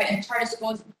 private, and charter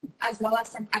schools, as well as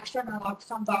send extra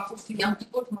naloxone boxes to young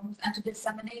people's homes and to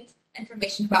disseminate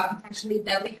information about potentially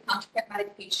deadly counterfeit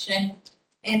medication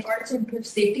in order to improve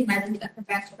safety measures and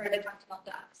prevent further fentanyl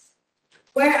deaths.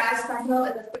 Whereas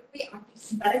fentanyl is a quickly acting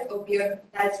synthetic opioid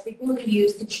that is frequently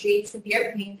used to treat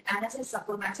severe pain and as a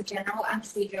supplement to general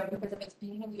anesthesia because of its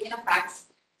pain-relieving effects,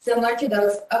 similar to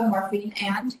those of morphine,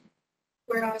 and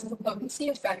whereas the potency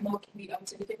of fentanyl can be up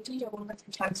to 50 to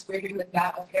 100 times greater than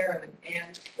that of heroin.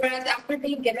 And whereas after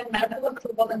being given medical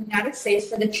approval in the United States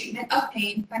for the treatment of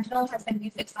pain, fentanyl has been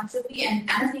used extensively in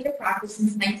anesthesia practice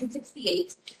since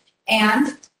 1968.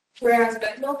 And whereas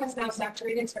fentanyl has now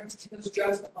saturated pharmaceutical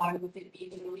drugs supply with it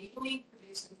being illegally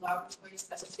produced in laboratories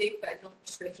as a safe fentanyl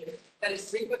prescription that is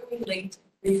frequently linked to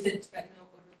recent fentanyl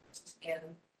overdoses.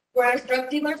 And whereas drug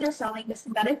dealers are selling the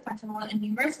synthetic fentanyl in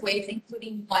numerous ways,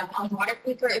 including 1, on water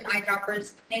quicker and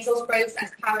eyedroppers, nasal sprays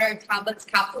as powder, tablets,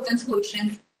 capsules, and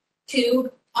solutions.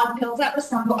 2, on pills that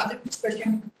resemble other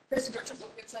prescription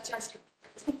opiates such as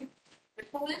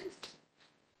Ritalin,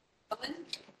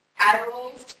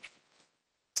 Adderall,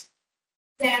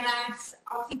 Xanax,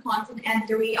 OxyContin, and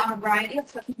 3, on a variety of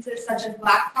substances such as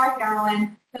black tar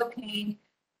heroin, cocaine,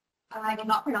 I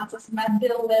cannot pronounce this,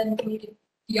 methamphetamine,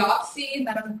 deoxy,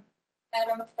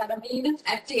 methamphetamine,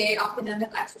 FDA, oxidant,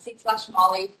 ecstasy,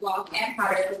 /molly, block, and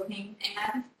powder cocaine,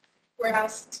 and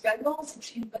whereas fentanyl is a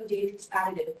cheap but dangerous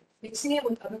additive, mixing it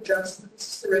with other drugs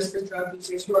increases the risk for drug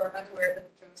users who are unaware that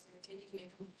the drugs they're taking may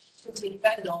contain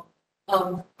fentanyl.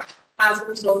 As a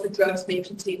result, the drugs may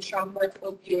contain strong-like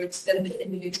opioids that the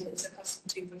individual is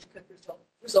accustomed to, which could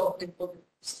result in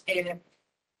overdose. And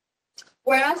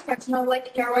whereas fentanyl,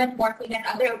 like heroin, morphine, and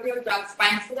other opioid drugs,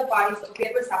 binds to the body's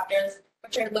opioid receptors,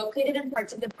 which are located in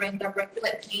parts of the brain that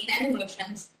regulate pain and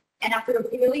emotions, and after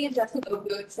repeatedly ingesting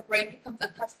opioids, the brain becomes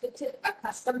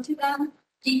accustomed to them,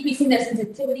 decreasing their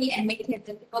sensitivity and making it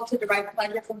difficult to derive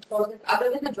pleasure from sources other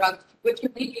than the drug, which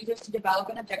can lead users to develop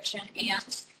an addiction.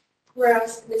 And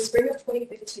whereas in the spring of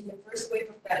 2015, the first wave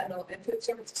of fentanyl entered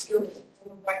San Francisco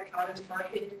from white powder to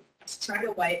marketed as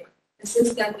China White, and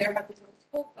since then there have been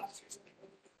multiple clusters of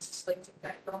linked to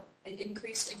fentanyl and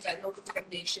increased in fentanyl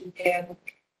contamination. And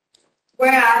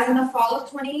whereas in the fall of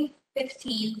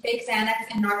 2015, fake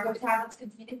Xanax and narco tablets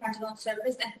containing fentanyl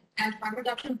service and harm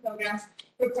reduction programs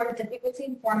reported difficulty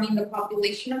informing the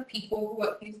population of people who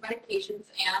abuse medications.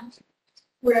 And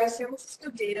whereas San Francisco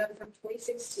data from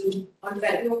 2016 on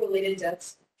fentanyl-related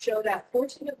deaths show that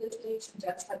 14 of those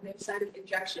deaths had no sign of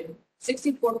injection,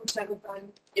 64% of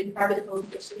them in private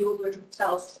homes or single-room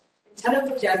hotels, 10 of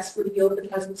the deaths were due to the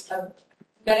presence of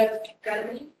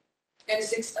methamphetamine, and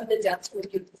 6 of the deaths were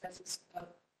due to the presence of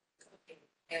cocaine.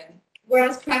 And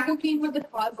Whereas crack cocaine was the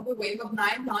cause of a wave of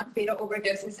 9 non-fatal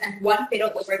overdoses and 1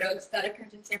 fatal overdose that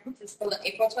occurred in San Francisco in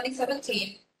April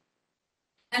 2017,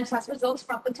 and test results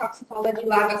from the toxicology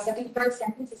lab at 73rd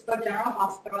San Francisco General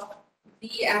Hospital,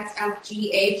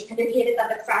 VSFGH, indicated that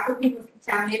the crack cocaine was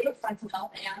contaminated with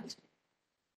fentanyl, and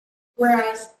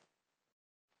whereas,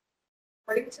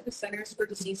 according to the Centers for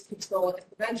Disease Control and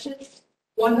Prevention,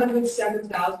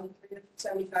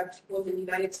 107,375 people in the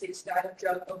United States died of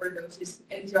drug overdoses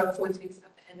and drug poisonings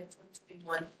at the end of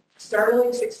 2021.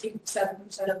 Startling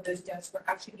 67% of those deaths were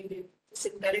attributed to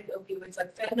synthetic opioids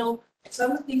like fentanyl, and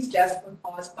some of these deaths were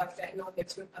caused by fentanyl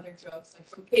mixed with other drugs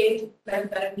like cocaine,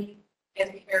 methamphetamine,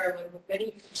 and heroin, with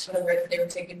many unaware that they were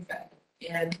taking fentanyl.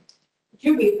 And did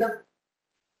you read them?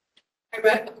 I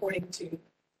read according to.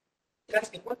 That's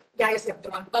good. What? Yeah, I skipped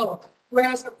one. Oh.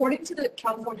 Whereas, according to the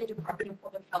California Department of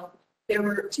Public Health, there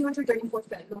were 234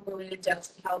 fentanyl-related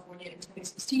deaths in California in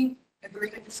 2016, and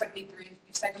 373 in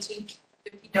 2017,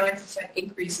 59%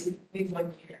 increase in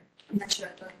 1 year. I'm not sure.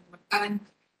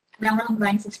 now we're on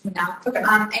line 16 now. Okay.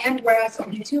 And whereas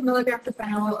only 2 milligrams of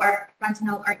fentanyl are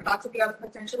thought to be a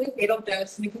potentially fatal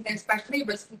dose, making them especially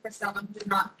risky for someone who does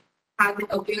not have an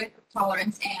opioid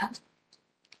tolerance. And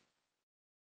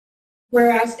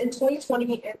whereas in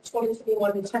 2020 and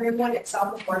 2021, the Tenderloin and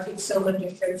South of Market Soma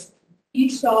districts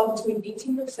each saw between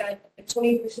 18% and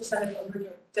 23% of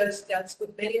overdose deaths,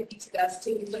 with many of these deaths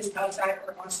taking place outside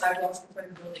or on sidewalks in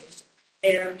front of buildings.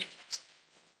 And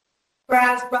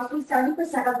whereas roughly 70% of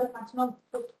the fentanyl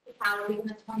fatalities in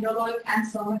the Tenderloin and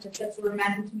Soma districts were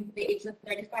men between the ages of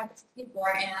 35 to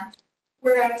 64. And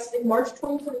whereas in March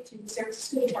 2022, the San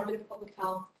Francisco Department of Public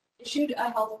Health issued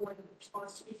a health warning in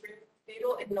response to the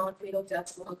fatal and non-fatal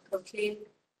deaths among cocaine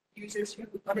users who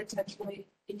unintentionally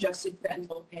ingested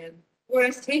fentanyl. And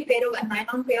whereas 3 fatal and 9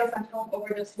 non-fatal fentanyl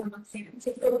overdoses among San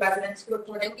Francisco residents who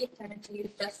reportedly intended to use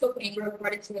just cocaine were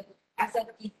reported to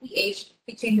SFDCH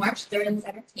between March 3rd and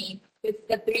 17th, with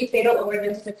the 3 fatal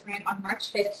overdoses occurring on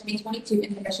March 5th, 2022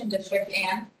 in the Mission District.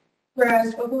 And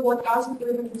whereas over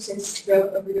 1,306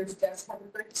 drug overdose deaths have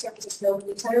occurred in San Francisco,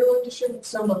 the Tenderloin District of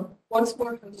Soma once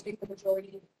more hosting the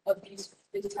majority of these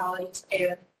fatalities.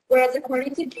 And whereas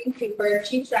according to Gene Cooper,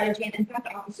 Chief Strategy and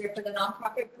Impact Officer for the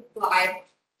nonprofit group Live,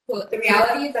 quote, the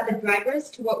reality is that the drivers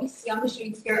to what we see on the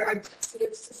streets here are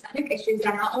systemic issues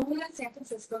that not only in San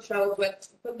Francisco struggles with,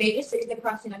 but major cities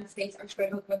across the United States are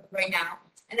struggling with right now.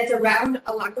 And it's around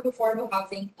a lack of affordable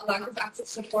housing, a lack of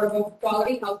access to affordable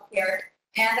quality health care,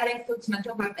 and that includes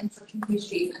mental health and substance abuse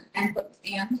treatment. And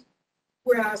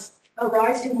whereas a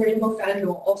rise in rainbow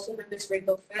fentanyl, also known as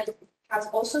rainbow fentanyl, has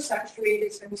also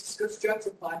saturated San Francisco's drug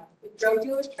supply, with drug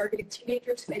dealers targeting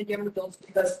teenagers and young adults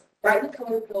because brightly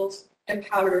colored pills and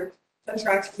powder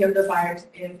attract younger buyers.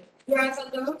 And whereas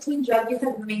although teen drug use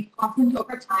has remained constant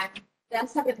over time,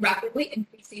 deaths have been rapidly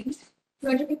increasing.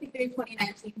 253 in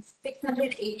 2019,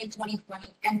 680 in 2020,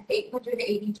 and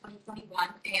 880 in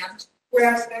 2021. And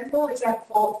whereas fentanyl is at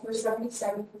fault for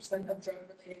 77% of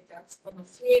drug-related deaths among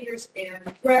teenagers,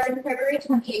 and whereas in February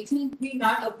 2018, 3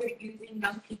 non-opioid-using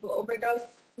young people overdosed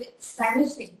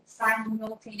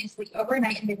simultaneously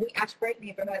overnight in the Lee Ashbury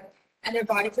neighborhood, and their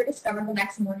bodies were discovered the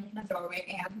next morning in a doorway.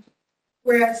 And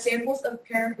whereas samples of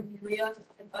paraphernalia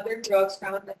and other drugs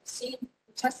found at the scene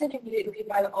were tested immediately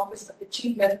by the Office of the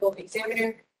Chief Medical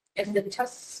Examiner, and the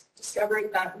tests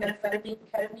discovered that methamphetamine,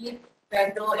 ketamine,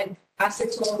 fentanyl, and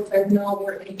acetylfentanyl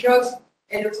were in drugs,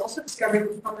 and it was also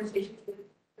discovered in conversations with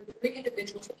the 3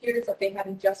 individuals appeared that they had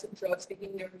ingested drugs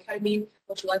thinking they were ketamine,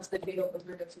 which led to the fatal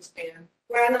overdose. And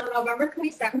whereas on November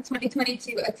 27,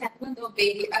 2022, a 10-month-old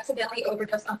baby accidentally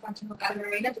overdosed on fentanyl at a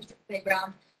Marina District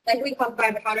playground, likely caused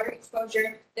by powder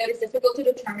exposure, though it is difficult to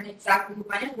determine exactly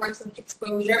when and where such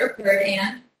exposure occurred.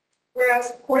 And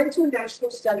whereas, according to a national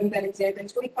study that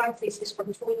examined 25 cases from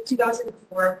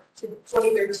 2004 to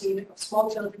 2013 of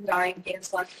small children dying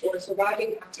and/or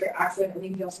surviving after accidentally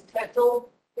ingesting fentanyl,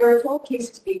 there are 12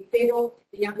 cases being fatal.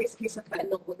 The youngest case of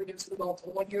fentanyl overdose involved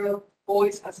a 1-year-old,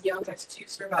 boys as young as 2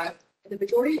 survived, and the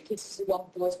majority of cases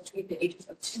involved boys between the ages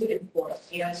of 2 and 4.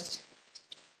 And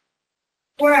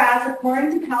whereas,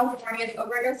 according to California's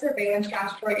overdose surveillance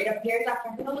dashboard, it appears that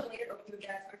fentanyl-related overdose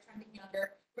deaths are trending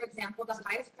younger. For example, the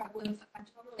highest prevalence of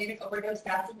fentanyl-related overdose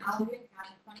deaths in Alameda County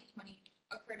in 2020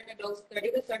 occurred in adults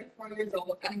 30 to 34 years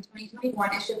old, and in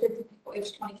 2021 it shifted to people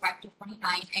aged 25 to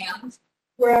 29. And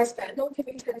whereas fentanyl can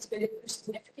be transmitted through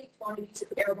significant quantities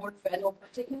of airborne fentanyl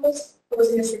particulates,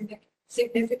 posing a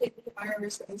significantly higher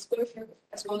risk of exposure,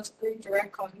 as well as through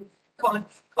direct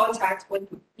contact when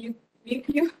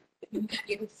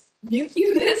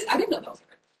mucus, I didn't know that was a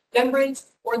word,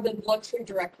 membranes or the bloodstream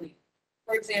directly.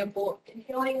 For example,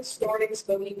 inhaling, snorting,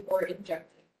 smoking, or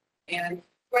injecting. And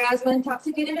Whereas when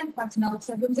intoxicated in fentanyl,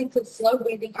 symptoms include slow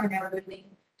breathing or no breathing,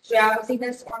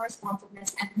 drowsiness or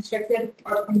responsiveness, and constricted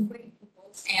or complete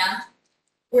pupils. And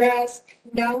whereas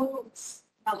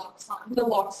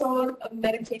naloxone, a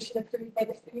medication approved by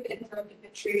the Food and Drug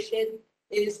Administration,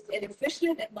 is an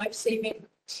efficient and life-saving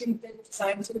treatment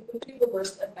designed to quickly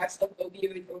reverse the effects of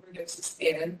opioid overdoses.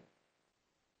 And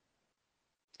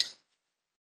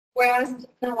whereas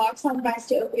naloxone binds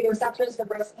to opioid receptors,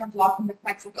 reversing and blocking the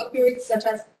effects of opioids such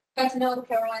as fentanyl,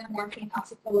 heroin, morphine,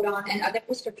 oxycodone, and other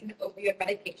prescription opioid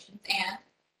medications. And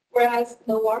whereas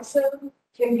naloxone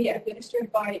can be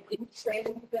administered by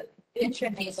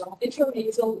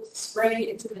intranasal spray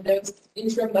into the nose,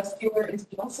 intramuscular into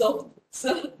the muscle,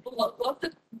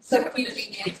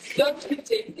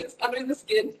 subcutaneous under the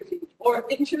skin, or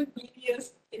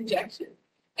intravenous injection.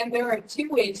 And there are 2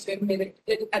 ways to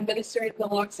administer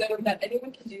naloxone that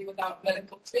anyone can do without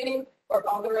medical training or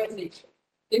authorization.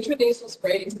 Intranasal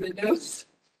spray into the nose,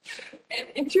 and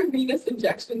intravenous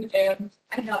injection, and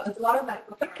I know there's a lot of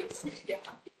medical things. yeah.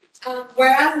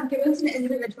 Whereas when given to an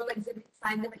individual exhibiting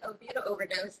signs of an opioid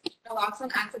overdose,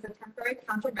 naloxone acts as a temporary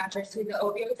countermeasure to the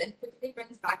opioids and quickly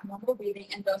brings back normal breathing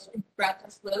and those with breath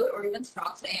as fluid or even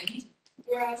stops. And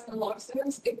whereas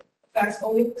naloxone's effects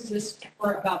only persist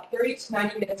for about 30 to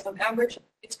 90 minutes on average,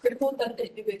 it's critical that the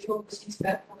individual receives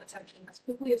medical attention as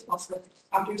quickly as possible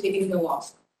after taking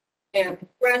naloxone. And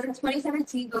whereas in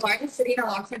 2017, the largest city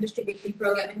naloxone distribution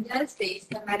program in the United States,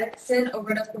 the Medicine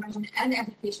Overdose Prevention and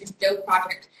Education DOPE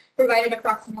Project, provided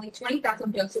approximately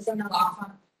 20,000 doses of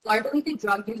naloxone, largely to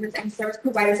drug users and service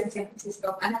providers in San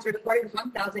Francisco, and has reported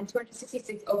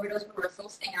 1,266 overdose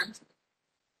reversals. And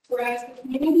whereas the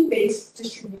community-based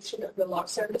distribution of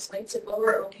naloxone is linked to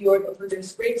lower opioid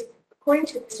overdose rates, according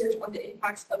to research on the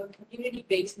impacts of a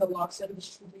community-based naloxone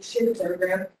distribution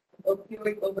program,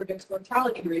 opioid overdose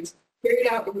mortality rates carried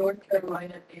out in North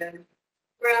Carolina. And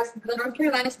whereas the North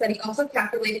Carolina study also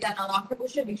calculated that naloxone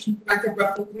distribution prevented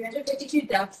roughly 352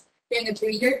 deaths during a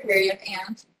 3-year period.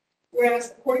 And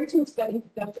whereas according to a study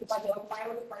conducted by the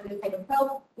Ohio Department of Public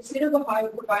Health, the state of Ohio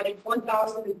provided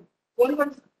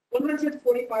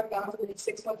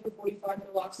 145,645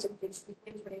 naloxone kits in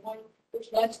 2021,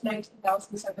 which led to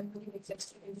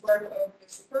 19,760 confirmed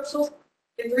overdose reversals.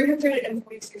 And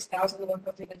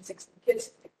 346,160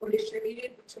 kits were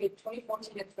distributed between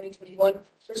 2014 and 2021,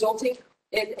 resulting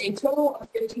in a total of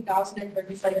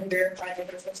 50,037 verified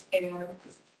overdoses. And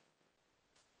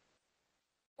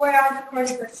whereas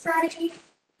according to the strategy,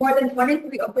 more than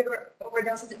 23 opioid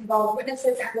overdoses involve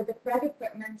witnesses and with the correct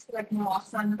equipment like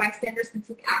naloxone, bystanders can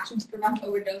take action to prevent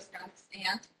overdose deaths.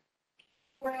 And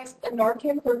whereas a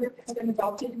Narcan program has been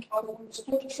adopted in California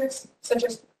school districts such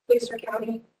as Placer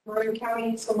County, Marin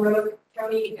County, Sonora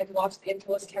County, and Los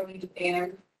Angeles County.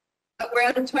 And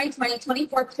whereas in 2020,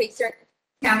 24 Placer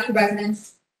County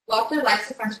residents lost their lives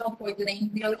to fentanyl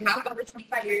poisoning, nearly half over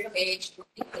 25 years of age,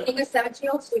 including a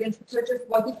 17-year-old student who purchased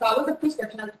what he thought was a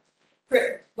prescription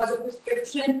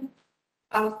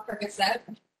of Percocet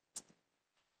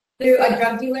through a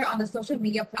drug dealer on the social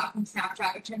media platform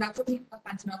Snapchat, which turned out to be a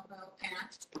fentanyl pill.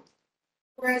 And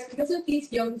whereas because of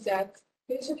these young deaths,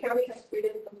 Placer County has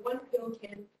created the One Pill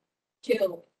Can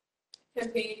Kill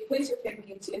campaign, Placer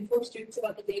campaign, to inform students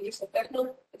about the dangers of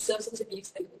fentanyl and substance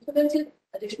abuse, and implemented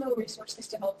additional resources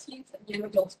to help teens and young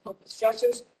adults cope with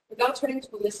stressors without turning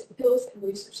to illicit pills, and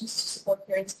resources to support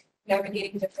parents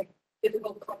navigating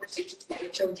difficult conversations with their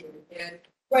children. And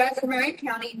whereas in Marin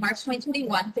County, in March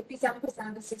 2021, 57%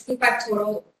 of the 65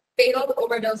 total fatal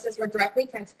overdoses were directly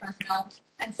tied to fentanyl,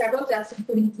 and several deaths,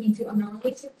 including teens who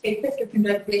unknowingly took fake prescription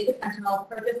drugs related to fentanyl,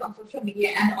 purchased on social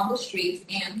media and on the streets.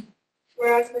 And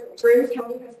whereas Marin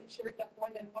County has ensured that more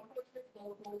than 100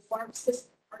 local pharmacists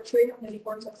are trained on the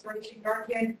importance of furnishing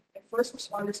Narcan, and first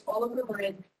responders all over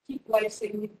Marin keep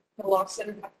life-saving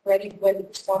naloxone ready when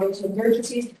responding to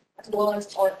emergencies, as well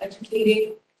as on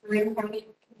educating Marin County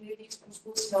communities and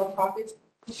schools and nonprofits,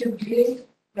 distributing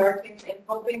Narcan and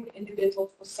helping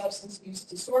individuals with substance use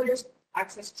disorders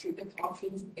access treatment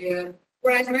options. And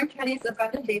whereas Marin County has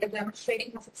abundant data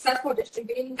demonstrating how successful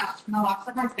distributing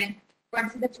naloxone has been, for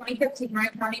instance, the 2015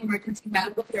 Marin County Emergency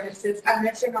Medical Services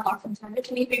administered naloxone to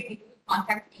 123 people who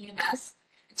contact EMS.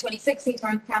 In 2016,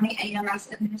 Marin County AMS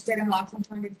administered naloxone to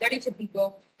 132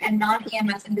 people, and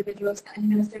non-EMS individuals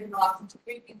administered naloxone to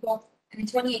 3 people. And in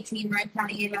 2018, Marin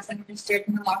County EMS administered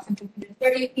naloxone to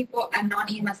 138 people, and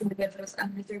non-EMS individuals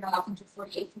administered naloxone to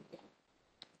 48 people.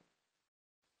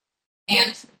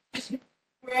 And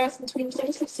whereas between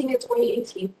 2016 and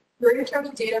 2018, Marion County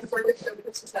data further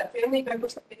shows that family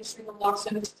members administering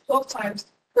naloxone 12 times,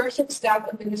 corrections staff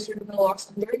administered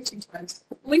naloxone 32 times,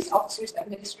 police officers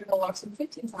administered naloxone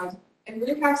 15 times, and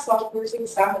rehab/nursing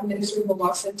staff administered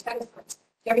naloxone 10 times,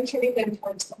 demonstrating the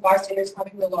importance of bystanders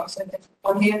having naloxone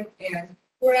on hand and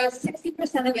Whereas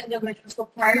 60% of individuals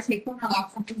required to take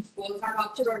naloxone from schools are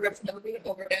helped to reverse opioid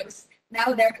overdose.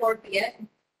 Now, therefore, be it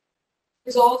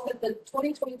resolved that the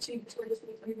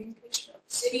 2022-2023 Commission of the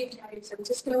City and County of San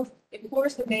Francisco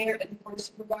implores the mayor and the board of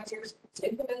supervisors to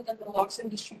implement the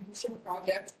naloxone distribution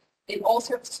project in all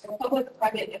San Francisco public,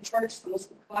 private, and charter schools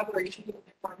in collaboration with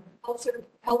the Department of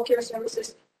Healthcare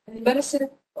Services and the Medicine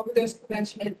Overdose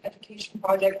Prevention and Education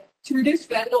Project to reduce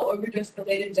fentanyl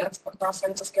overdose-related deaths across San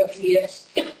Francisco and the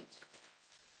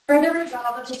further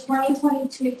resolved that the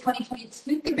 2022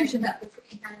 Commission of the City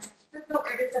and County of San Francisco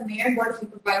urges the mayor and board of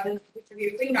supervisors to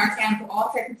distribute free Narcan to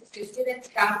all San Francisco students,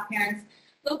 staff, parents,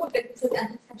 local businesses,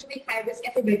 and potentially high-risk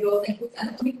individuals in whose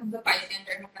anyone becomes a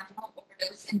bystander in a fentanyl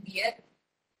overdose, and be it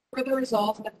further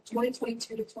resolved that the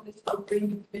 2022-2023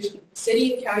 Commission of the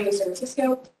City and County of San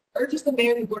Francisco urges the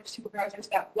mayor and board of supervisors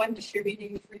that when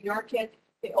distributing free Narcan,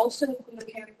 they also include a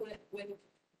pamphlet with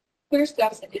clear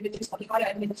steps and images on how to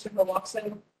administer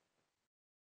naloxone.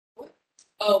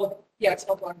 Oh, yeah, it's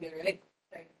all on there, right?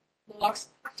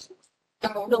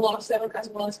 Naloxone, as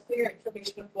well as clear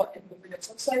information of what an overdose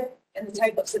looks like and the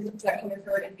type of symptoms that can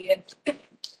occur in the end.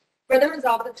 further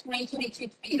resolved that the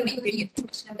 2022-2023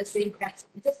 Commission of the City of San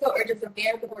Francisco urges the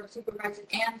mayor, the board of supervisors,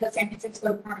 and the San Francisco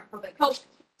Department of Public Health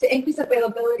to increase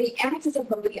availability and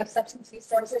accessibility of substance use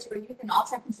services for youth and all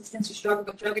San Franciscans who struggle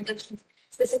with drug addictions,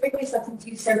 specifically substance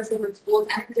use services for schools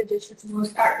and conditions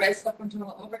most at risk of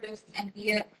fentanyl overdose, and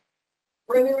be it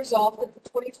further resolved that the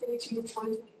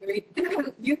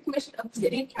 2022-2023 Youth Commission of the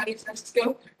City and County of San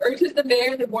Francisco urges the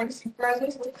mayor and the board of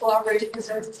supervisors to collaborate with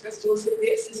San Francisco to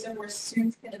create a system where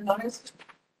students can anonymously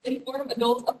inform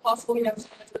adults of possible young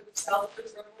signs of themselves for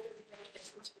drug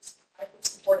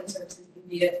support and services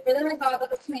needed. further resolved that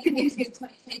the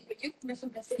 2022-2023 Youth Commission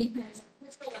of the City of San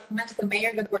Francisco recommends the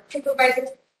mayor, the board of supervisors,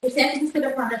 the San Francisco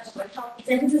Department of Public Health, the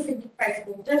San Francisco Unified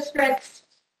School District,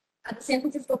 the San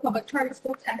Francisco Public Charter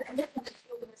Schools, and the independent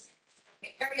school districts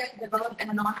area to develop an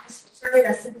anonymous survey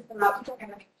that's throughout each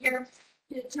academic year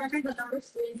to determine the number of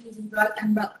students using drugs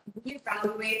and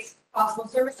reevaluates possible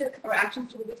services or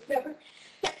actions to reduce whatever.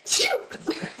 Sure,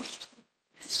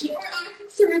 I'm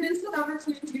concerned is the number of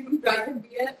students using drugs and be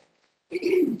it.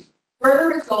 Further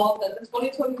resolved that the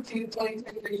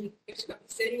 2022-2023 Commission of the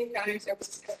City and County of San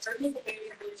Francisco urges the mayor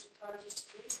and board of supervisors to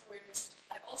raise awareness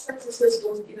at all San Francisco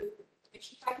schools either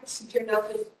packets to turn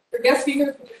out for guest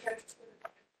speakers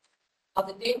of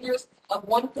the dangers of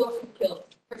one pill from kill,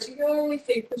 particularly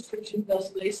fake prescription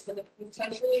pills laced with a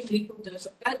potentially lethal dose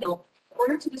of fentanyl, in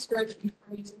order to discourage youth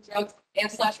from using drugs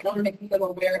and / or making them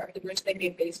aware of the risk they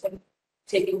may face when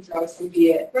taking drugs and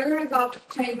be it. Further resolved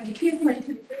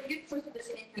 2022-2023 Youth Force of the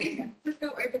City of San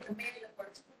Francisco urges the mayor and the board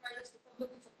of supervisors to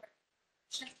publicly support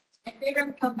in favor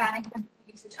of combating chemical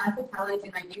usage and fatalities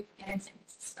in our youth and in San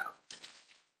Francisco.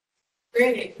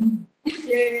 Brandy.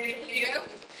 Yay.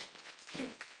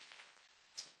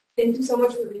 Thank you so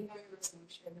much for reading my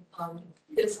resolution.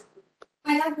 This,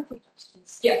 I have a few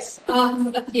questions. yes.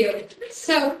 A few.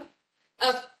 So,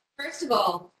 first of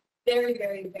all, very,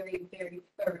 very, very, very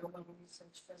thorough when we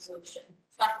research resolution.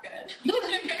 It's not good.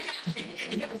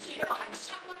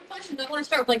 I want to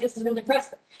start with like this is really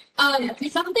impressive.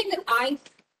 Something that I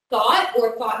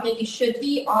thought maybe should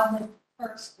be on the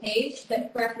first page,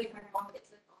 but correct me if I'm wrong,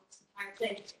 it's on this entire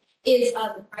thing, is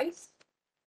the price.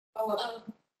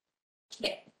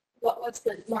 Yeah. What's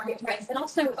the market price? And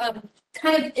also,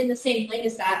 kind of in the same lane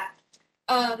as that,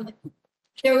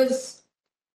 there was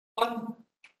on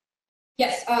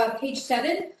page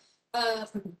 7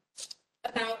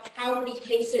 about how many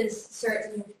cases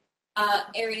certain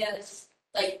areas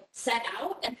like set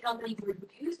out and how many were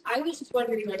used. I was just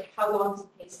wondering like how long does the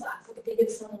case last? Like if they did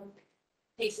some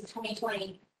case in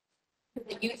 2020, could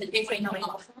they use it in 2020?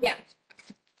 Yeah.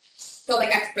 So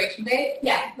like expiration date?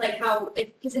 Yeah, like how,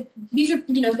 because these are,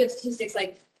 good statistics,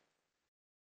 like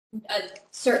a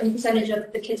certain percentage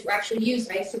of the kids were actually used,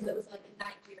 right? So that was like in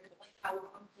that year, like how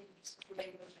long they used to.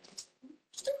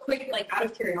 Just a quick, like out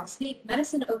of curiosity,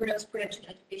 medicine overdose prevention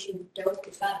education dope,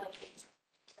 is that like,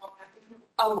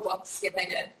 oh, well, yes, I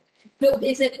did. No,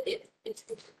 is it's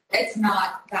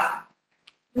not that.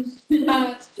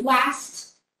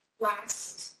 Last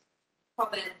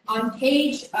comment on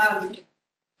page 5,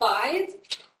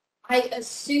 I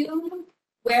assume,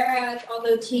 whereas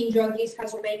although teen drug use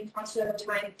has remained constant over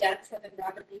time, deaths have been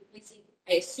rapidly increasing.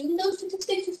 I assume those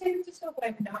statistics are San Francisco, but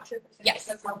I'm not sure. Yes,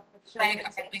 that's how. Okay.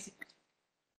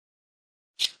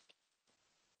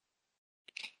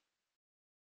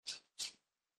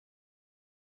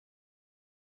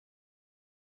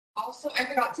 Also, I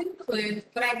forgot to include,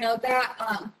 but I know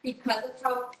that because of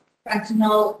how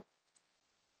fentanyl,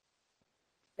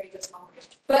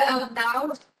 but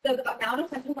now the amount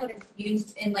of fentanyl that is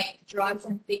used in like drugs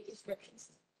and fake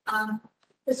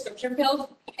prescription pills,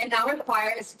 it now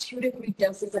requires 2 to 3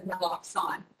 doses of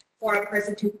naloxone for a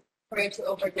person for it to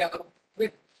overdose,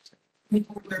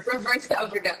 reverse the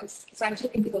overdose. So I'm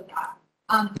taking people with that.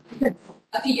 Because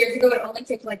a few years ago, it only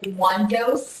took like 1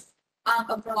 dose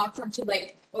of naloxone to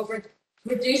like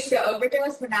reduce the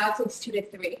overdose, but now it takes 2 to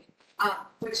 3,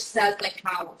 which says like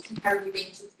how comparatively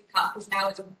dangerous it's become, because now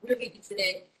it's a really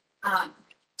incident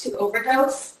to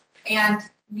overdose, and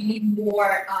we need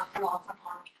more naloxone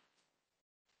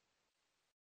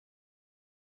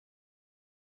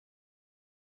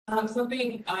on.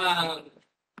 Something to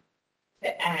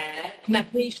add, on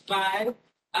page 5,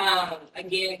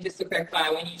 again, just to clarify,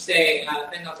 when you say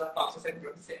fentanyl is false,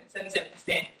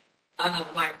 77%,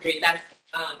 I agree, that's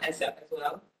SF as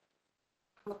well.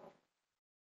 I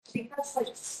think that's like.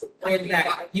 Or is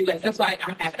that US? That's why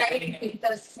I have that. I think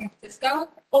that's San Francisco.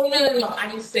 Oh, no. I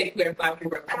need to say clarify for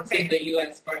referencing the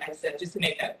US for SF, just to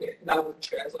make that clear, because I wasn't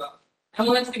sure as well. And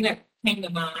one last thing that came to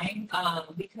mind,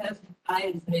 because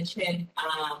I mentioned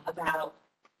about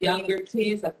younger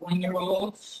kids, like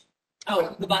 1-year-olds.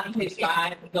 Oh, the bottom page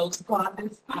 5, those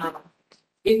clauses.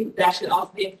 That should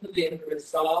also be included in the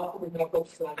resolve. We're going to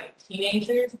focus on like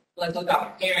teenagers, like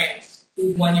about parents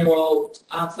whose 1-year-old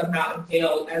somehow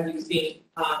impaled, as you see,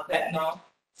 fentanyl.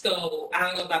 So I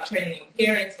don't know about training on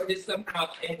parents or just somehow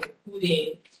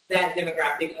including that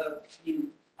demographic of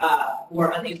youth who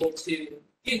are unable to,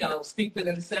 speak for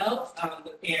themselves,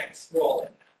 the parents' role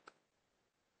in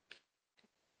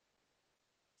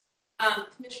that.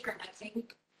 Commissioner, I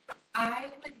think I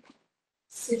would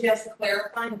suggest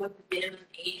clarifying what the minimum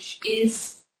age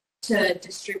is to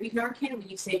distribute Narcan when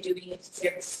you say doing it to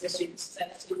San Francisco students.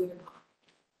 That's who we're not.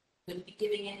 Would be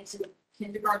giving it to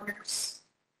kindergartners.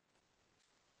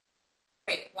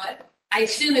 Wait, what? I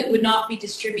assume it would not be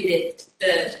distributed to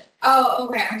the. Oh,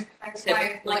 okay.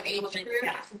 Like age group.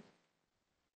 Yeah.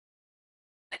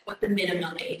 Like what the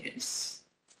minimum age is.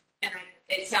 And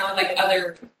it sounded like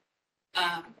other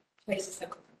places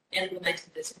have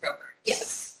implemented this program.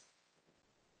 Yes.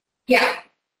 Yeah.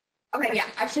 Okay, yeah,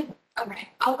 okay.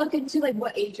 I'll look into like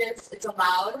what ages it's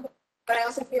allowed, but I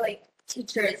also feel like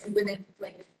teachers within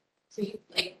like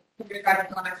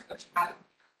kindergarten, elementary, have.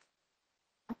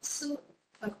 So,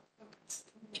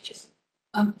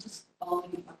 just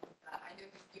following up with that, I know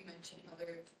you mentioned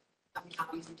other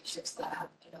counties and districts that have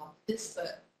adopted this,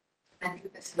 but I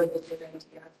think this is a really good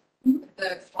idea.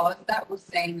 The clause that was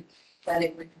saying that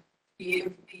it would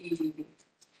give the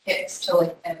hits to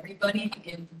like everybody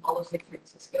in all of San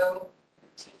Francisco,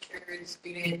 teachers,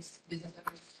 students, business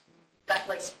owners, that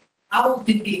like how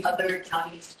did the other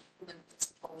counties implement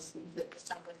this policy? That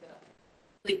sounds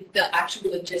like the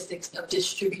actual logistics of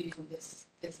distributing this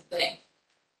thing.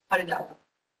 How did that work?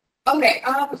 Okay,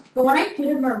 the one I did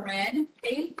in Marin,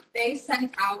 they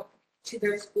sent out to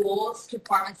their schools, to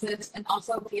pharmacists, and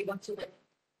also gave them to like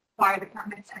fire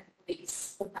departments and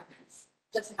police departments,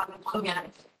 just to have them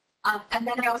automatic. And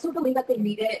then I also believe that they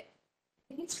need it.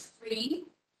 I think it's free.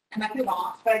 I might be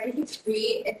wrong, but I think it's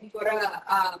free if you go to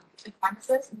a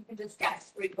pharmacist and you can just get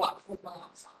free box with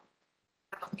naloxone.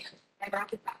 I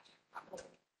brought it back.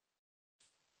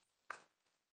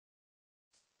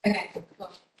 Okay,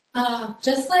 cool.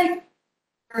 Just like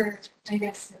for, I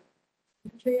guess,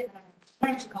 country, I don't know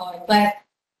what to call it, but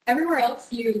everywhere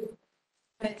else you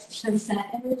put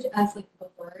percentage as like the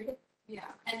word. Yeah.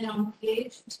 And then on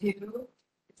page 2,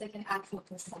 it's like an actual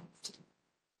percent.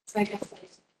 So I guess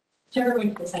like whichever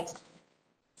one percent.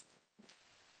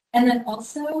 And then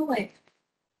also like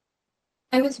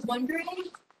I was wondering,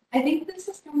 I think this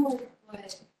is kind of like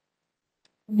what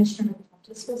Commissioner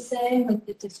Pontus was saying, like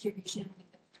the distribution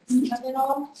of it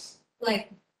all.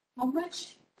 Like how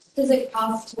much does it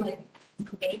cost to like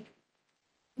make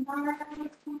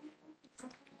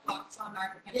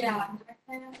yeah,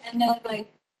 and then like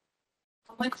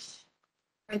how much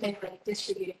are they like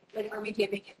distributing? Like are we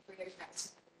giving it for their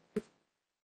guys?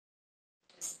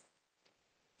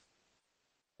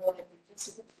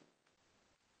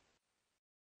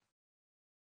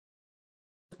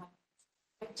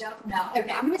 I don't know.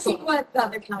 Okay, I'm gonna see what the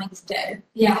other counties did.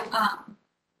 Yeah.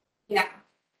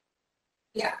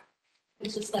 Yeah.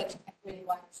 It's just like everybody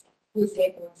wants who's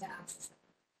able to access it.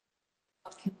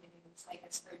 Of communities, like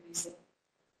it's for music.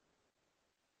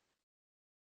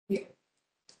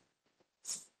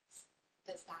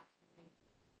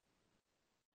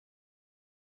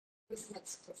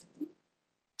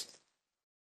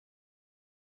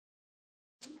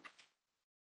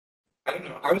 I don't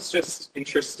know. I was just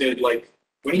interested, like,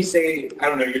 when you say, I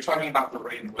don't know, you're talking about the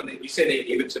rain. When you say they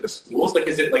gave it to the schools, like,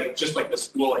 is it like just like the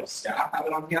school like staff have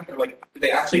it on hand, or like do they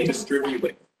actually distribute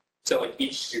it to like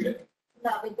each student?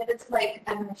 No, they did it to like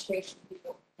administration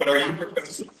people. But are you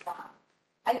proposing?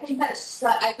 I think that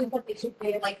they should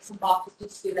give like some boxes to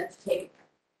students to take.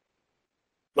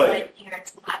 Like,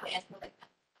 Parents to have it, like,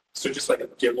 so just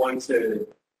like give one to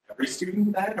every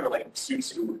student then, or like students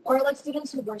who? or like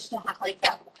students who wish to have like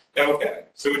that. Okay,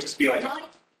 so it would just be like.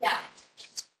 Yeah.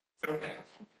 Okay.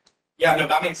 Yeah, no,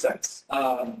 that makes sense.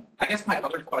 I guess my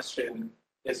other question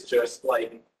is just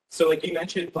like, so like you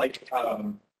mentioned like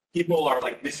people are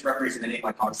like misrepresenting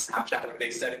like on Snapchat, like they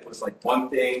said it was like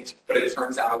one thing, but it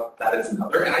turns out that it's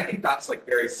another, and I think that's like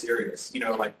very serious. You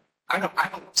know, like I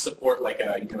don't support like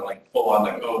a like full on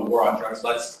like, oh, war on drugs,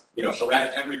 let's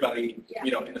arrest everybody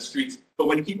in the streets. But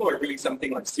when people are doing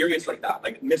something like serious like that,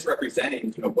 like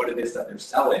misrepresenting what it is that they're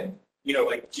selling,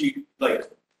 like do you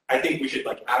like. I think we should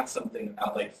like add something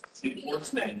about like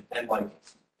enforcement and like,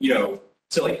 to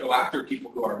like go after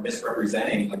people who are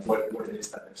misrepresenting like what it is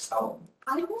that they're selling.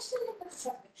 I also think that's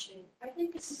separation. I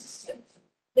think this is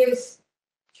there's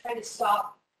trying to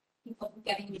stop people from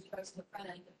getting these drugs in the front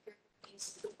end. If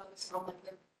these drugs are like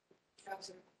their drugs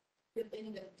are good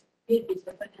in the babies,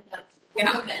 but then end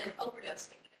up and overdose.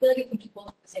 I feel like it can keep both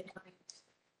at the same time.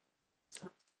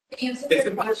 To answer It's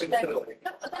your important question, to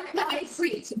like, no, I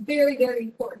agree. It's very, very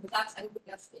important. But I think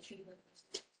that's the issue.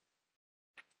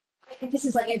 I think this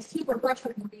is like it's super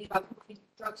frustrating to read about people taking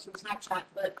drugs from Snapchat,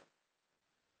 but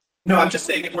no, I'm just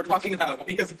saying if we're talking about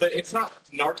because it's not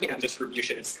Narcan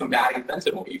distribution, it's combating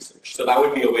fentanyl usage. So that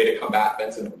would be a way to combat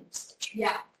fentanyl usage.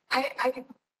 yeah, I think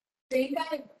I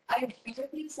agree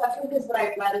with you, especially because what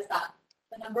I read is that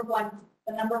the number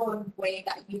one way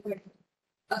that you could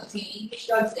obtain these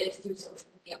drugs is through social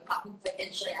media platforms like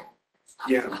Instagram.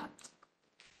 Yeah.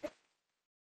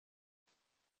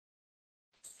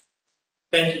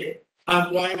 Thank you.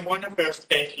 Well, I want to first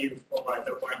thank you for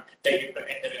the work that you put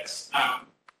into this.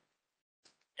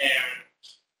 And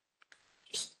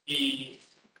just the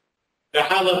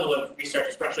high level of research,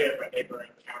 especially at a neighboring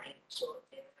county. So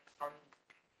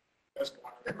there's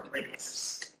water.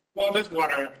 Well, there's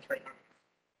water in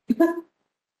the county.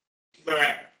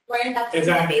 But is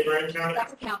that a neighboring county?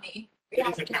 That's a county. It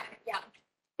is a county. Yeah.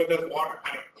 But there's water. I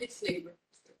don't know. It's neighbor.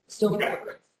 Still Okay.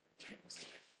 neighbor.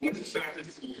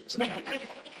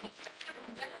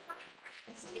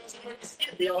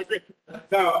 We all agree.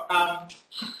 So,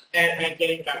 and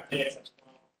getting back to this as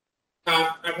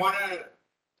well. I want to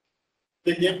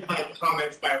begin my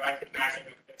comments by recognizing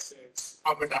that this is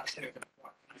a reduction in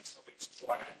important solutions.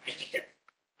 What I think it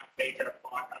a major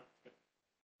part of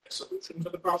the solution to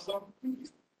the problem.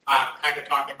 Kind of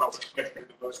talking about what's different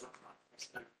than those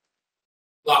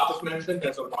Locke was mentioned,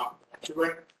 there's a lot more to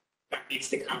it that needs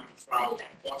to come from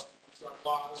enforcement of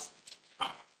laws and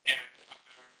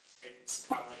things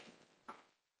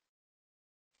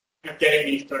getting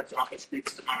these drugs off the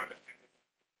streets of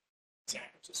San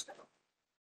Francisco.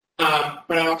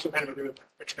 But I also kind of agree with what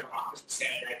Richard Locke was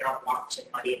saying. I don't want to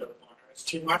muddy the waters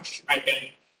too much. I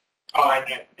think calling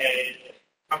it a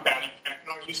combating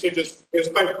fentanyl usage is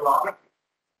quite broad.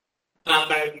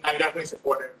 But I'm definitely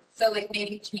supportive. So like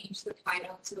maybe change the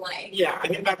title to like Yeah, I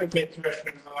think that would make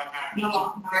Commissioner Miller happy.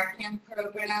 Narcan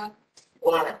program.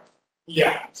 Or,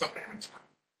 yeah, something like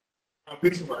that.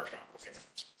 We should work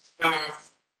on it.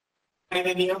 And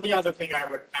then the only other thing I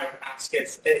would ask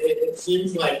is, it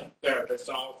seems like the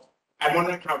resolve, I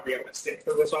wonder how realistic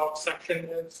the resolve section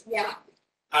is. Yeah.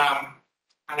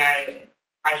 And I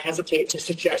hesitate to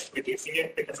suggest reducing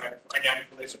it because I'm, again,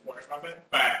 fully supportive of it,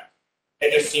 but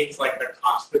it just seems like the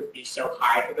cost would be so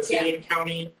high for the city and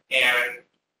county, and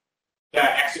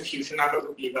the execution of it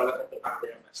would be relatively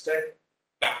unrealistic,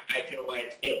 that I feel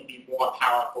like it would be more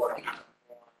powerful to have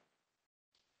more,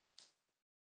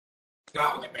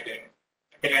 not limited,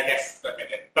 I mean, I guess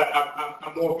limited, but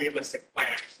a more realistic plan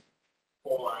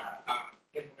for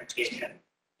implementation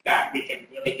that we can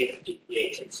really give the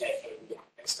DPH and say, hey, we want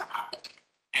this to happen,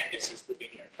 and this is the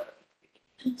beginning of it.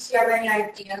 Do you have any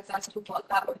ideas as to what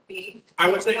that would be? I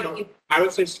would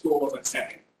say schools and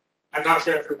setting. I'm not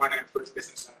sure if we want to include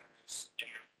business centers.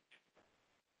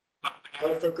 I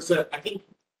would focus it. I think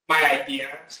my idea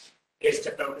is to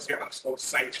focus it on school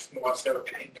sites more so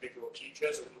than individual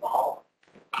teachers involved,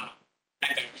 and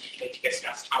then we need to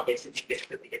discuss how they should be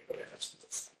distributed for their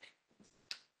schools.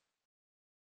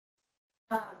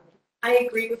 I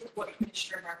agree with what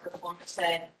Commissioner Marco Plum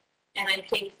said, and I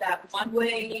think that one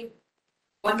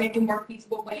maybe more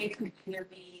feasible way could either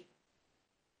be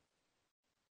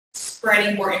for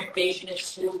any more information in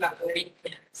school about where you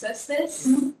can access this.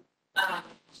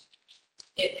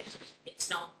 It's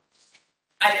not,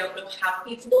 I don't know how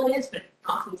feasible it is, but it's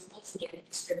not feasible to get it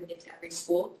distributed to every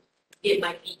school. It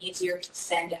might be easier to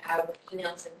send out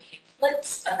emails and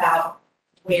pamphlets about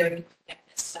where you can get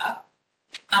this stuff.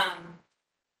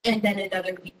 And then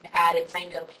another thing to add is I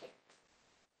know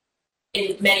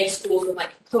in many schools with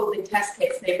like COVID test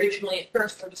kits, they originally at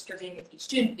first were distributing it to each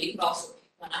student, but you could also pick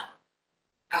one up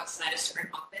outside a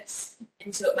certain office.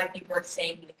 And so it might be worth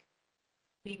saying like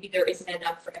maybe there isn't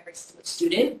enough for every single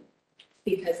student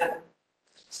because that would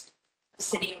cost the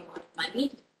city a lot of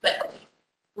money, but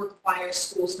requires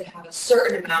schools to have a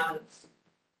certain amount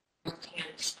of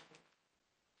cans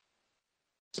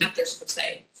at their school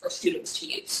site for students to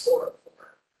use or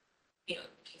for, you know,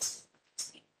 case.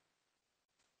 It's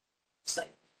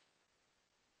like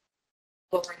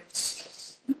lowering the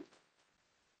stress.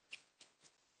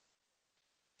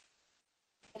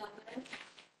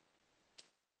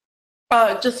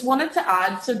 Just wanted to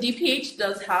add, so DPH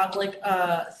does have like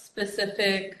a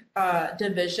specific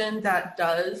division that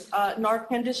does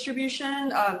Narcan distribution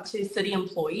to city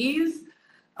employees.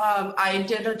 I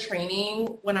did a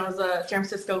training when I was a San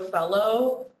Francisco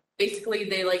fellow. Basically,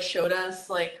 they like showed us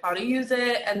like how to use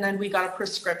it, and then we got a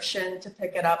prescription to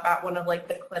pick it up at one of like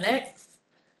the clinics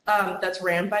that's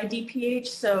ran by DPH.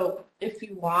 So if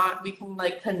you want, we can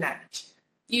like connect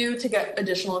you to get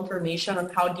additional information on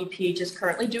how DPH is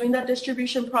currently doing that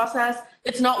distribution process.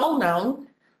 It's not well known,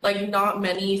 like not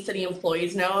many city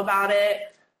employees know about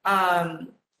it, but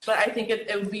I think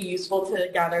it would be useful to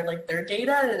gather like their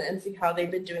data and see how they've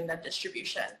been doing that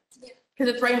distribution. Because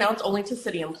it's right now it's only to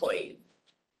city employees.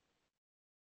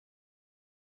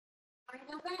 I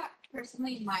know that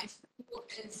personally my school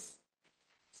is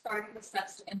starting the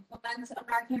steps to implement a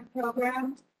Narcan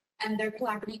program, and they're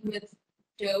collaborating with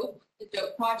DOPE, the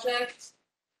DOPE project,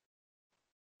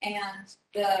 and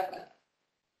the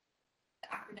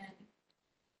acronym,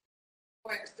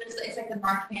 or it's like the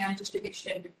Narcan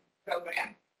distribution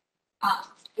program,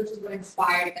 which is what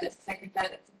inspired this. I think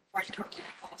that it's important to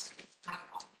also have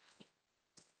on.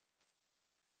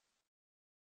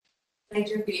 Thank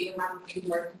you for being around me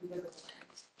working with the land.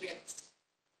 Yes.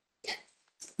 Yes.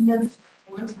 No,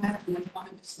 one time I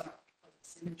wanted to start like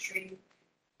symmetry.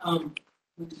 The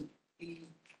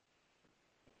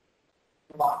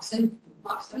Loxon,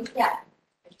 Yeah.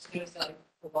 I just noticed that like,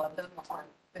 a lot of them are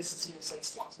businesses like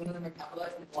small, some of them are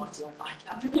capitalized and ones are not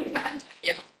capitalized.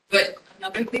 Yeah. But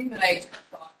another thing that I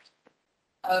thought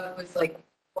of was like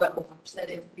what Laura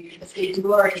said, if they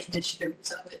do already distribute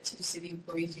some of it to city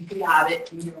employees, you could have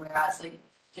it, you know, whereas like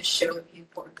just show the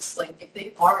importance. Like if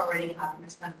they are already having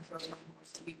this kind of program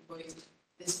for city employees,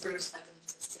 this proves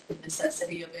the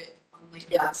necessity of it on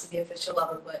like city official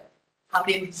level, but how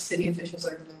many of these city officials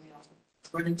are going to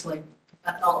run into like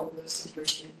all of those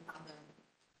situations on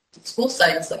the school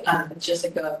sites? Like it's just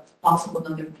like a possible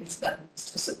another piece that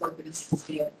to support the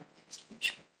necessity of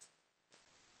distribution.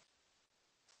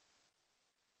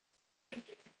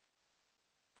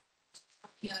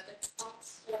 Yeah, that's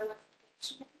also.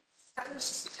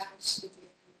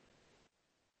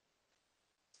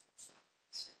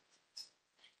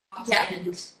 Yeah, and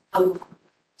because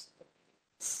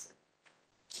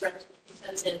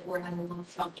we're having a long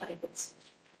shop type, it's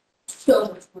so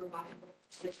much more viable.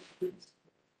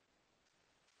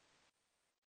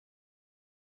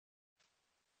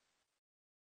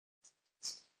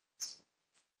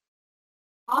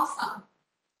 Awesome.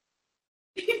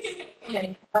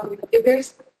 Okay. If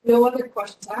there's no other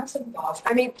questions, I have some thoughts.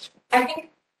 I mean, I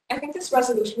think this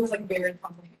resolution was like very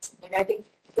comprehensive. Like I think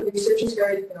the research is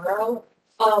very thorough.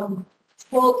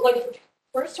 Well, like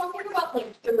first talking about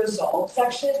like the resolve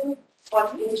section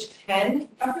on page 10,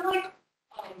 I feel like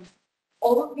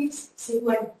all of these seem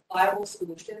like viable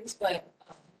solutions, but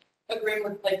agreeing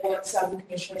with like what some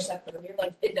commissioner said earlier,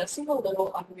 like it does seem a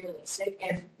little unrealistic.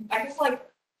 And I guess like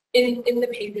in the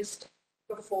pages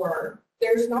before,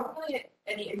 there's not really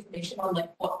any information on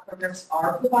like what programs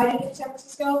are provided in San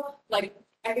Francisco. Like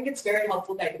I think it's very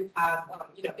helpful that you have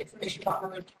you know, information about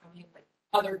Marin County and like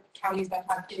other counties that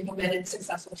have implemented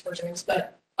successful programs.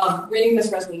 But reading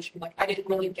this resolution, like I didn't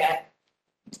really get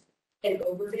an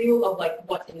overview of like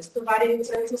what is provided in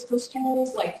San Francisco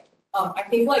schools. Like I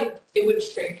think like it would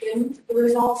strengthen the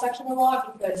resolve section a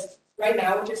lot, because right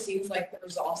now it just seems like the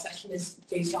resolve section is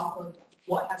based off of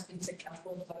what has been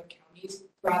successful in other counties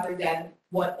rather than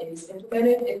what is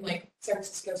implemented in like San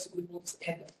Francisco schools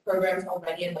and programs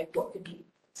already and like what could be.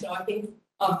 So I think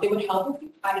it would help if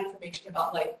you had information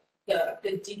about like the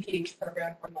DPH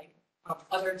program or like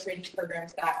other training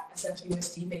programs that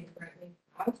SFUSD may currently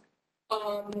have.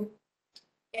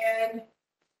 And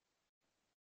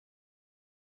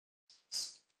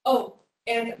oh,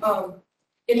 and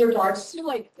in regards to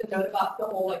like the note about the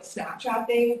whole like Snapchat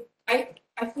thing, I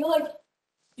feel like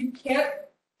you can't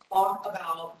talk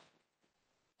about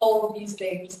all of these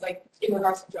things like in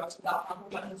regards to drugs without talking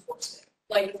about enforcement.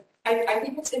 Like I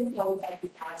think it's important that we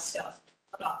add stuff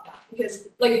about that because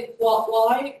like while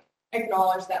I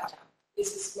acknowledge that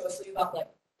this is mostly about like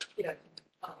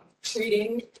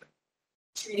treating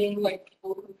like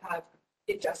people who have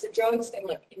ingested drugs and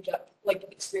like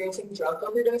experiencing drug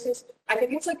overdoses, I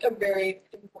think it's like a very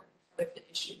important part of the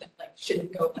issue that like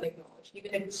shouldn't go unacknowledged,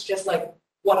 even if it's just like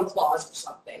one clause or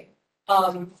something.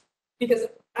 Because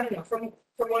I don't know, from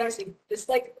what I see, this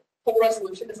like whole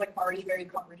resolution is like already very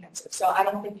comprehensive, so I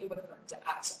don't think it would hurt to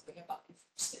add something about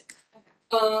enforcement.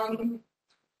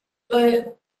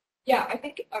 But yeah, I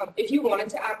think if you wanted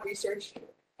to add research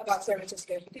about San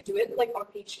Francisco, you could do it like on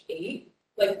page 8,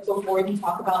 like before you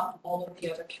talk about all of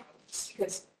the other counties,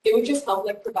 because it would just help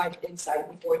like provide insight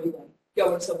before you like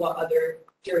go into what other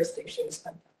jurisdictions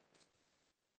have done.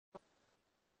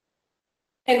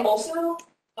 And also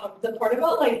the part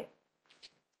about like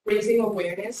raising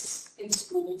awareness in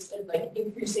schools and like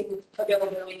increasing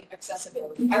availability and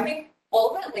accessibility. I think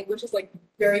all of that language is like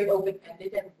very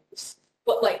open-ended and loose,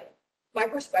 but like my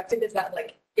perspective is that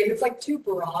like if it's like too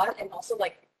broad and also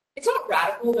like it's not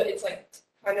radical, but it's like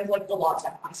kind of like a lot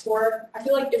to ask for. I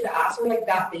feel like if the asks were like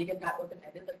that big and that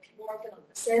open-ended, like people aren't gonna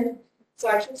listen. So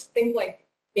I just think like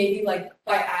maybe like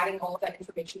by adding all of that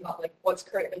information about like what's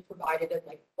currently provided and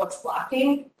like what's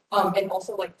lacking, and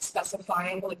also like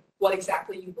specifying like what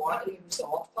exactly you want in the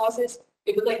resolve clauses,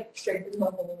 it would like strengthen the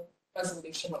whole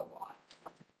resolution a lot.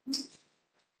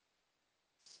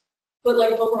 But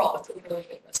like overall, it's a really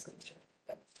good resolution.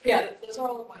 But, yeah, those are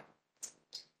all of mine.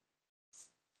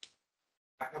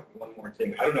 I have one more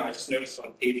thing. I don't know. I just noticed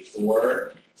on page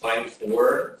 4, line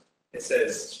 4, it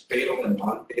says fatal and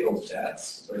non-fatal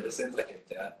deaths, or this is like a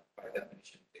death by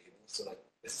definition fatal. So like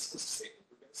this is supposed to say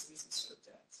overdoses instead of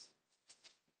deaths.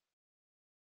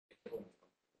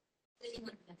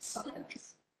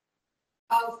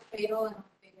 Oh, fatal and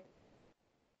non-fatal.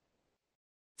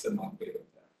 It's a non-fatal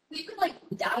death. We could like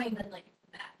die and then like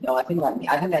that. No, I think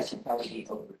that should probably be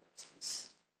overdoses.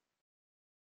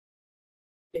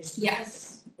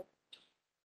 Yes.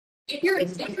 If you're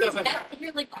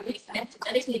like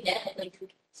medically dead, like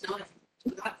it's not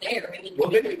there. I mean, Well,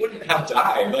 then you wouldn't have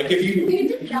died. Like if you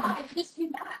didn't die, you just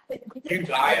came back. you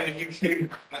die and then you came.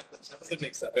 That doesn't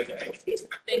make sense. Okay.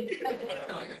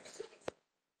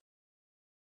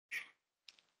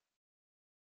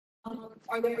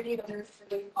 Are there any other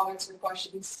further comments or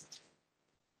questions?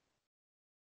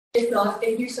 If not,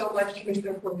 thank you so much,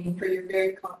 Commissioner Perrine, for your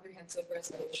very comprehensive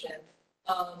resolution.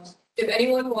 If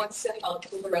anyone wants to help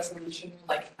with the resolution,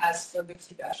 like as further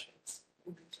suggestions,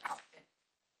 we'll reach out.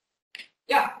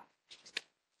 Yeah.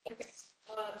 Okay.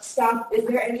 Staff, is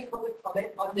there any public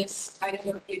comment on this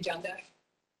item of the agenda?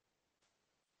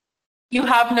 You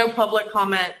have no public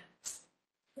comment.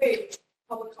 Great.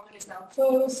 Public comment is now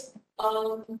closed.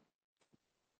 I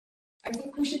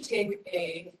think we should take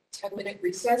a 10-minute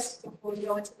recess before we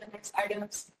go into the next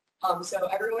items. So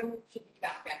everyone should be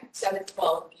back at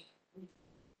 7:12 p.m.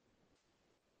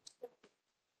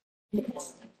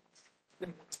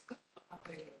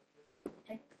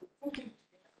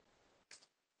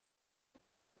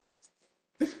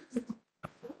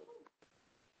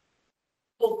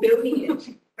 Oh, Billy, I was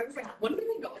like, when do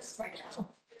we go right now?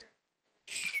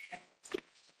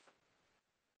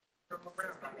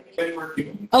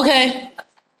 Okay.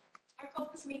 I called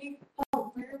this meeting.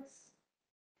 Oh,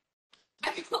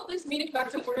 I called this meeting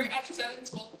back to order at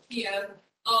 7:12 p.m.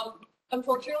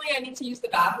 Unfortunately, I need to use the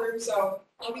bathroom, so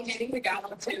I'll be handing the gavel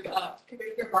to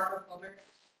Commissioner Barbara Plummer.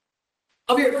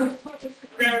 I'll be right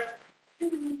back.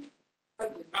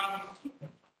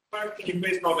 Clerk, can you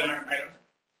please call the next item?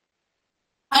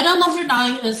 Item number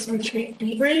 9 is retreat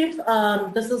debrief.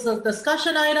 This is a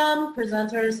discussion item.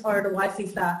 Presenters are the YC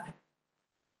staff.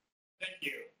 Thank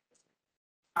you.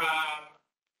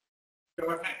 Go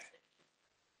ahead.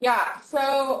 Yeah,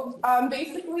 so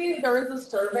basically there was a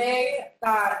survey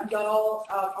that y'all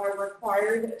are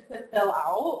required to fill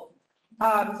out.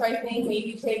 So I think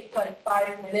maybe take like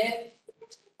 5 minutes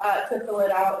to fill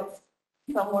it out. It's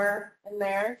somewhere in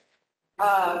there.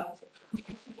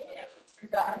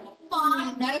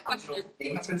 Another question.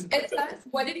 It says,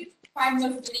 what did you find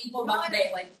most meaningful about today?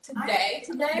 Like today?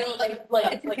 No, like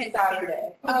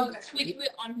Saturday. Oh, should we do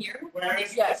it on here? Where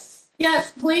is Yes.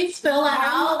 Yes, please fill it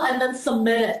out and then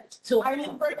submit it to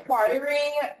I'm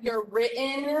requiring your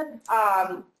written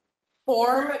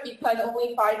form because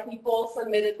only 5 people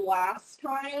submitted last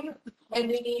time, and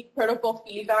we need critical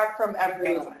feedback from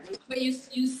everyone. But you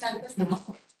sent this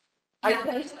out. I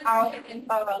sent out a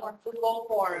Google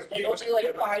form, and only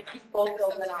like 5 people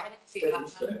filled it out.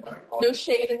 No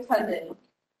shade intended,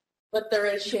 but there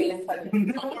is shade intended.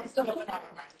 Can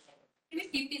you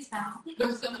keep these now?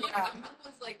 There's so many. I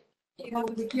was like, you know,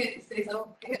 we can't say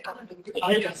so.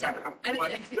 I didn't say And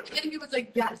he was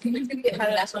like, yeah, Steven's gonna get mad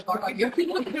at us on your.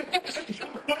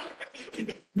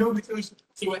 No, because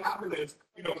see what happened is,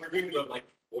 we're doing the like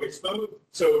voice vote.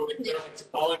 So they're like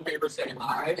all in favor saying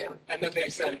aye, and then they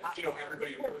said,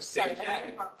 everybody opposed say nay.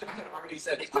 And I already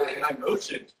said aye, and I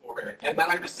motioned for it, and then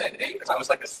I just said nay because I was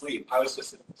like asleep.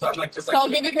 So I'm like So I'll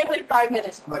give you guys like 5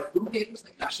 minutes I'm like, who cares?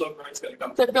 Like National Guard's gonna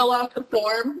come. to fill out the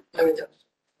form.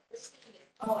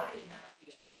 Oh,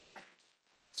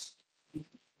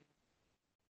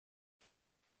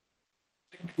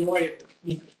 boy.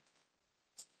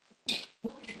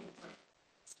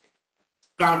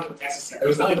 Found it necessary. It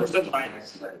was not necessary.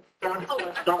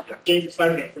 Gave you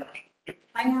 5 minutes.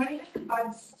 I'm writing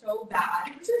on so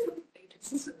bad.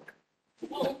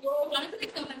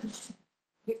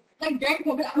 Like during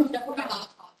COVID, I was definitely my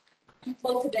laptop.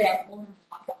 Well, today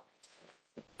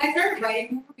I started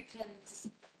writing more because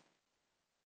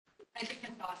I think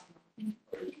I'm awesome.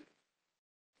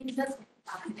 He says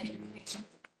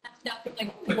that's definitely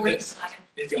like 40 seconds.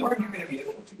 Is the argument gonna be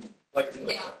able to like?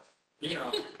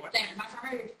 Yeah. What? Damn, my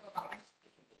primary is so bad.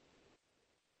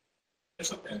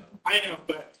 It's okay. I know,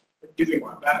 but do we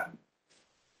want that?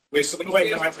 Wait, so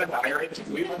Wait, no, I said that.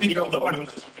 We need to go with the one.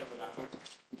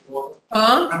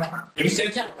 Huh? You said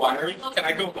it's requiring. Can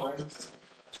I go home?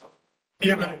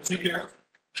 Yeah, but see here.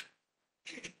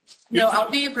 No, I'll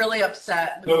be really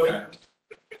upset. Okay.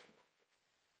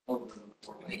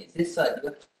 Wait, is this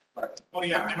Oh,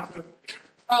 yeah.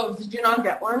 Oh, did you not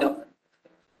get one? No.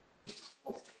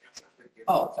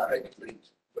 Oh, sorry.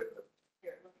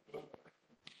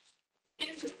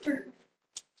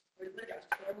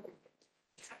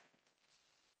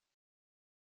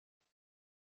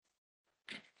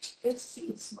 It's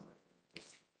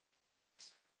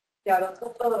yeah, that's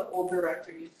what the old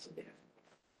director used to do.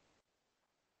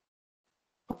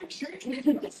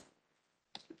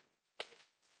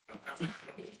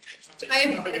 I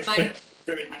have my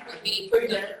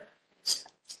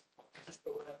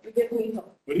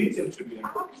What do you think should be?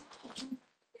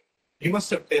 You must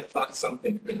have thought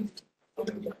something.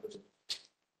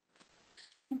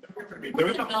 There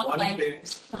was not one thing.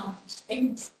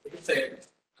 Say,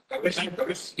 I wish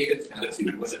skated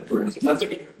fantasy wasn't first. That's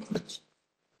okay.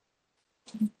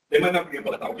 They might not be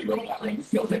able to help you with that. You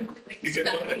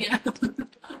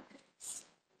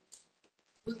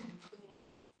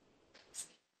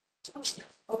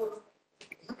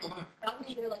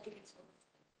can look at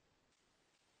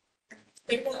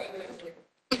it.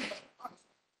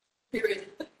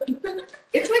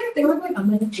 It's like they were like, I'm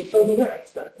gonna get over there.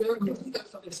 They were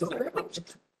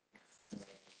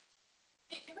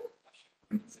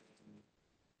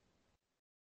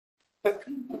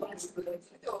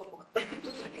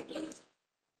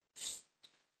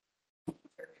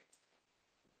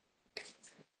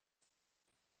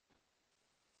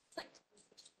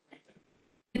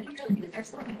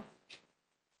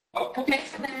Okay,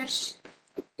 finish.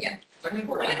 I mean,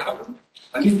 we're out.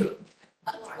 I mean,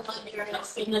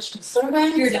 Finished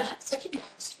survey. You're done.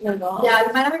 You're not. Yeah,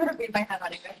 I'm not gonna read my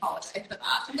handwriting. I apologize for that.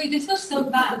 Wait, this was so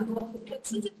bad. Okay.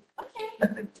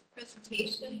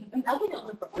 Presentation.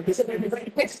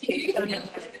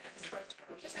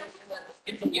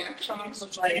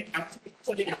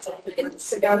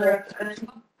 together.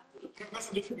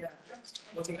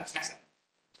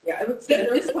 Yeah, I would say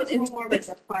this one is more like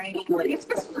defining like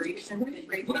preparation.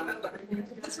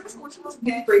 This was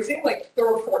phrasing like the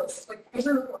reports, like those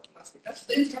are reports. That's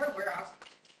the entire warehouse.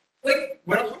 Like,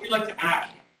 What else would you like to add?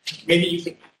 Maybe you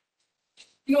can.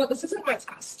 you know what? This isn't my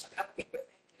task.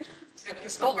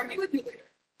 I'll argue with you later.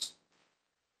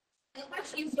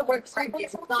 Let's use the word frankly,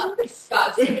 it's not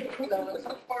discuss, or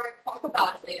talk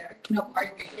about it later. No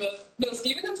arguing. No,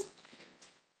 Steven is.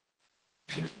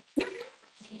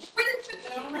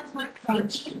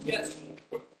 Yes.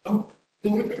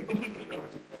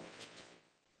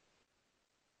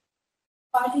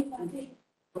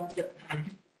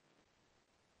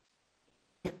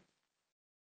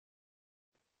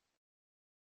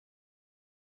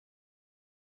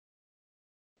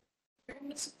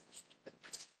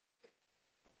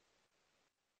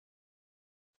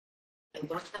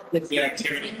 The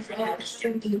activity.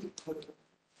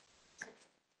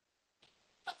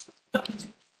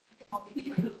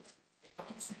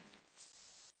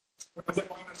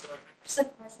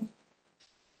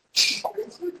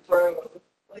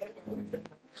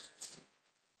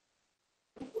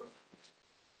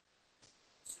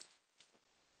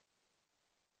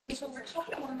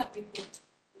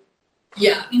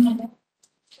 Yeah.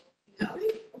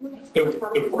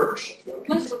 The worst. I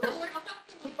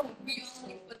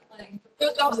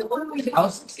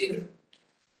was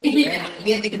yeah,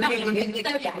 we had to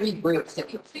three groups. I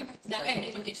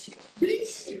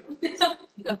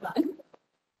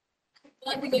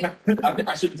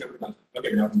should do it.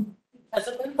 Okay, no. Has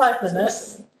it been 5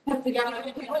 minutes? Only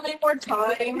more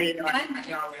time. I mean, My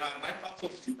thoughts will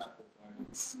do that.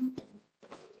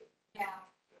 Yeah.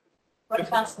 What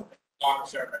fast? long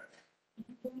survey.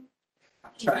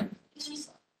 Try.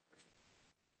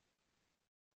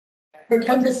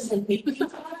 Pretend this is a week. I've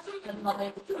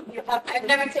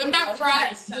never taken that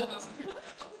fried. It's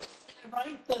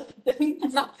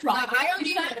not trying. I don't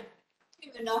even.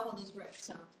 Enough on this riff,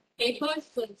 so. You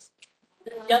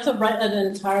have to write an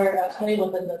entire essay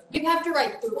within the. You have to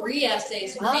write 3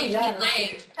 essays. Oh, yeah.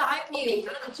 Like,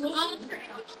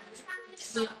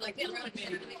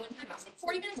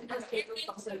 40 minutes.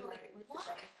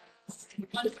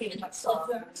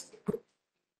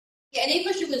 Yeah, and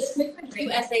English was 2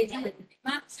 essays and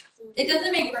maths. It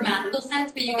doesn't make grammatical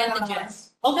sense, but you get the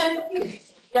gist. Okay.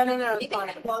 No, it's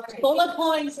fine. Bullet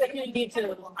points if you need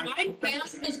to. My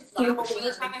class was flat by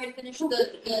the time I had finished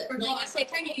the essay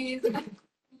training.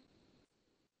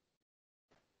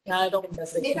 Yeah, I don't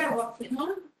miss it.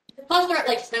 Plus, we're at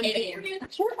like 7 a.m.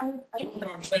 Sure, I think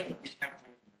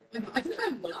I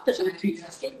looked at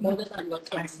it more than I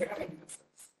looked at it.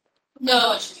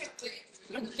 No.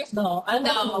 No, I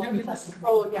know.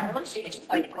 Oh, yeah.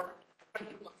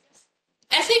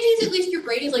 SATs, at least your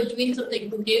grade is like doing something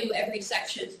new every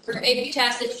section. For AP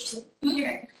test, it's just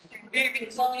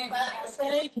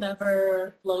Essay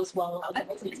never blows well out of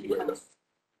the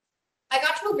I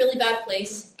got to a really bad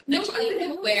place mentally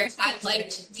where I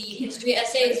liked the history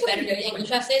essays better than the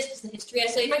English essays because the history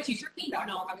essays, my teacher beat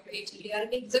no how creativity out of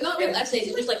me. So not real essays,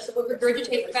 it's just like someone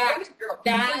regurgitate fact.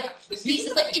 That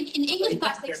pieces like in English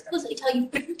class they explicitly tell you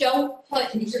don't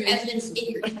put your evidence in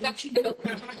your introduction.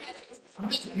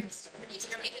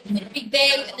 Big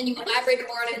bang, and then you elaborate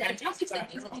more on it. And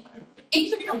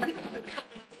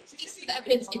the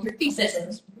evidence in your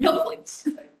thesis, no points.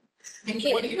 What do you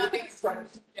think?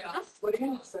 What do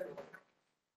you say?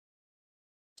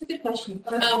 It's a good question.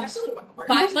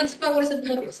 5 months ago, I would have said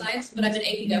political science, but I'm in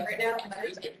AP Gov right now.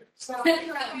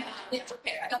 It's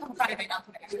okay. I got them Friday, not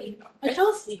today. I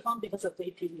chose econ because of the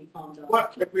AP econ. Though.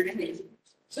 What?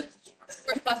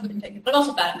 First class would have taken, but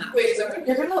also bad math. Wait, so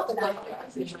you're gonna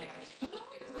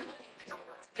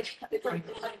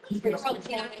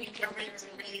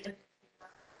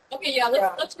Okay, yeah,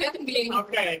 let's get the meeting.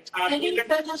 Okay. Any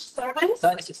finish surveys?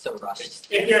 Science is so rushed.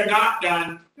 If you're not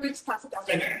done, Let's pass it down.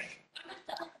 finish.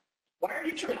 Why are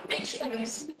you trying to make sure?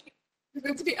 You're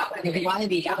going to be out. If you want to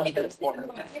be out of this form.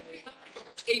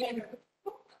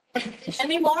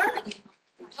 Any more?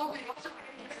 Oh,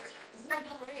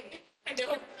 I don't.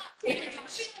 What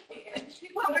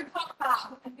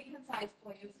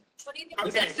do you think?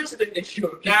 Okay, this is an issue.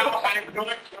 Now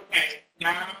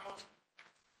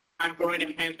I'm going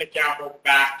to hand the gavel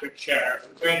back to Chair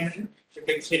Quinn to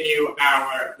continue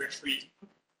our retreat.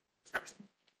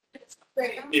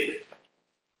 Great.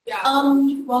 Yeah.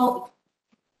 Well,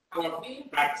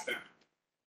 Back then.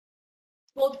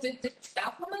 Well, did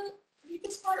staff want to read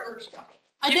this part or staff?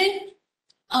 I think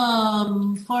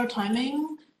for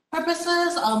timing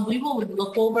purposes, we will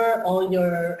look over all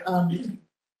your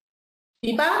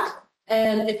feedback,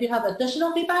 and if you have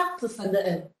additional feedback, to send it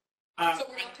in. So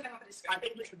we're not going to have a discussion. I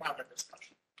think we should have a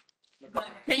discussion.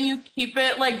 Can you keep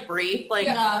it like brief, like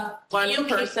Yeah. one You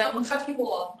person? We'll cut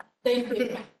people off. Thank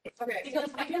you. Okay. Because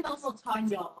I can also time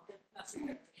y'all.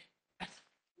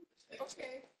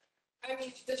 Okay. I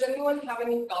mean, does anyone have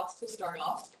any thoughts to start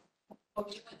off? Well,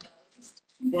 I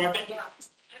think,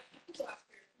 Do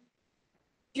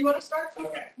you want to start?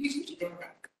 okay. You Go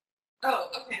ahead. Oh,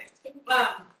 okay.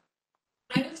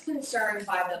 I was concerned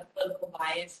by the political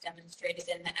bias demonstrated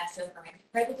in the SO9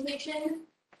 presentation.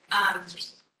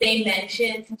 They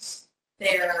mentioned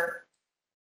their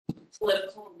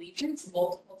political allegiance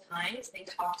multiple times. They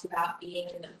talked about being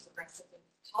in the progressive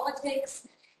politics.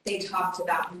 They talked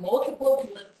about multiple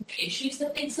political issues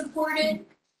that they supported.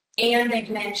 And they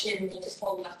mentioned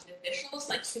multiple elected officials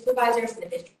like supervisors and the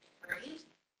district attorney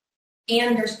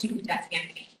and their student debt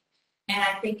campaign. And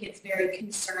I think it's very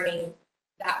concerning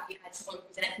that we had someone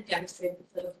present who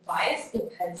demonstrated political bias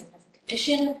because as a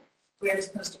commission, we're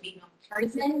supposed to be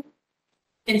nonpartisan.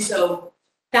 And so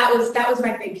that was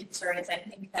my big concern is I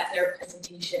think that their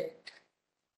presentation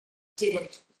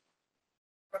didn't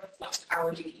reflect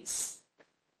our duties.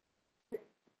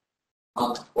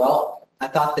 Well, I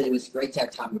thought that it was great to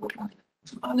have time to work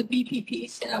on the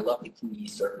BPPs, and I love the community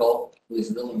circle. It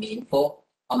was really meaningful.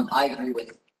 I agree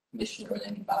with Commissioner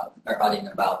Rodin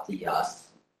about the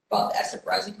SF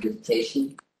Rising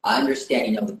presentation. I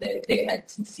understand, that they had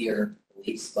sincere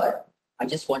beliefs, but I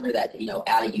just wonder that,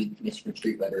 at a youth commission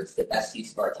retreat, whether it's the best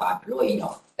use of our time, really,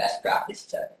 best practice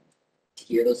to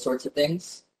hear those sorts of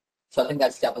things. So I think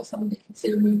that's definitely something to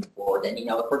consider moving forward. And, if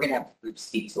we're going to have groups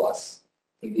speak to us,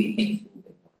 maybe we think a little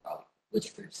bit more about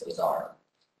which groups those are.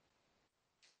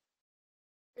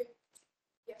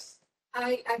 Yes.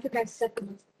 I think I said the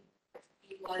most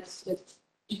was with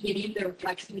beginning the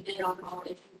reflection we did on all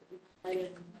issues that we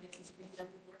played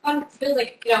and it feels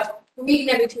like, we're meeting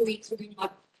every 2 weeks, we're doing a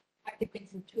lot of active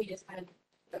things in between, just kind of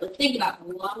really think about how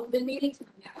long we've been meeting, so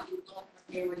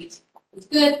priorities was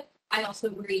good. I also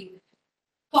agree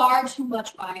far too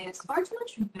much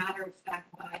matter of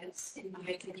fact bias, in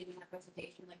my opinion, in that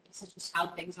presentation. Like, this is just how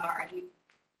things are. In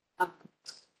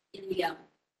the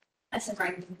SF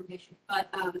Rising information, but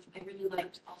I really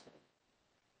liked also.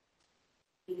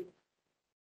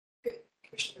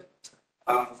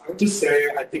 I would just say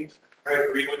I think I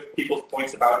agree with people's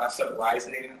points about SF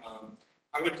Rising.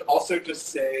 I would also just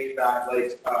say that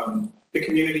the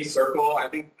community circle, I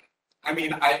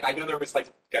know there was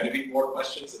going to be more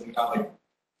questions and we got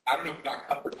I don't know if we got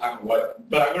cut for time or what,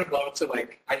 but I would have loved to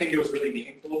I think it was really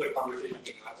meaningful, the conversation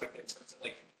we had in terms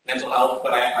of mental health,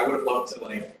 but I would have loved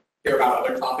to hear about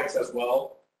other topics as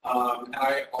well. And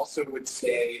I also would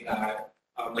say that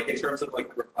in terms of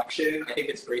reflection, I think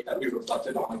it's great that we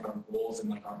reflected on our goals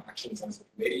and our actions as a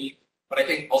committee. But I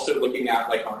think also looking at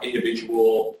our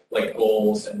individual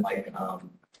goals and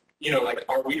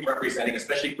are we representing,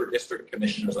 especially for district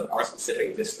commissioners, our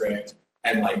specific district,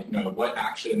 and what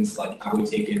actions have we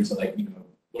taken to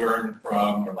learn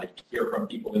from or hear from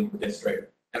people in the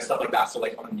district and stuff like that. So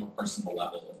on a more personal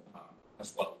level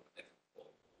as well.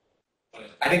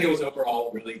 But I think it was overall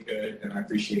really good, and I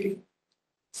appreciate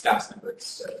staff's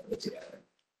efforts to put it together.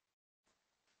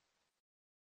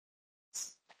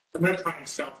 I'm going to try and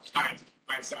self-time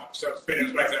myself, so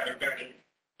finish by 7:30.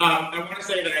 I want to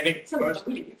say that I think it's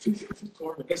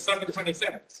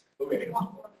 7:27.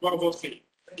 Well, we'll see.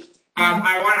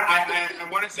 I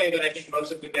want to say that I think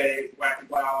most of the day went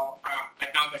well. I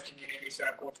found the community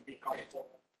circle to be helpful,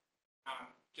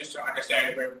 just to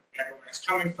understand where everyone is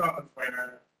coming from and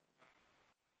where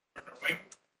we're going.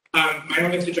 My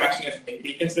only suggestion is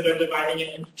maybe consider dividing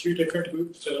it into 2 different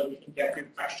groups so that we can get through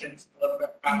questions a little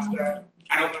bit faster.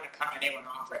 I don't want to cut anyone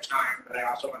off at time, but I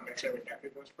also want to make sure we get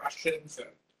through those questions and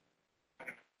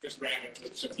just random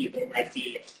groups of people might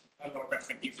be a little bit of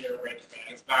an easier way to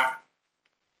manage that.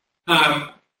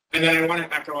 And then I want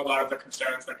to echo a lot of the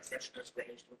concerns that commissioners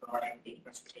raised regarding the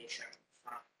presentation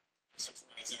from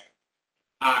socializing.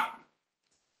 I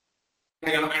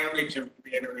don't need to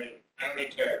reiterate. I don't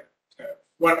need to.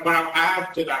 What I'll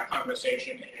add to that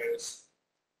conversation is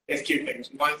 2 things.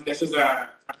 One, this is a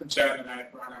concern that I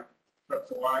brought up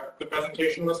before the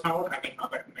presentation was held. I think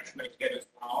other commissioners did as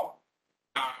well.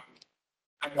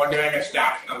 I'm wondering if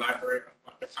staff can elaborate on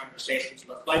what the conversations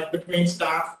look like between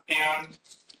staff and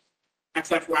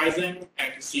SF Rising,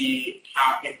 and to see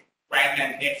when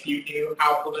and if you knew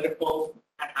how political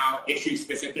and how issue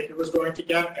specific it was going to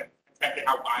get, and exactly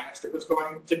how biased it was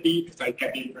going to be, because I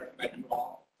get the impression that you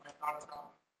all might not have.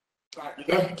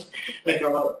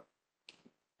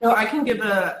 No, I can give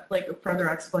a further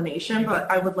explanation, but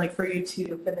I would like for you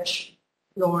to finish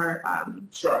your.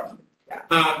 Sure. Yeah.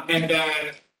 And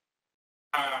then.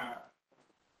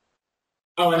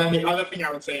 And then the other thing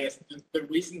I would say is the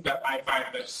reason that I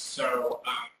find this so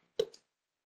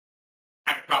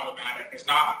kind of problematic is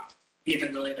not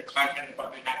even really the content of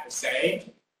what they had to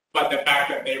say, but the fact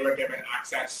that they were given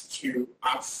access to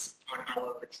us on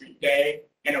our retreat day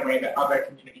in a way that other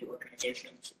community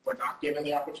organizations were not given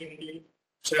the opportunity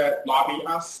to lobby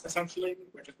us, essentially,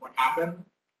 which is what happened.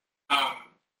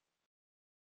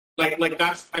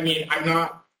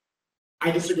 I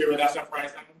disagree with SF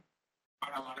Rising on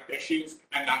a lot of issues,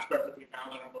 and that's perfectly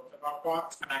valid on both of our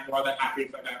parts, and I'm more than happy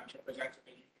for them to present to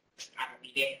the commission at a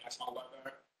meeting, as all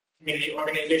other community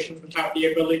organizations would have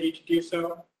the ability to do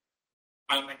so.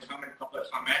 And come and public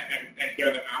comment and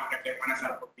hear them out. If they want to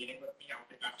set up a meeting with me, I'll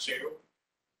do that too.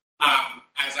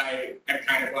 As I am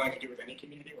kind of willing to do with any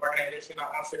community organization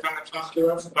that wants to come and talk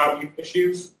to us about youth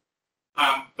issues.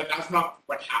 But that's not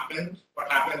what happened.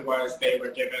 What happened was they were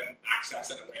given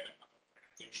access in a way that other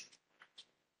organizations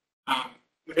weren't.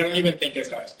 Which I don't even think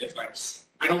is I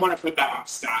don't want to put that on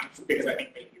staff, because I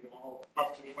think that you all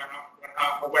probably were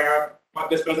not aware of what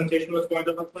this presentation was going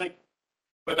to look like.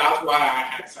 But that's why I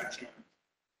had such a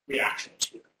reaction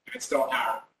to it. I still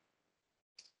have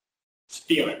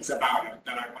feelings about it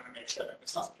that I want to make sure that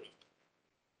it's not.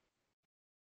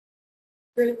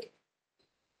 Great.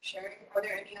 Sherry, are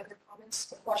there any other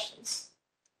comments or questions?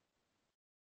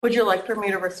 Would you like for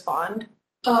me to respond?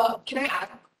 Can I add?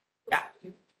 Yeah.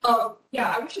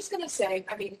 Yeah, I was just gonna say,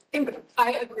 I mean,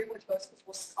 I agree with most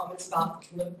people's comments about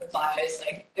political bias.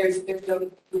 Like, there's no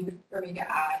need for me to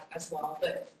add as well.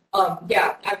 But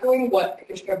yeah, echoing what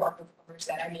Commissioner Barker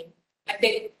said, I mean, I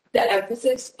think the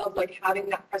emphasis of like having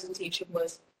that presentation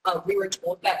was we were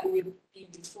told that it would be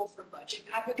useful for budget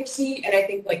advocacy, and I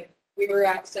think like we were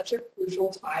at such a crucial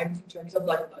time in terms of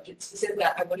like budget season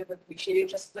that I would have appreciated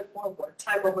just like more work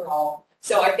time overall.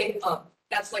 So I think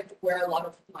that's like where a lot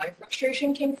of my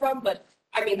frustration came from. But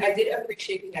I mean, I did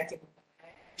appreciate connecting with them. I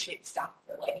appreciate staff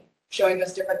for like showing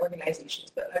us different organizations,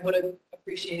 but I would have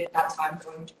appreciated that time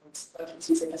going towards budget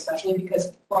season, especially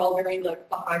because we're all very like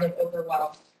behind and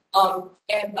overwhelmed.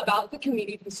 And about the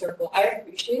community circle, I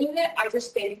appreciated it. I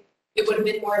just think it would have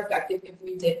been more effective if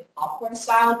we did popcorn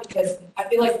style, because I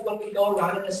feel like when we go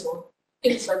around in a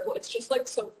circle, it's just like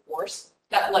so forced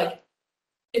that like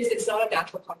it's not a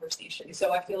natural conversation.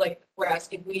 So I feel like whereas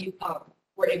if we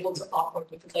were able to popcorn,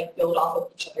 we could like build off of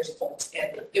each other's points,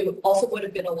 and it would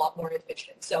have been a lot more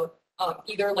efficient. So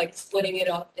either like splitting it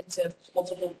up into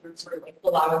multiple groups or like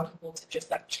allowing people to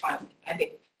just like chime in. I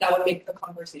think that would make the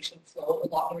conversation flow a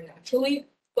lot more naturally.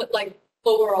 But like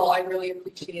overall, I really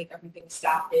appreciated everything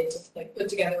staff did to like put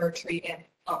together a retreat, and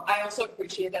I also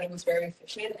appreciated that it was very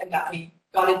efficient and that we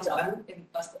got it done in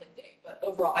less than a day. But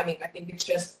overall, I mean, I think it's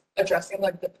just addressing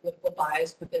like the political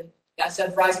bias within that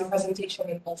said rising presentation,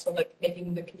 and also like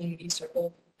making the community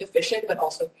circle efficient, but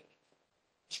also.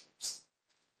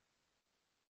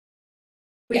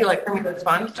 Would you like for me to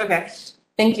respond? Okay,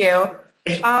 thank you.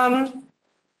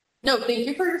 No, thank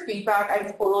you for your feedback.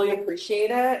 I totally appreciate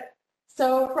it.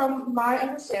 So from my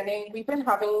understanding, we've been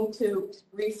having to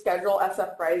reschedule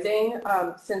SF Rising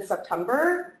since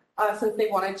September, since they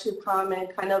wanted to come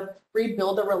and kind of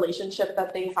rebuild the relationship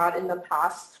that they had in the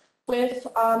past with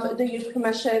the Youth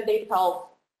Commission. They've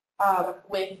helped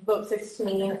with Vote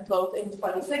 16, both in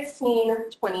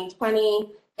 2016, 2020,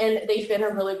 and they've been a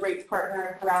really great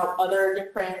partner throughout other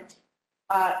different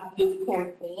youth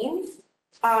campaigns.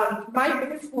 My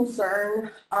biggest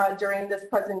concern during this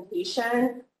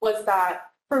presentation was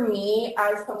that for me,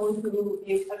 as someone who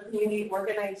is a community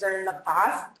organizer in the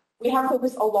past, we have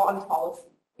focused a lot on policy.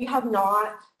 We have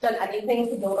not done anything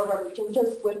to build a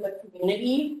relationship with the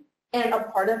community. And a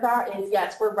part of that is,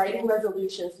 yes, we're writing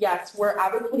resolutions. Yes, we're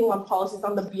advocating on policies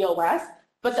on the BOS.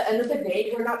 But at the end of the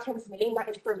day, we're not transmitting that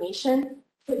information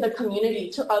to the community,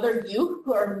 to other youth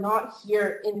who are not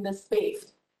here in this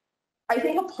space. I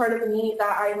think a part of me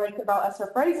that I liked about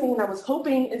SF Rising, and I was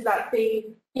hoping, is that they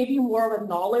give you more of a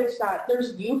knowledge that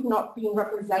there's youth not being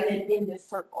represented in this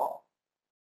circle.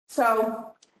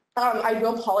 So I do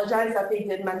apologize that they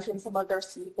did mention some of their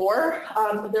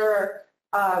C4. Their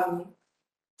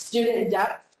student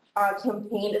depth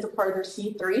campaign is a part of their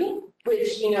C3,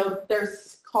 which, you know,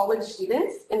 there's college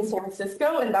students in San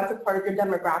Francisco, and that's a part of your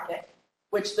demographic,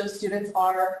 which those students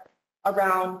are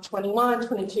around 21,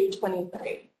 22,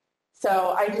 23.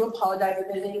 So I do apologize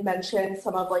if they didn't mention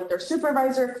some of like their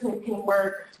supervisor campaign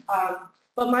work,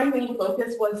 but my main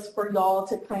focus was for y'all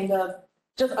to kind of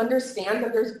just understand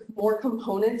that there's more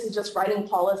components to just writing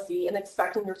policy and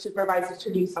expecting your supervisor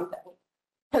to do something.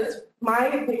 Because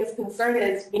my biggest concern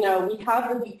is, you know, we have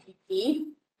the VPP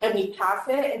and we pass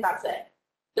it and that's it.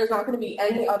 There's not going to be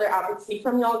any other advocacy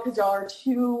from y'all because y'all are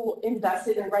too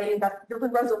invested in writing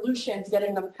different resolutions,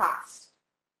 getting them passed.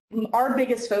 Our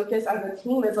biggest focus as a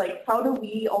team is like, how do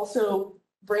we also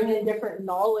bring in different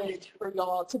knowledge for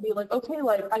y'all to be like, okay,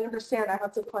 like I understand I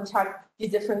have to contact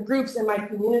these different groups in my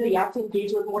community. I have to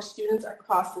engage with more students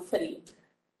across the city,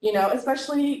 you know,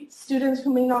 especially students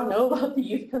who may not know about the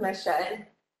Youth Commission.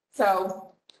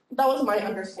 So that was my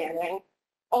understanding.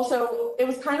 Also, it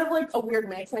was kind of like a weird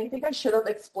mix, and I think I should have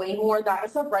explained more that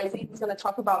SF Rising is going to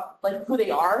talk about like who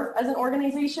they are as an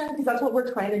organization, because that's what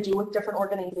we're trying to do with different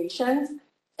organizations.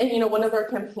 And, you know, one of their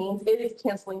campaigns is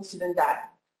canceling student debt.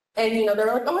 And, you know,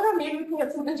 they're like, oh my God, maybe we can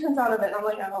get some interns out of it. And I'm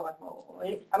like,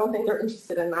 I don't think they're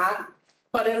interested in that.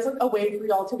 But it's like a way for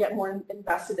y'all to get more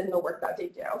invested in the work that they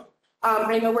do.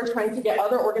 I know we're trying to get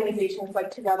other organizations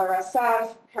like Together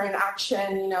SF, Parent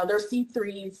Action, you know, their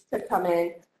C3s to come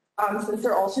in, since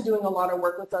they're also doing a lot of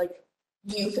work with like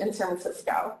youth in San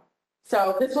Francisco.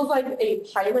 So this was like a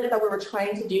pilot that we were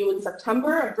trying to do in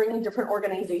September of bringing different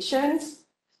organizations.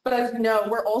 But as you know,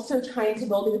 we're also trying to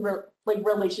build a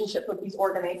relationship with these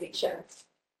organizations.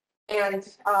 and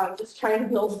just trying to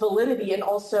build validity, and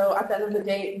also at the end of the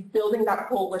day, building that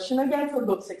coalition again for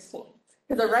Vote 16.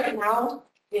 Because right now,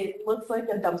 it looks like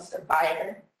a dumpster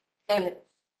fire, and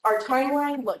our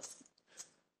timeline looks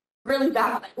really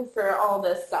bad for all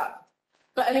this stuff.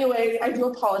 But anyways, I do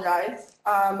apologize.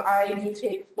 I do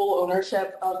take full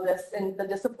ownership of this and the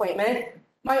disappointment.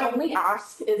 My only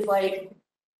ask is like,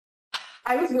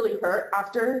 I was really hurt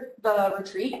after the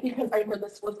retreat because I heard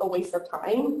this was a waste of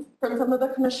time from some of the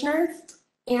commissioners.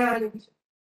 And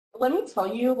let me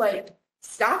tell you, like,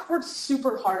 staff worked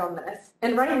super hard on this.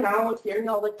 And right now, hearing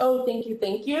all like, oh, thank you,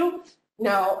 thank you.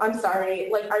 No, I'm sorry.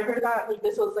 Like, I heard that like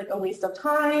this was like a waste of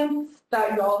time,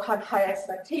 that y'all had high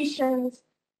expectations.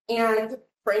 And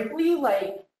frankly,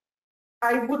 like,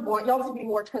 I would want y'all to be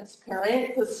more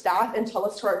transparent to staff and tell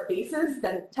us to our faces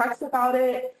than text about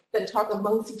it, than talk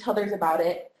amongst each other about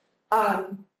it.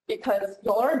 Because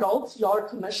y'all are adults, y'all are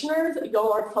commissioners,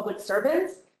 y'all are public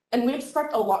servants, and we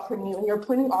expect a lot from you, and your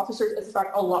appointing officers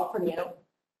expect a lot from you.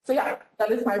 So yeah,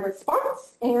 that is my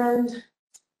response, and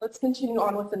let's continue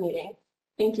on with the meeting.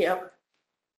 Thank you.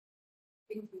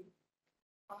 Thank you.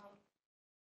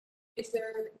 Is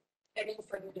there any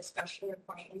further discussion or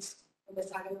points on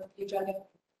this item of the agenda?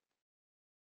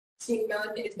 Seeing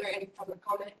none, is there any public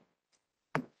comment?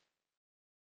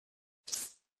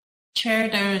 Chair,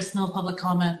 there is no public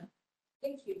comment.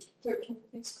 Thank you. Clerk, can you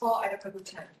please call item number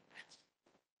 10?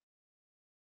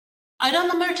 Item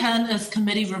number 10 is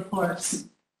committee reports.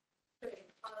 Okay,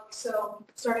 so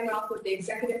starting off with the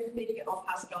executive committee, I'll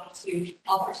pass it on to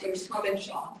Officers Tom and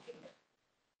Shaw.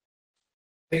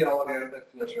 Hey, all again,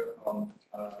 Commissioner.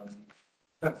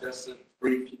 Just to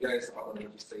brief you guys on the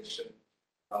legislation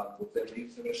with the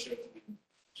lead commission, we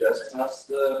just passed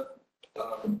the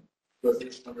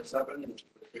resolution number 7, which is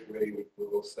the freeway with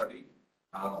rural study,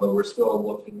 but we're still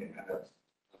looking at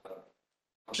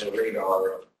on the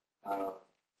radar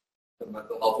the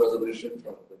mental health resolution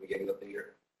from the beginning of the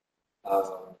year,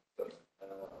 the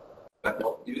mental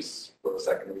health use for the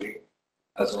second reading,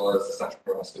 as well as the Central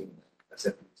Crossing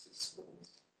SMPC schools.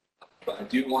 But I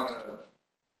do want to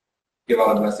give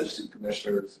out a message to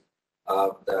commissioners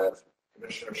that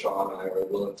Commissioner Shaw and I are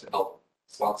willing to help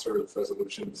sponsor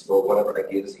resolutions for whatever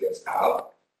ideas you guys have,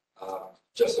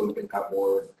 just so we can have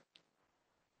more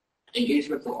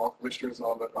engagement from all commissioners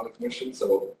on the commission.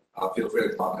 So feel free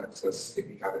to contact us if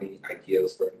you have any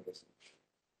ideas for any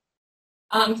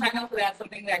resolution. Sign up for that.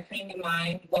 Something that came to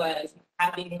mind was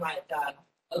having like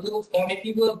a little form, if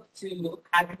you will, to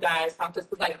have you guys talk to us.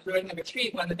 Like during the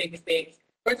retreat, one of the biggest things,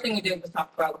 first thing we did was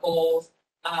talk about goals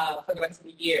for the rest of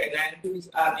the year, and that includes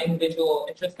individual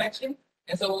introspection.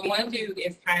 And so what we want to do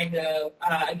is kind of,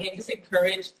 again, just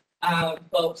encourage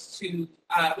folks to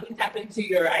really tap into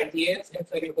your ideas and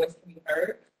so your voice can be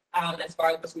heard as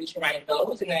far as the solution writing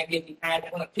goes. And then again, we kind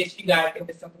of want to pitch you guys if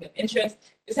it's something of interest.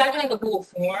 Just having like a Google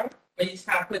form where you just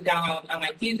kind of put down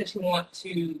ideas that you want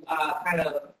to kind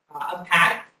of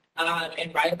unpack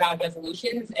and write about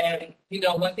resolutions. And, you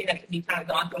know, one thing that can be kind of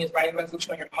daunting is writing a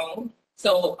resolution on your own.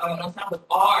 So on top of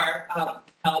our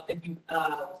help, if you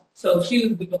so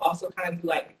choose, we will also kind of do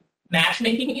like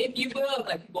matchmaking, if you will,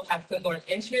 like people have similar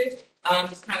interests.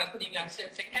 Just kind of putting you guys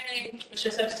together, saying, hey,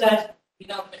 Mr. Such, you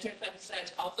know, Mr.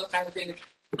 Such also has a big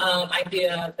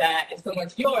idea that is similar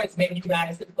to yours. Maybe you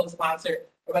guys could co-sponsor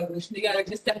a resolution together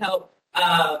just to help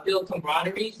build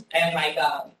camaraderie and like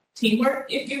teamwork,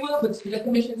 if you will, between the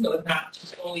commission. So it's not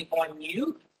just only on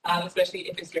you, especially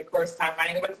if it's your first time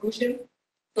writing a resolution.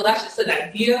 So that's just an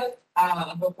idea.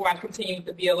 Before I continue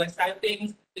with the BOS side of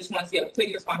things, just want to see a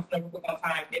quick response number on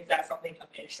time if that's something of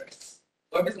interest.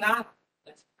 Or if it's not,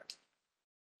 that's perfect.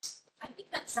 I think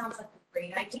that sounds like a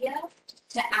great idea.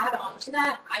 To add on to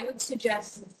that, I would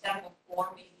suggest instead of a form,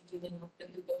 maybe doing the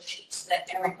Google Sheets that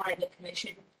everyone in the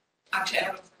commission, actually, I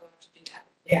don't know if I want to do that.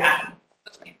 Yeah.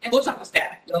 Okay. We'll talk to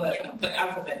staff. Don't let them, but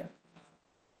I'm for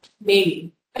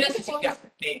Maybe. But as long as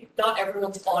not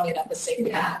everyone's on it at the same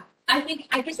time. I think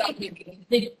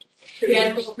the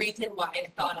general reason why I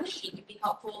thought a sheet would be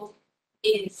helpful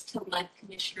is to let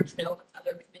commissioners know what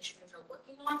other commissioners are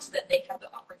working on so that they have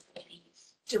the opportunity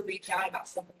to reach out about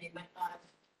something they might not have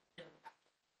known about.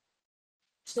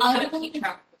 So kind of keep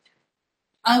track of it.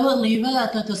 I would leave it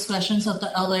at the discretions of the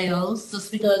LAOs just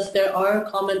because there are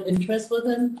common interests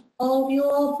within all of you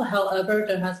all. However,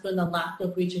 there has been a lack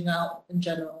of reaching out in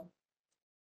general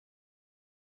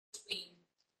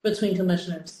between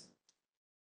commissioners.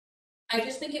 I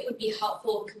just think it would be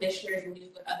helpful if commissioners knew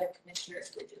what other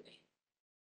commissioners were doing.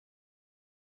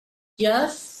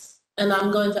 Yes, and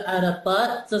I'm going to add a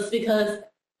but just because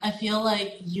I feel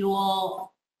like you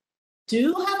all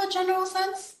do have a general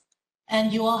sense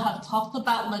And you all have talked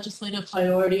about legislative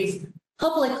priorities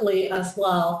publicly as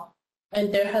well.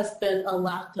 And there has been a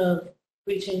lack of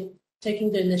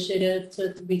taking the initiative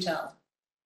to reach out.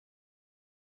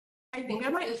 I think I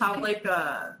might have like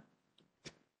a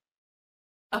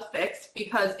fix,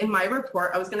 because in my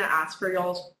report, I was going to ask for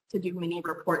y'all to do mini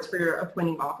reports for your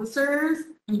appointing officers.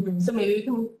 So maybe we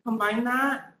can combine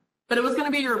that. But it was going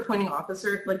to be your appointing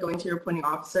officer, like going to your appointing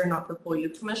officer, not the full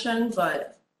youth commission.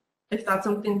 But if that's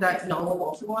something that y'all will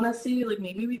also want to see, like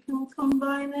maybe we can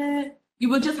combine it. You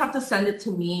would just have to send it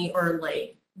to me or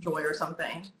like Joy or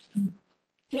something.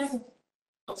 Yeah.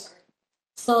 Oh, sorry.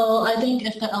 So I think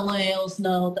if the LAOs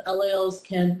know, the LAOs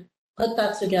can put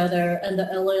that together and the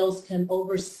LAOs can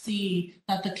oversee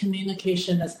that the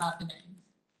communication is happening.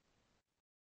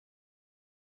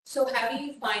 So how do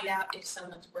you find out if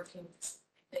someone's working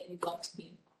that you'd love to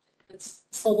be involved in?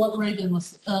 So what Reagan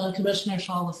was, Commissioner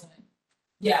Shaw was saying.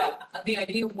 Yeah, the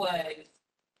idea was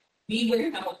we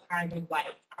would help kind of like,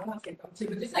 I don't want to say come to,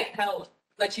 but just like help,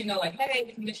 let you know like,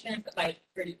 hey, commissioner, like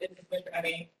for the commissioner, I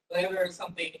mean, whatever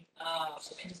something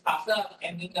it just pops up,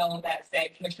 and we know that say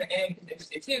Commissioner M is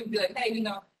interested too. Be like, hey, you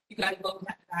know, you guys both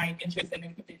have interest in a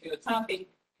particular topic.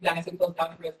 You guys can both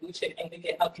down the resolution, and we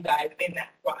can help you guys in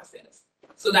that process.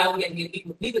 So that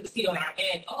we would see on our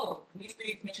end, oh, these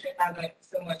three commissioners have like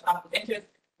so much conflict of interest.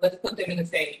 Let's put them in the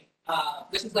same.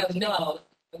 Let's just let them know,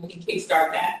 and we can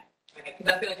kickstart that.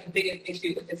 Because I feel like the biggest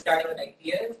issue is just starting with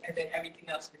ideas, and then everything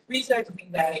else with research and things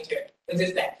of that nature. It's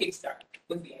just that kickstart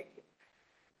with the idea.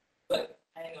 But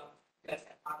I don't know. That's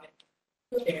that comment.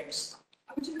 Cheers.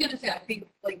 I was just gonna say, I think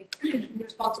like in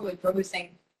response to what Bro was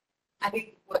saying, I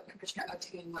think what Commissioner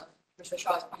Otu and what Commissioner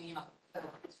Shaw is pointing out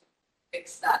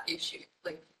fix that issue.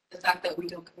 Like the fact that we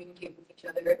don't communicate with each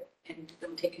other and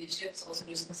don't take initiatives also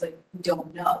just because like we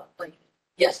don't know. Like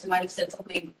yes, they might have said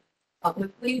something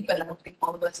publicly, but I don't think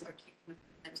all of us are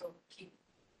keep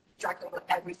track of what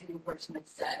every single person has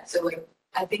said. So like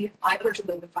I think I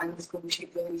personally would find this commission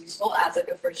really useful as like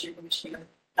a first year commissioner,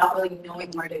 not really knowing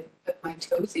where to put my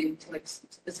toes into like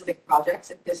specific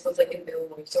projects. If this was like an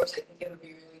available resource, I think it would be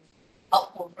really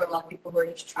helpful for a lot of people who are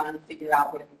just trying to figure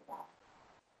out what they want.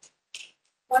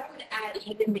 What I would add,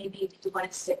 even maybe if you want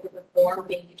to stick with the form,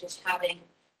 maybe just having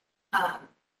an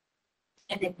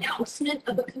announcement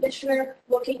of a commissioner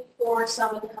looking for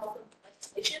some of the help of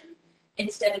legislation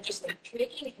instead of just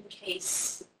making in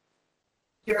case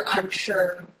you're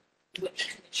unsure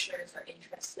which commissioners are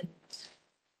interested.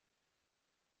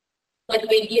 Like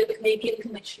maybe a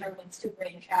commissioner wants to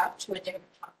branch out to a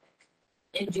different topic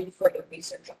and do further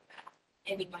research on that,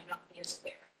 and you might not be as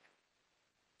clear.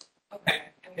 Okay,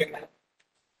 I'm good with that.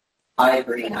 I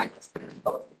agree, and I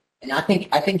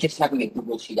think just having a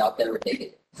Google sheet out there would make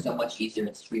it so much easier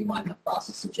and streamline the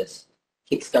process of just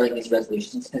kickstarting these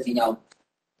resolutions, because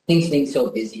things being so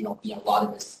busy, a lot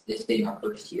of this being our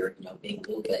first year, being a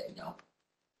little bit, not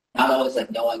always like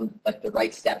knowing like the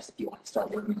right steps if you want to start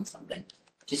working on something.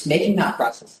 Just making that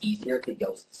process easier could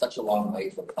go such a long way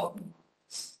for helping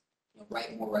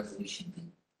write more resolutions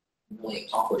and really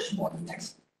accomplish more in the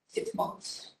next 6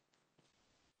 months.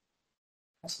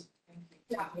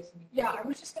 Yeah, I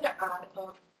was just gonna add,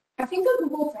 I think the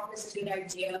Google form is a good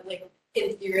idea, like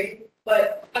in theory,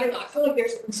 but I don't know, I feel like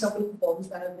there's been so many forms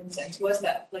that have been sent to us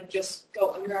that like just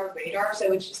go under our radar,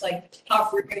 so it's just like, how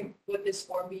frequent would this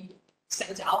form be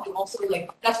sent out? And also like,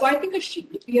 that's why I think a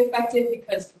sheet would be effective,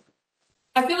 because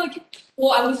I feel like,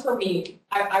 well, at least for me,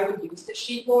 I would use the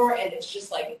sheet more, and it's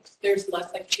just like, there's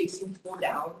less like chasing people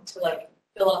down to like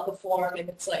fill out the form, and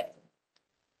it's like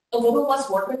a little less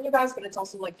work on you guys, but it's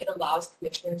also like it allows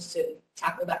commissioners to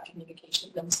tackle that communication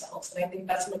themselves, and I think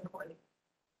that's an important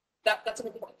that's an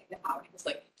important thing to have, because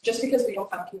like just because we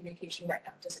don't have communication right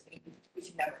now doesn't mean we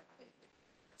can never have it.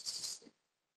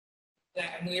 Yeah,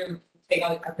 and we're taking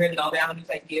all, I've written all down these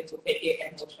ideas, we'll take it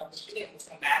and we'll troubleshoot it and we'll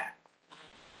come back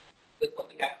with what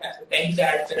we got. So thank you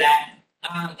guys for that.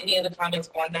 Any other comments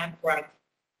on that before I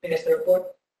finish the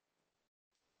report?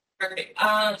 Perfect.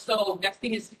 So next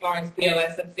thing is as far as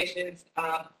BLS substations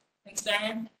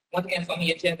concerned. One thing that's on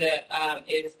the agenda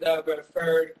is the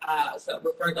referred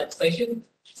legislation.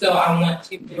 So I want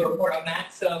to do a report on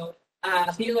that. So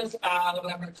BLS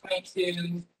number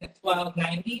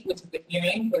 22-1290, which is the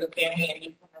hearing for the family and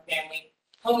youth family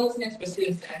homelessness for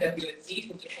students at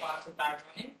WSC, which is sponsored by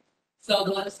Ronan. So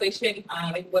the legislation,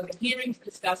 it was a hearing to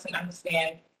discuss and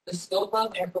understand the scope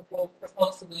of and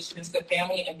proposed solutions to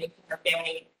family and youth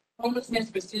family homelessness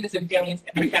for students and families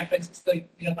in the San Francisco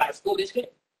Unified School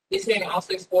District. This hearing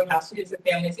also explored how students and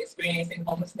families experiencing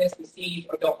homelessness receive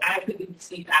or don't adequately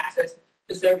receive access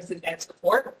to services and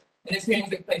support. And this hearing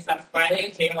took place on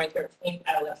Friday, January 13th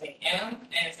at 11 a.m.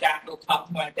 And staff will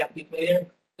talk more in depth later.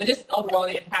 But just overall,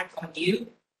 the impact on youth,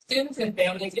 students and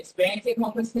families experiencing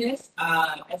homelessness,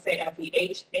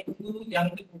 SAFEH, include young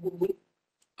people who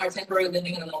are temporarily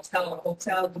living in a motel or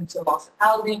hotel due to loss of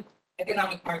housing,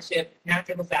 economic hardship,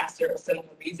 natural disaster, or similar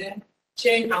reason,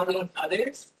 sharing housing with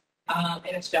others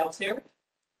in a shelter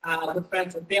with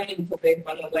friends and family before they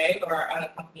run away or are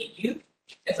unaccompanied youth.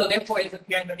 And so therefore, it's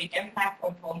apparent that the impact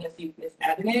on homeless youth is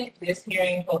evident. This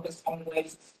hearing focused on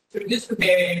ways to reduce the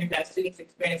barriers that students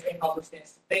experiencing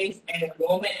homelessness face and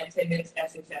enrollment, attendance,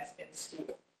 and success in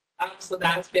school. So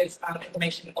that's just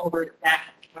information over that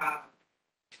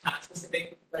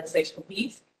specific legislative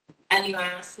piece. And then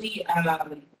lastly,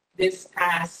 this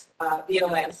past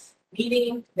BLS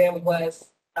meeting, there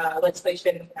was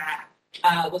legislation that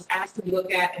was asked to be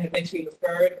looked at and eventually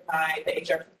referred by the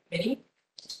HR committee.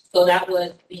 So that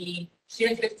was the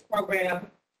shared services program,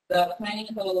 the planning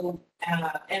code,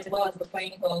 as well as the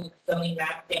planning code zoning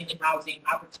map family housing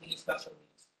opportunity special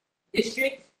needs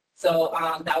district. So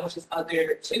that was just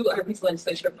two other pieces of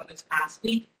legislation from this past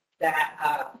week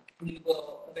that we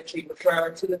will eventually refer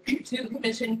to the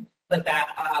commission, but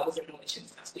that was in relation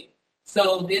to last week.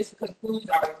 So this concludes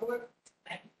our report.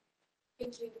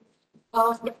 Thank you.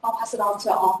 I'll pass it on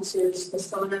to officers,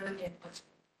 Pastona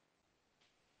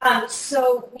and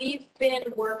so we've been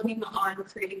working on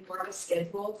creating more of a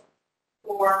schedule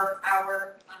for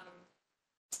our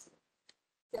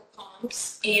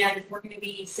comms, and we're going to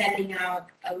be sending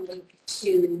out a link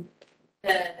to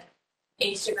the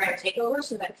Instagram takeover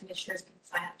so that commissioners can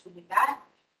sign up to do that.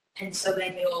 And so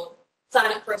then you'll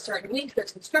sign up for a certain week.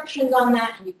 There's instructions on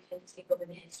that, and you can take over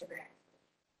the Instagram.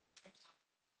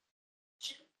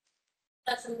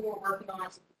 That's something we're working on.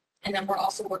 And then we're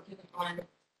also working on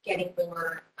getting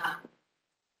more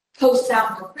posts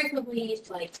out more frequently,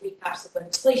 like recaps of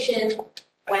legislation.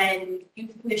 When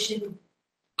youth commission,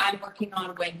 I'm working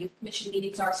on when youth commission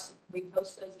meetings are, so we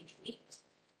post those each week.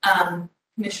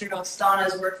 Commissioner Nostana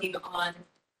is working on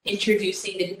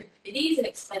introducing the different committees and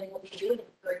explaining what we do and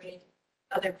encouraging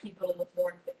other people to look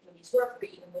more into the committee's work or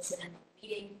even listen in on the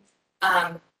meeting.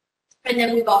 And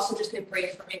then we've also just been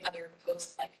brainstorming other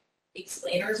posts like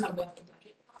explainers on what the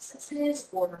budget process is,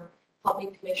 or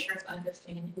helping commissioners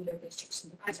understand who their district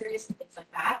supervisor is and things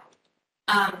like that.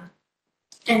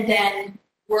 And then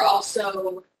we're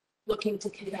also looking to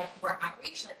conduct more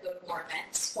outreach, like go to more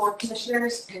events for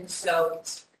commissioners. And so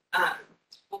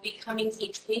we'll be coming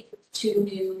each week with 2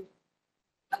 new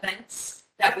events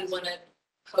that we want to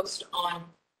post on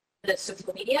the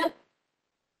social media.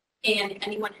 And if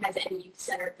anyone has any youth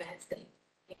center events that you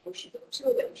think we should go to,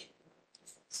 that we should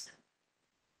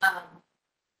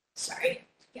sorry.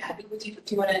 Yeah, do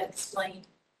you want to explain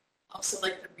also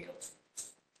like the reels?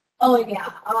 Oh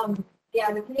yeah.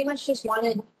 Yeah, we pretty much just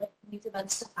wanted like youth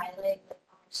events to highlight like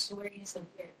our stories of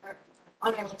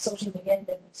on our like social media and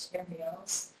Instagram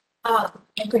reels.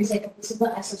 And for example, this is the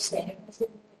SF standard. That's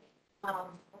like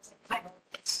kind of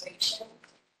inspiration.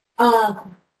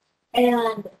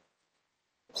 And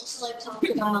also like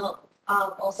talking about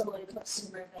also when it comes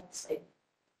to more events like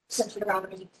centered around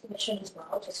the youth commission as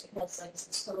well, just because like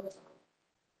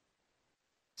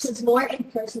since more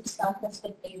in-person stuff has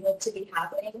been able to be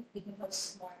happening, we can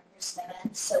host more in-person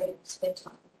events. So it's been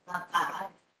talking about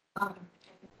that. Town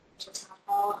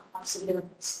hall, I'm also doing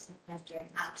this during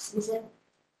app season.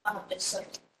 It's so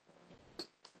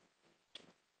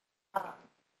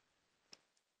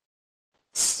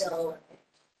still.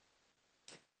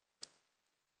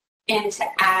 And to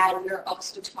add, we're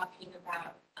also talking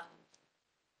about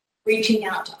reaching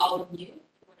out to all of you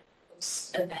who want to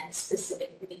host events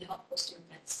specifically, to help host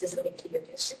events specific to your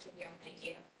district and your own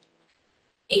idea.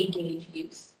 Engage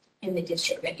youth in the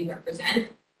district that you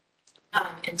represent.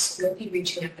 And so we'll be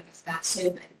reaching out to us that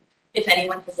soon. But if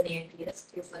anyone has any ideas,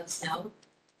 please let us know.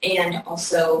 And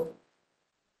also,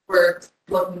 we're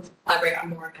looking to collaborate on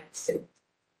more events to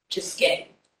just get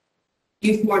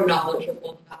youth more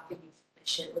knowledgeable about the youth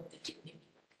mission with the community.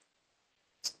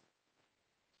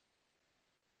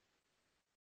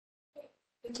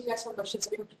 Thank you guys for questions.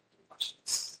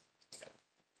 Questions.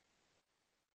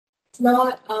 If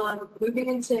not, moving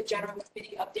into general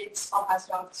committee updates, I'll pass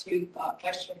it off to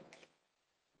Vice Chair.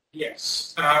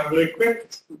 Yes, really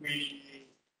quick,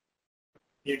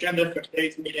 the agenda for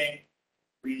today's meeting,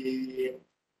 we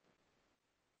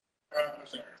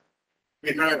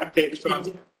got updates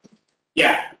from,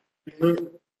 yeah, we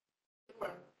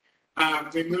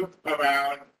moved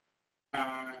around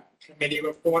committee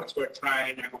reports. We're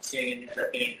trying, I'm seeing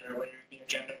everything earlier in the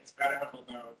agenda is better,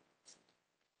 although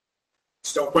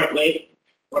still quite late.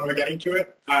 when we're getting to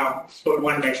it. But we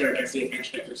want to make sure it gets the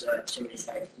attention it deserves, so we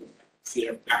decide to see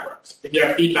if that works. If you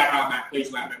have feedback on that,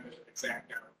 please let members of the exec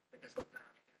know, because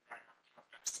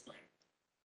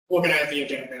we're going to organize the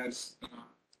agendas and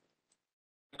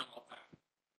all of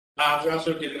that. We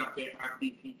also did an update on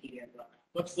BPP and what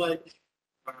that looks like.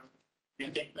 I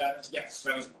think that is, yes,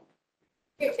 that is.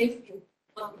 Okay, thank you.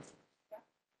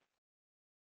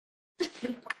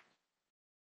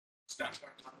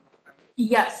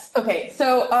 Yes, okay,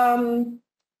 so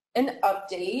an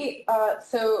update.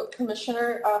 So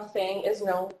Commissioner Fang is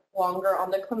no longer on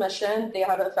the commission. They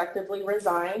have effectively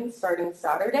resigned starting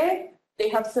Saturday. They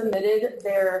have submitted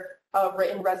their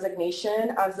written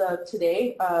resignation as of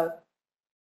today.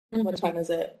 What time is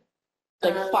it?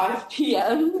 Like 5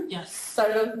 p.m. Yes.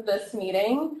 Start of this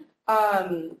meeting.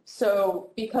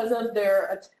 So because of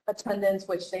their attendance,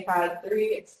 which they had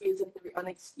 3 excused and 3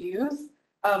 unexcused,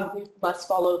 we must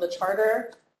follow the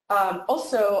charter.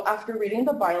 Also, after reading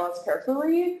the bylaws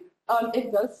carefully,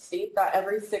 it does state that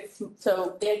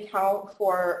so they account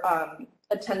for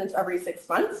attendance every 6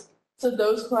 months. So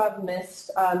those who have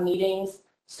missed meetings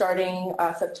starting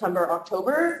September,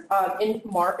 October, in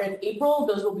April,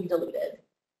 those will be deleted.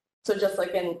 So just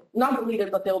like not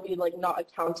deleted, but they'll be like not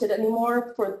accounted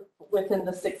anymore for within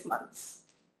the 6 months,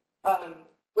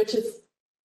 which is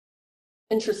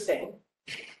interesting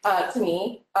to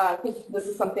me. This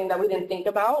is something that we didn't think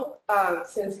about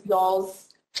since y'all's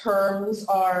terms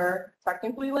are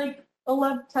technically like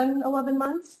 10, 11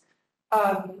 months.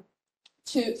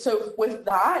 So with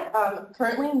that,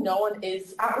 currently no one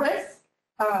is at risk,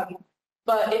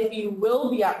 but if you will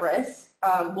be at risk,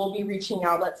 we'll be reaching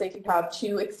out. Let's say if you have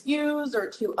 2 excused or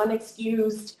 2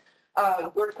 unexcused,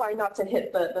 we're trying not to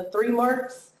hit the 3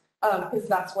 marks because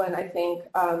that's when I think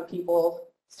people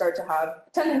start to have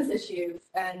attendance issues,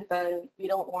 and then we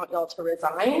don't want y'all to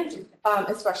resign,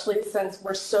 especially since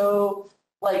we're so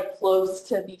like close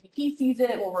to BPP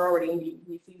season. Well, we're already in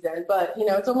BPP season, but you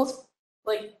know, it's almost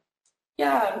like,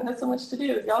 yeah, we have so much to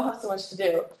do. Y'all have so much to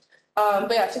do.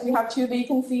 But yeah, so we have 2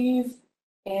 vacancies,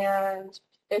 and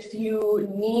if you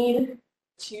need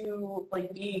to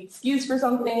like be excused for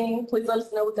something, please let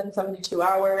us know within 72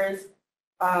 hours.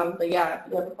 But yeah,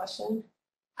 you have a question?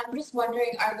 I'm just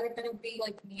wondering, are there going to be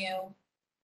like new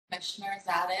commissioners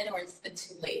added, or is it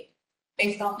too late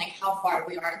based on like how far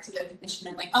we are to the commission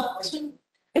and like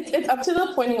It's up to the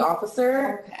appointing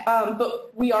officer. Okay.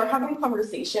 But we are having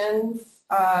conversations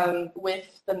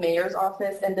with the mayor's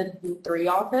office and the D3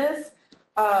 office.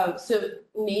 So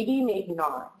maybe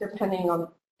not, depending on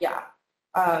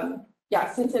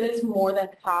since it is more than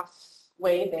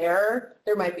halfway there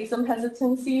might be some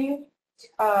hesitancy.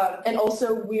 And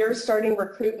also, we're starting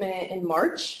recruitment in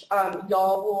March.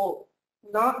 Y'all will,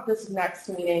 not this next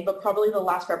meeting, but probably the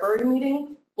last February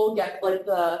meeting, we'll get like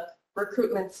the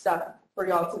recruitment stuff for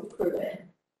y'all to recruit in.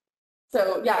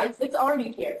 So yeah, it's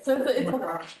already here. So it's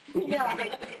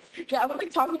I was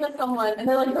like talking to someone, and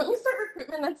they're like, "Don't you start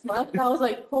recruitment next month?" And I was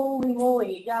like, "Holy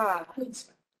moly, yeah."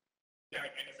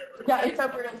 Yeah, in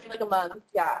February, it's like a month.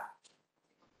 Yeah.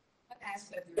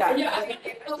 Yeah. Any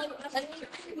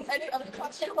other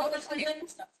questions on this one?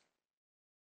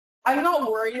 I'm not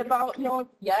worried about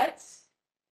yet,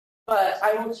 but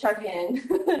I will check in.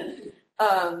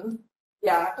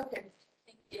 Yeah. Okay.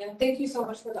 Yeah, thank you so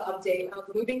much for the update.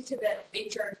 Moving to the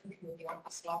HR committee, I'll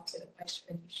pass it off to Vice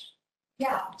Chair.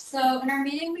 Yeah, so in our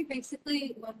meeting, we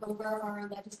basically went over our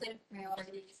legislative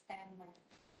priorities and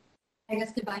I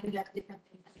guess divided up different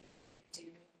things that we do.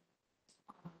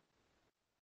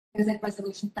 There's like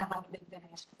resolutions that haven't been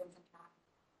finished, things like that.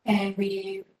 And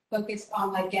we focused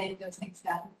on like getting those things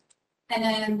done. And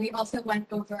then we also went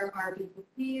over our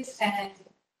BPPs and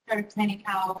started planning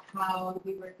out how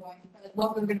we were going, like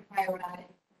what we were going to prioritize.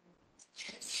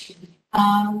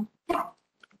 Yeah.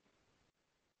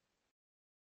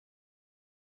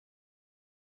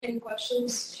 Any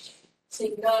questions?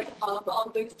 Seeing none,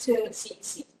 I'll move to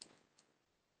CEC.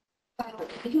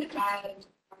 We had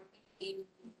our meeting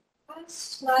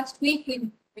last week. We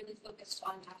really focused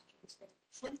on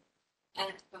national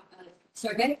and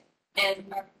survey and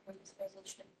our proposed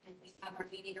resolution. And we have our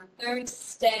meeting on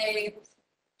Thursday,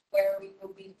 where we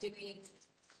will be doing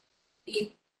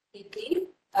the EP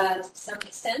to some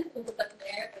extent. We'll put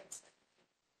there, but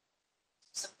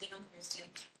something on Thursday.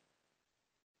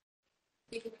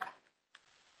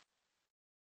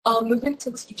 Moving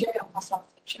to TJ, I'll pass off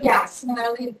the chair. Yeah,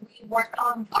 similarly, we worked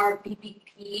on our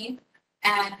BPP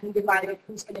and we divided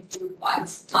who's going to do what,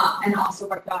 and also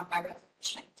worked on my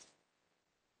resolution.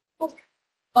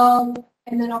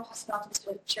 And then I'll pass it off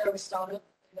to Chair Restano,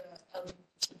 the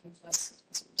LGBT plus.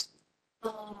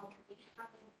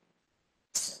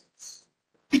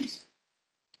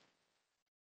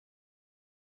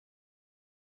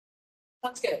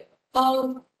 That's good.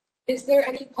 Is there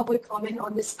any public comment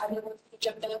on this item of the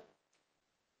agenda?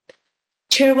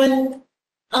 Chairman,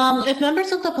 if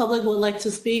members of the public would like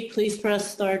to speak, please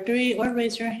press *3 or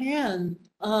raise your hand.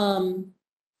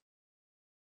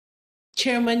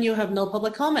 Chairman, you have no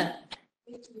public comment.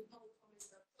 Thank you. Public comments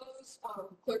are closed.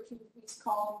 Clerk, can you please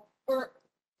call, or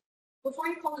before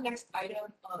you call the next item,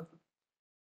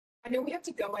 I know we have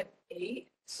to go at 8,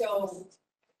 so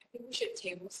I think we should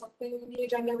table something on the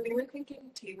agenda. We were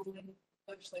thinking tabling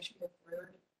legislation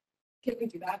referred. Can we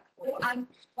do that? I'm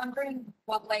wondering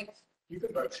what, like, You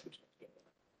can vote.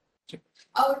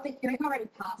 oh, the hearing already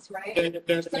passed, right?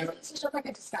 There's So no, it's just like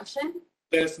a discussion?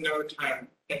 there's no time.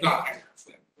 It's not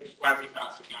announced, which is why we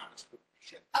passed it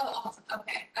now. Oh, awesome,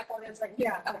 okay. I thought it was like,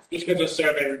 yeah. Just because of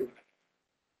survey.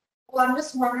 Well, I'm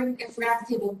just wondering if we have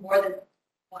to table more than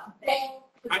one thing.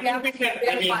 I think we can, We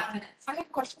I have mean, 5 minutes. I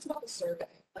have questions about the survey.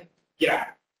 Like, yeah,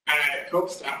 and I hope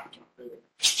staff can talk through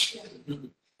it.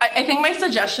 I think my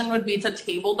suggestion would be to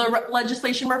table the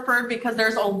legislation referred because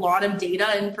there's a lot of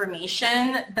data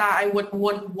information that I would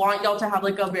want y'all to have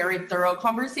like a very thorough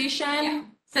conversation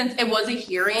since it was a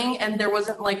hearing and there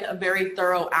wasn't like a very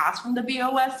thorough ask from the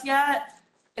BOS yet.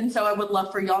 And so I would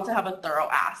love for y'all to have a thorough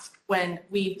ask when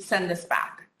we send this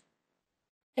back.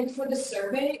 and for the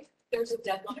survey, there's a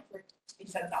deadline for it to be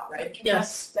sent out, right? Can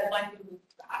Yes. that deadline be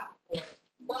moved back? Or-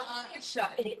 Well, it's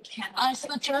shut, it can't. I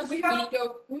suggest We have to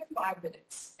go, we have 5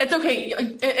 minutes. It's okay.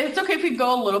 It's okay if we go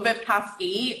a little bit past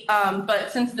 8,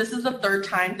 but since this is the third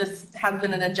time this has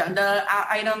been an agenda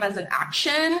item as an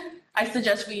action, I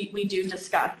suggest we do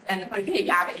discuss and take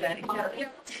action. Okay.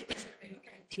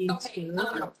 You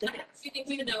think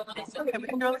we know this? Okay, we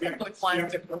can do it Yeah, with you one.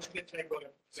 have to motion to table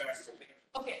it.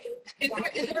 Okay,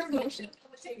 is there a motion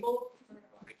on the table?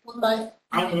 But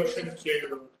I'll motion to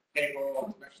table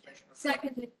legislation.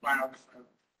 Seconded. Wow.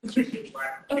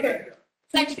 Okay.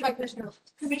 Second by Commissioner.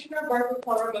 Commissioner Barber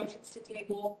Palmer motions to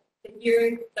table the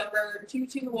hearing number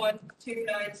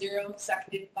 221290,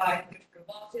 seconded by Commissioner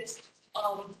Loftus.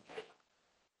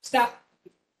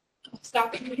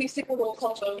 Staff, can you please take a roll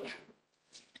call vote?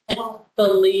 I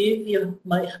believe you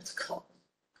might have to call.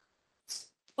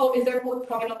 Oh, is there a public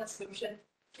comment on this motion?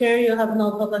 Chair, you have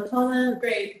no public comment.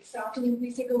 Great. Staff, can you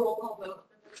please take a roll call vote on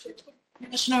the motion?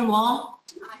 Commissioner Wong?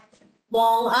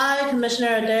 Wong, aye.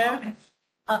 Commissioner Adair?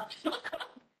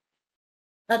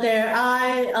 Adair,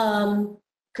 aye.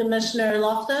 Commissioner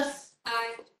Loftus?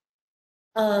 Aye.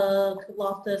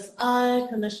 Loftus, aye.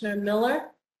 Commissioner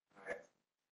Miller?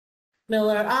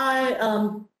 Miller,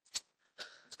 aye.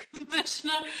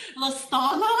 Commissioner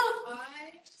Lastana?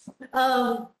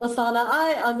 Lastana,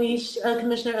 aye. Anish,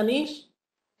 Commissioner Anish?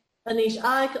 Anish,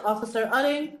 aye. Officer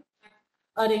Udding?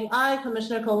 Udding, aye.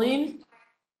 Commissioner Colleen?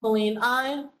 Colleen,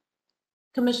 aye.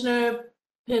 Commissioner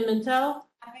Pimentel?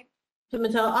 Aye.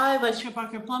 Pimentel, aye. Vice Chair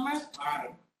Parker Plummer? Aye.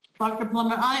 Parker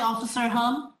Plummer, aye. Officer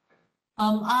Hum?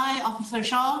 Aye. Officer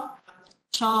Shaw?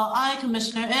 Shaw, aye.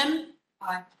 Commissioner M?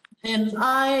 Aye. M,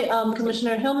 aye.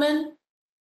 Commissioner Hillman?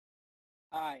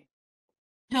 Aye.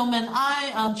 Hillman,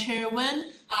 aye. Chair Nguyen?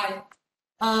 Aye.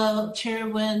 Chair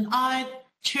Nguyen, aye.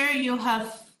 Chair, you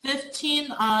have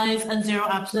 15 ayes and 0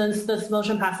 absence. This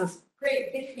motion passes.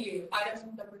 Great, thank you.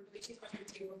 Item number 3 is going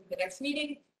to table for the next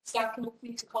meeting. Staff, can you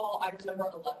please call item number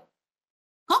 11?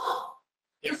 Oh,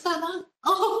 Yeah. is that not?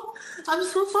 Oh, I'm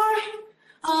so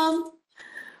sorry.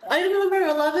 Item number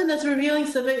 11 is reviewing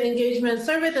civic engagement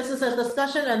survey. This is a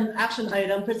discussion and action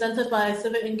item presented by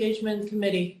Civic Engagement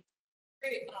Committee.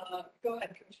 Great, go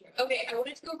ahead, Commissioner. Okay, I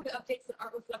wanted to go over the updates that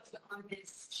are reflected on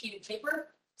this sheet of paper.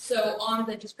 So on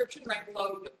the description right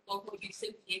below the local use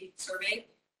engagement survey,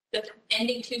 the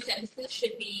ending 2 sentences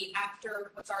should be after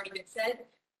what's already been said.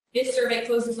 This survey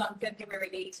closes on February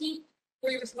 18th.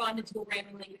 3 respondents will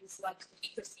randomly be selected to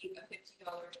receive a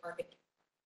 $50 target.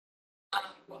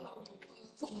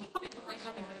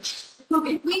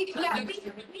 Okay, we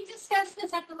discussed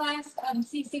this at the last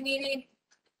CC meeting.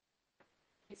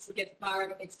 It's to get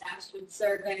fired if it's Ashwood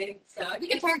survey. So You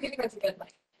can target it as a good,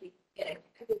 like, get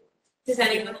it. Does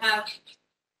anyone have?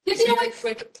 Did you know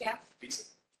what? Yeah.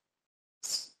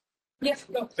 Yes,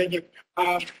 go. Thank you.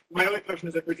 My only question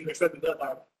is if we can extend the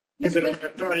deadline. Considering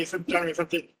January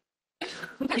 17th.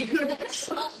 That's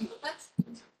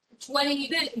 20,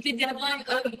 the deadline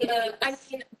of the, I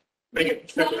can, Make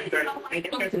it February 30th. Make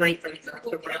it February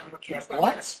 30th.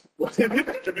 What? February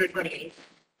 28th.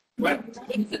 What?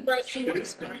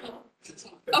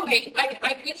 okay,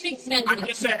 I can extend. I'm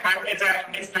just saying,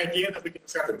 it's an idea that we can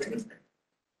discuss at the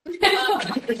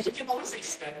You can always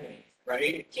extend it,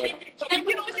 right? Can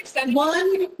we always extend?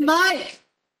 One mic.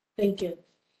 Thank you.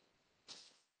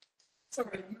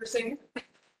 Sorry, you were saying?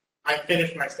 I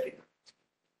finished my statement.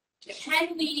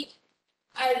 Can we,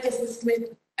 this is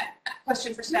a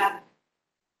question for staff.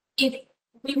 If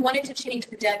we wanted to change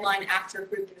the deadline after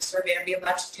approving the survey, are we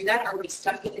allowed to do that? Or are we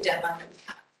stuck with the deadline that we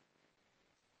have?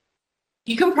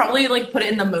 You can probably like put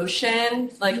it in the motion,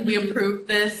 like we approve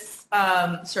this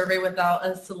survey without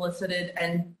a solicited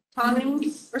end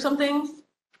times or something.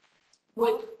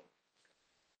 Would.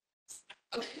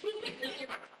 Okay.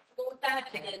 Go with that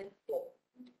and then.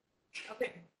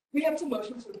 Okay. We have two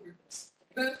motions to approve this.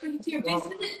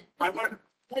 I want,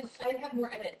 I have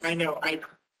more edits. I know, I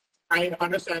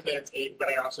understand that it's 8, but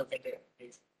I also think it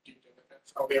needs due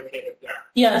diligence. Are we okay with that?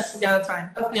 Yes, Yeah, that's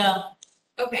fine. yeah.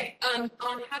 Okay, on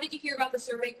how did you hear about the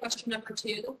survey, question number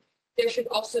 2, there should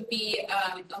also be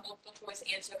a multiple choice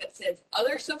answer that says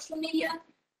other social media,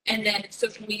 and then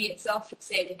social media itself should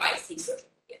say device social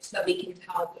media, so that we can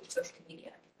tell which social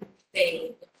media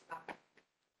they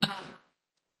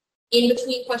in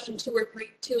between question 2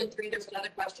 and 3, there's another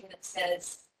question that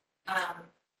says,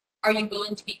 are you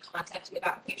willing to be contacted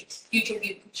about future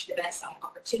future events and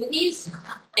opportunities?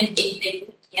 And if they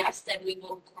click yes, then we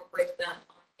will incorporate them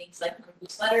on things like our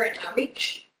newsletter and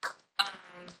outreach.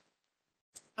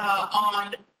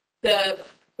 On the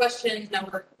question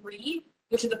number 3,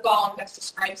 which of the following best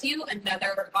describes you,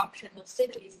 another option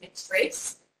listed is mixed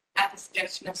race at the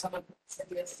suggestion of someone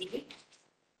from USC.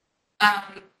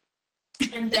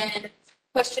 And then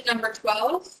question number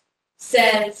 12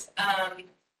 says,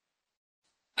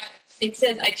 it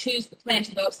says, I choose the plan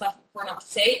to vote / prefer not to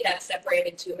say. That's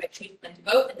separated to I choose plan to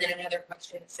vote. And then another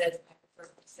question that says I prefer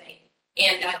not to say.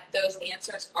 And those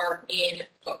answers are in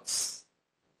quotes.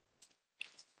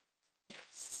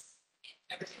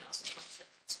 Everything else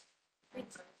is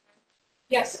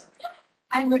Yes.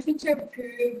 I'm looking to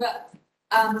approve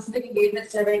the civic engagement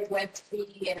survey with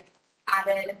the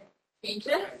added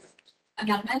changes,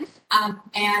 amendments,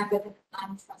 and with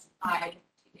unspecified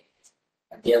dates.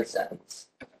 Dale seconds.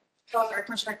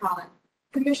 Commissioner Collins.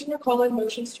 Commissioner Collin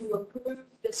motions to approve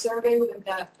the survey with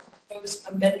the proposed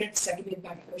amendment seconded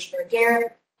by Commissioner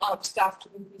Dare. Staff,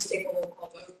 can you please take a roll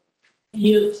call vote?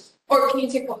 You, Or can you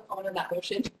take public comment on that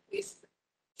motion, please?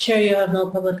 Chair, you have no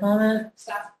public comment.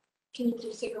 Staff, can you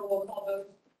please take a roll call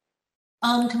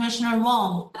vote? Commissioner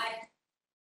Wong. Aye.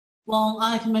 Wong,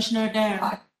 aye. Commissioner Dare.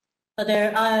 Aye.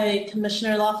 Dare, aye.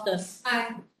 Commissioner Loftus.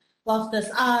 Aye. Loftus,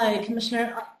 aye.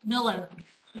 Commissioner Miller.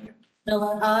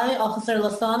 Miller, aye. Officer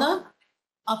Lastana.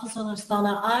 Officer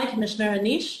Lastana, aye. Commissioner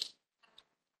Anish.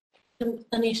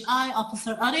 Anish, aye.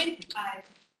 Officer Udding. Aye.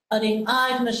 Udding,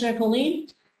 aye. Commissioner Colleen.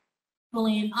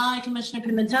 Colleen, aye. Commissioner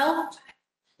Pimentel.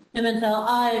 Pimentel,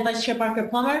 aye. Vice Chair Parker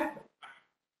Plummer.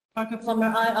 Parker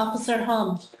Plummer, aye. Officer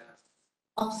Hum.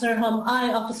 Officer Hum,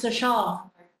 aye. Officer Shaw.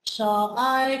 Shaw,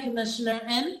 aye. Commissioner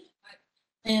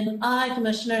N, aye.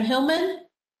 Commissioner Hillman.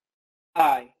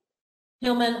 Aye.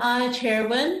 Hillman, aye. Chair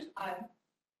Wynn. Aye.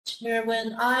 Chair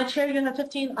Wynn, aye. Chair, you have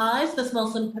 15 ayes. This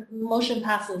motion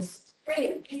passes.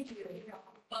 Great, thank you.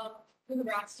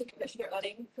 Congrats to Commissioner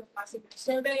Udding for passing the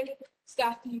survey.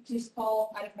 Staff, can you please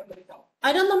call item number 12?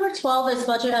 Item number 12 is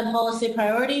budget and policy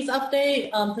priorities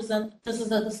update. This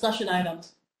is a discussion item.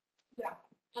 Yeah.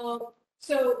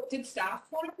 So did staff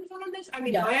want to present on this? I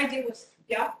mean, Yeah. my idea was,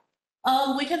 yeah.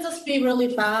 We can just be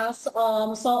really fast. So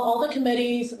all the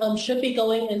committees should be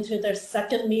going into their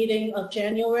second meeting of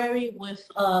January with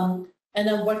and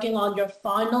then working on your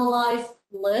finalized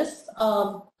list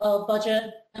of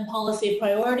budget and policy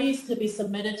priorities to be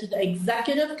submitted to the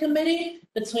executive committee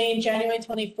between January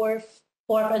 24th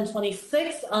and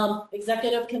 26th.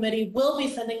 Executive committee will be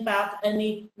sending back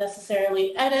any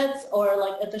necessarily edits or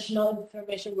like additional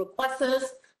information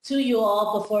requests to you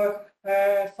all before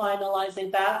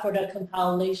finalizing that for the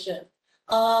compilation.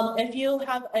 If you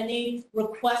have any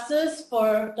requests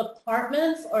for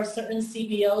departments or certain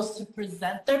CBOs to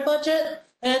present their budget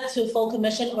to full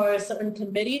commission or a certain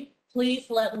committee, please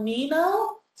let me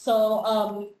know.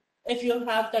 So if you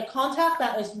have the contact,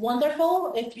 that is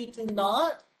wonderful. If you do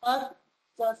not,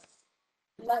 just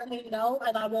let me know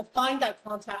and I will find that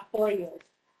contact for you.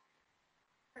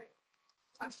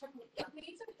 We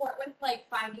need support with like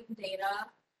finding data.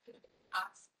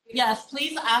 Yes,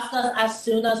 please ask us as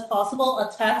soon as possible,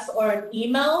 a text or an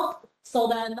email, so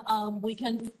then we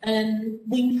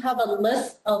have a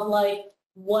list of like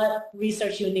what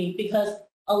research you need, because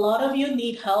a lot of you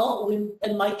need help.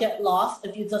 It might get lost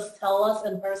if you just tell us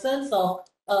in person, so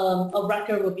a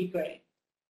record would be great.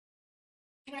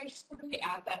 Can I just quickly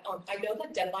add that I know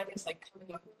that deadline is like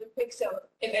coming up really quick, so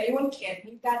if anyone can't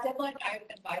meet that deadline, I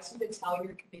would advise you to tell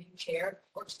your committee chair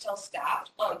or to tell staff,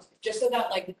 just so that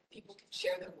like people can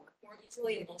share their work more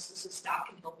easily and also so staff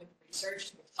can help with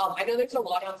research. I know there's a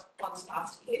lot of on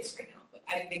staff's case right now, but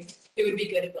I think it would be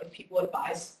good if like people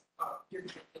advise your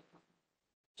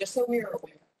just so we are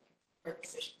aware of our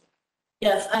decisions.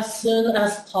 Yes, as soon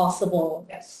as possible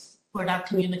Yes. for that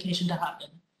communication to happen.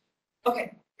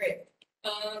 Okay, great.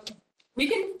 We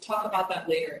can talk about that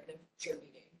later in a future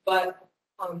meeting, but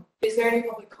is there any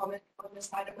public comment on this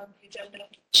item on the agenda?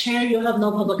 Chair, you have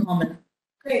no public comment.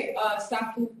 Great,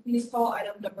 staff can please call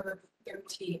item number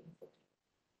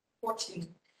 14.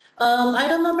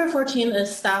 Item number 14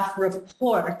 is staff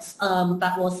reports.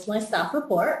 That was my staff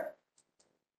report.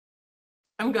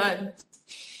 I'm good.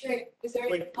 Great, is there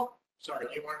any? Wait. Sorry,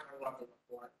 you weren't talking about the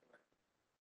report.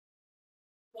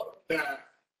 The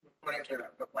reporting to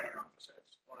the planning officers,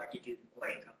 or did you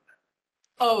reporting on that?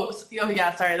 Oh,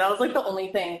 yeah, sorry. That was like the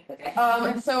only thing.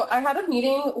 So I had a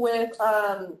meeting with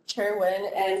Chair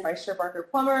Nguyen and Vice Chair Barker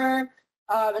Plummer,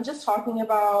 and just talking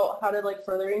about how to like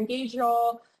further engage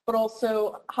y'all, but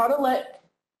also how to let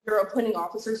your appointing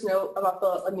officers know about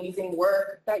the amazing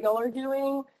work that y'all are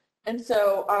doing. And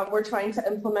so we're trying to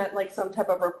implement like some type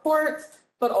of reports,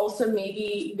 but also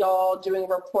maybe y'all doing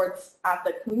reports at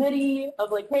the committee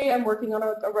of like, hey, I'm working on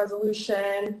a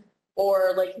resolution,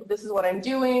 or like, this is what I'm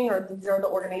doing, or these are the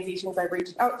organizations I've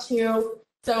reached out to.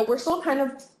 So we're still kind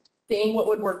of seeing what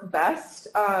would work best,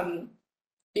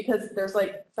 because there's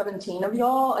like 17 of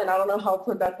y'all, and I don't know how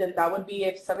productive that would be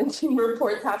if 17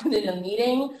 reports happen in a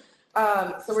meeting.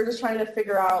 So we're just trying to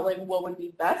figure out like what would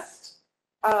be best.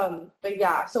 But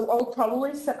yeah, so I'll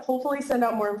probably hopefully send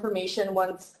out more information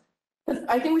once, because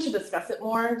I think we should discuss it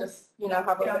more, just, you know,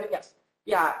 have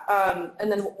a,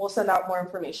 and then we'll send out more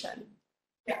information.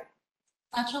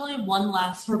 Actually, one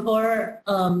last report,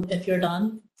 if you're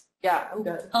done. Yeah, I'm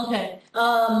good. Okay.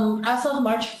 As of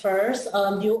March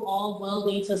 1st, you all will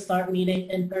need to start meeting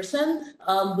in person.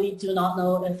 We do not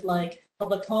know if like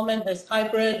public comment is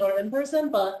hybrid or in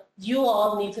person, but you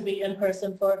all need to be in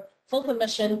person for full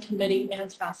commission, committee,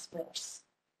 and task force.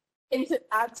 And to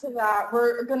add to that,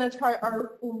 we're going to try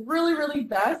our really, really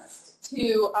best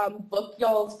to book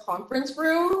y'all's conference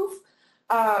rooms.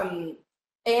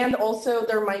 And also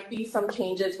there might be some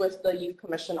changes with the Youth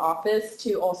Commission office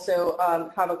to also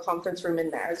have a conference room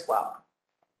in there as well.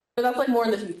 But that's like more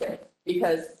in the future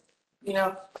because, you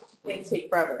know, things take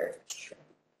forever.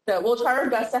 So we'll try our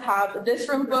best to have this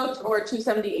room booked or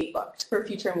 278 booked for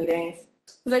future meetings.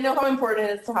 Because I know how important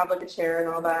it is to have like a chair and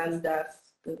all that and desk.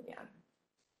 And,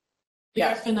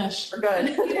 Yeah, finished. We're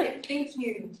good. Thank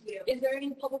you. Is there any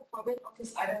public comment on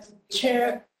this item?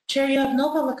 Chair, you have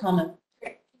no public comment.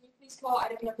 Great. Can you please call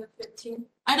item number 15?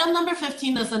 Item number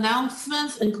 15 is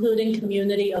announcements, including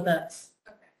community events.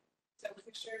 Okay. So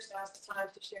fixtures, now's the time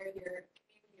to share your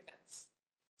community events.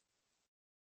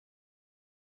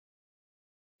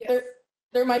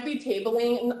 There might be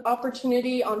tabling an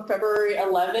opportunity on February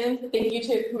 11th. Thank you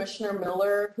to Commissioner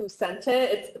Miller who sent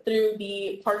it. It's through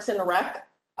the Parks and Rec.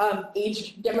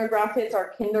 Age demographics are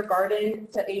kindergarten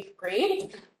to 8th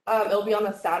grade. It'll be on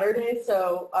a Saturday,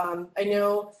 so I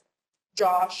know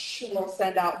Josh will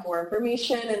send out more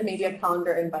information and maybe a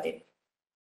calendar invite.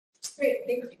 Great,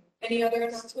 thank you. Any other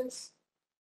announcements?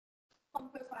 One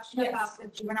quick question about the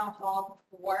juvenile hall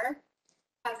 4.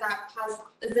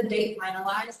 Is the date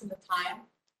finalized and the time?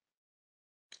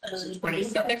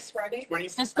 Next Friday?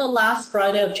 It's the last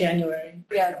Friday of January.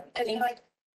 Yeah.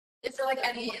 Is there like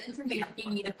any information you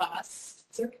need of us?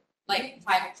 Like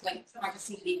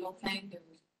privacy legal thing?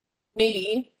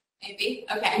 Maybe. Maybe?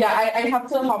 Okay. Yeah, I have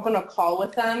to hop on a call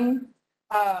with them.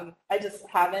 I just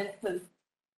haven't because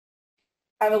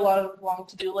I have a lot of long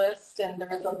to-do lists and there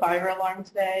was a fire alarm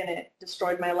today and it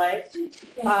destroyed my life.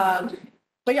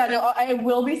 But yeah, no, I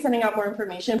will be sending out more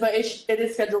information, but it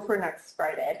is scheduled for next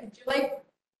Friday. Would you like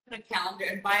put a calendar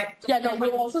invite? Yeah, no,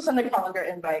 we'll also send a calendar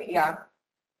invite, yeah.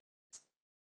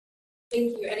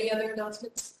 Thank you. Any other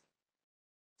announcements?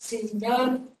 Seeing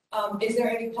none, is there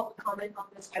any public comment on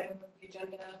this item of the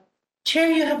agenda?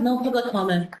 Chair, you have no public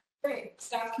comment. Great.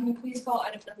 Staff, can you please call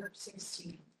item number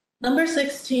 16?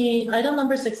 Item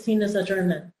number 16 is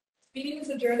adjournment. Meeting is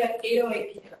adjourned at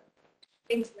 8:08 p.m.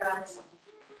 Thanks, guys.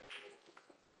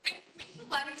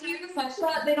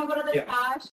 They don't go to the trash.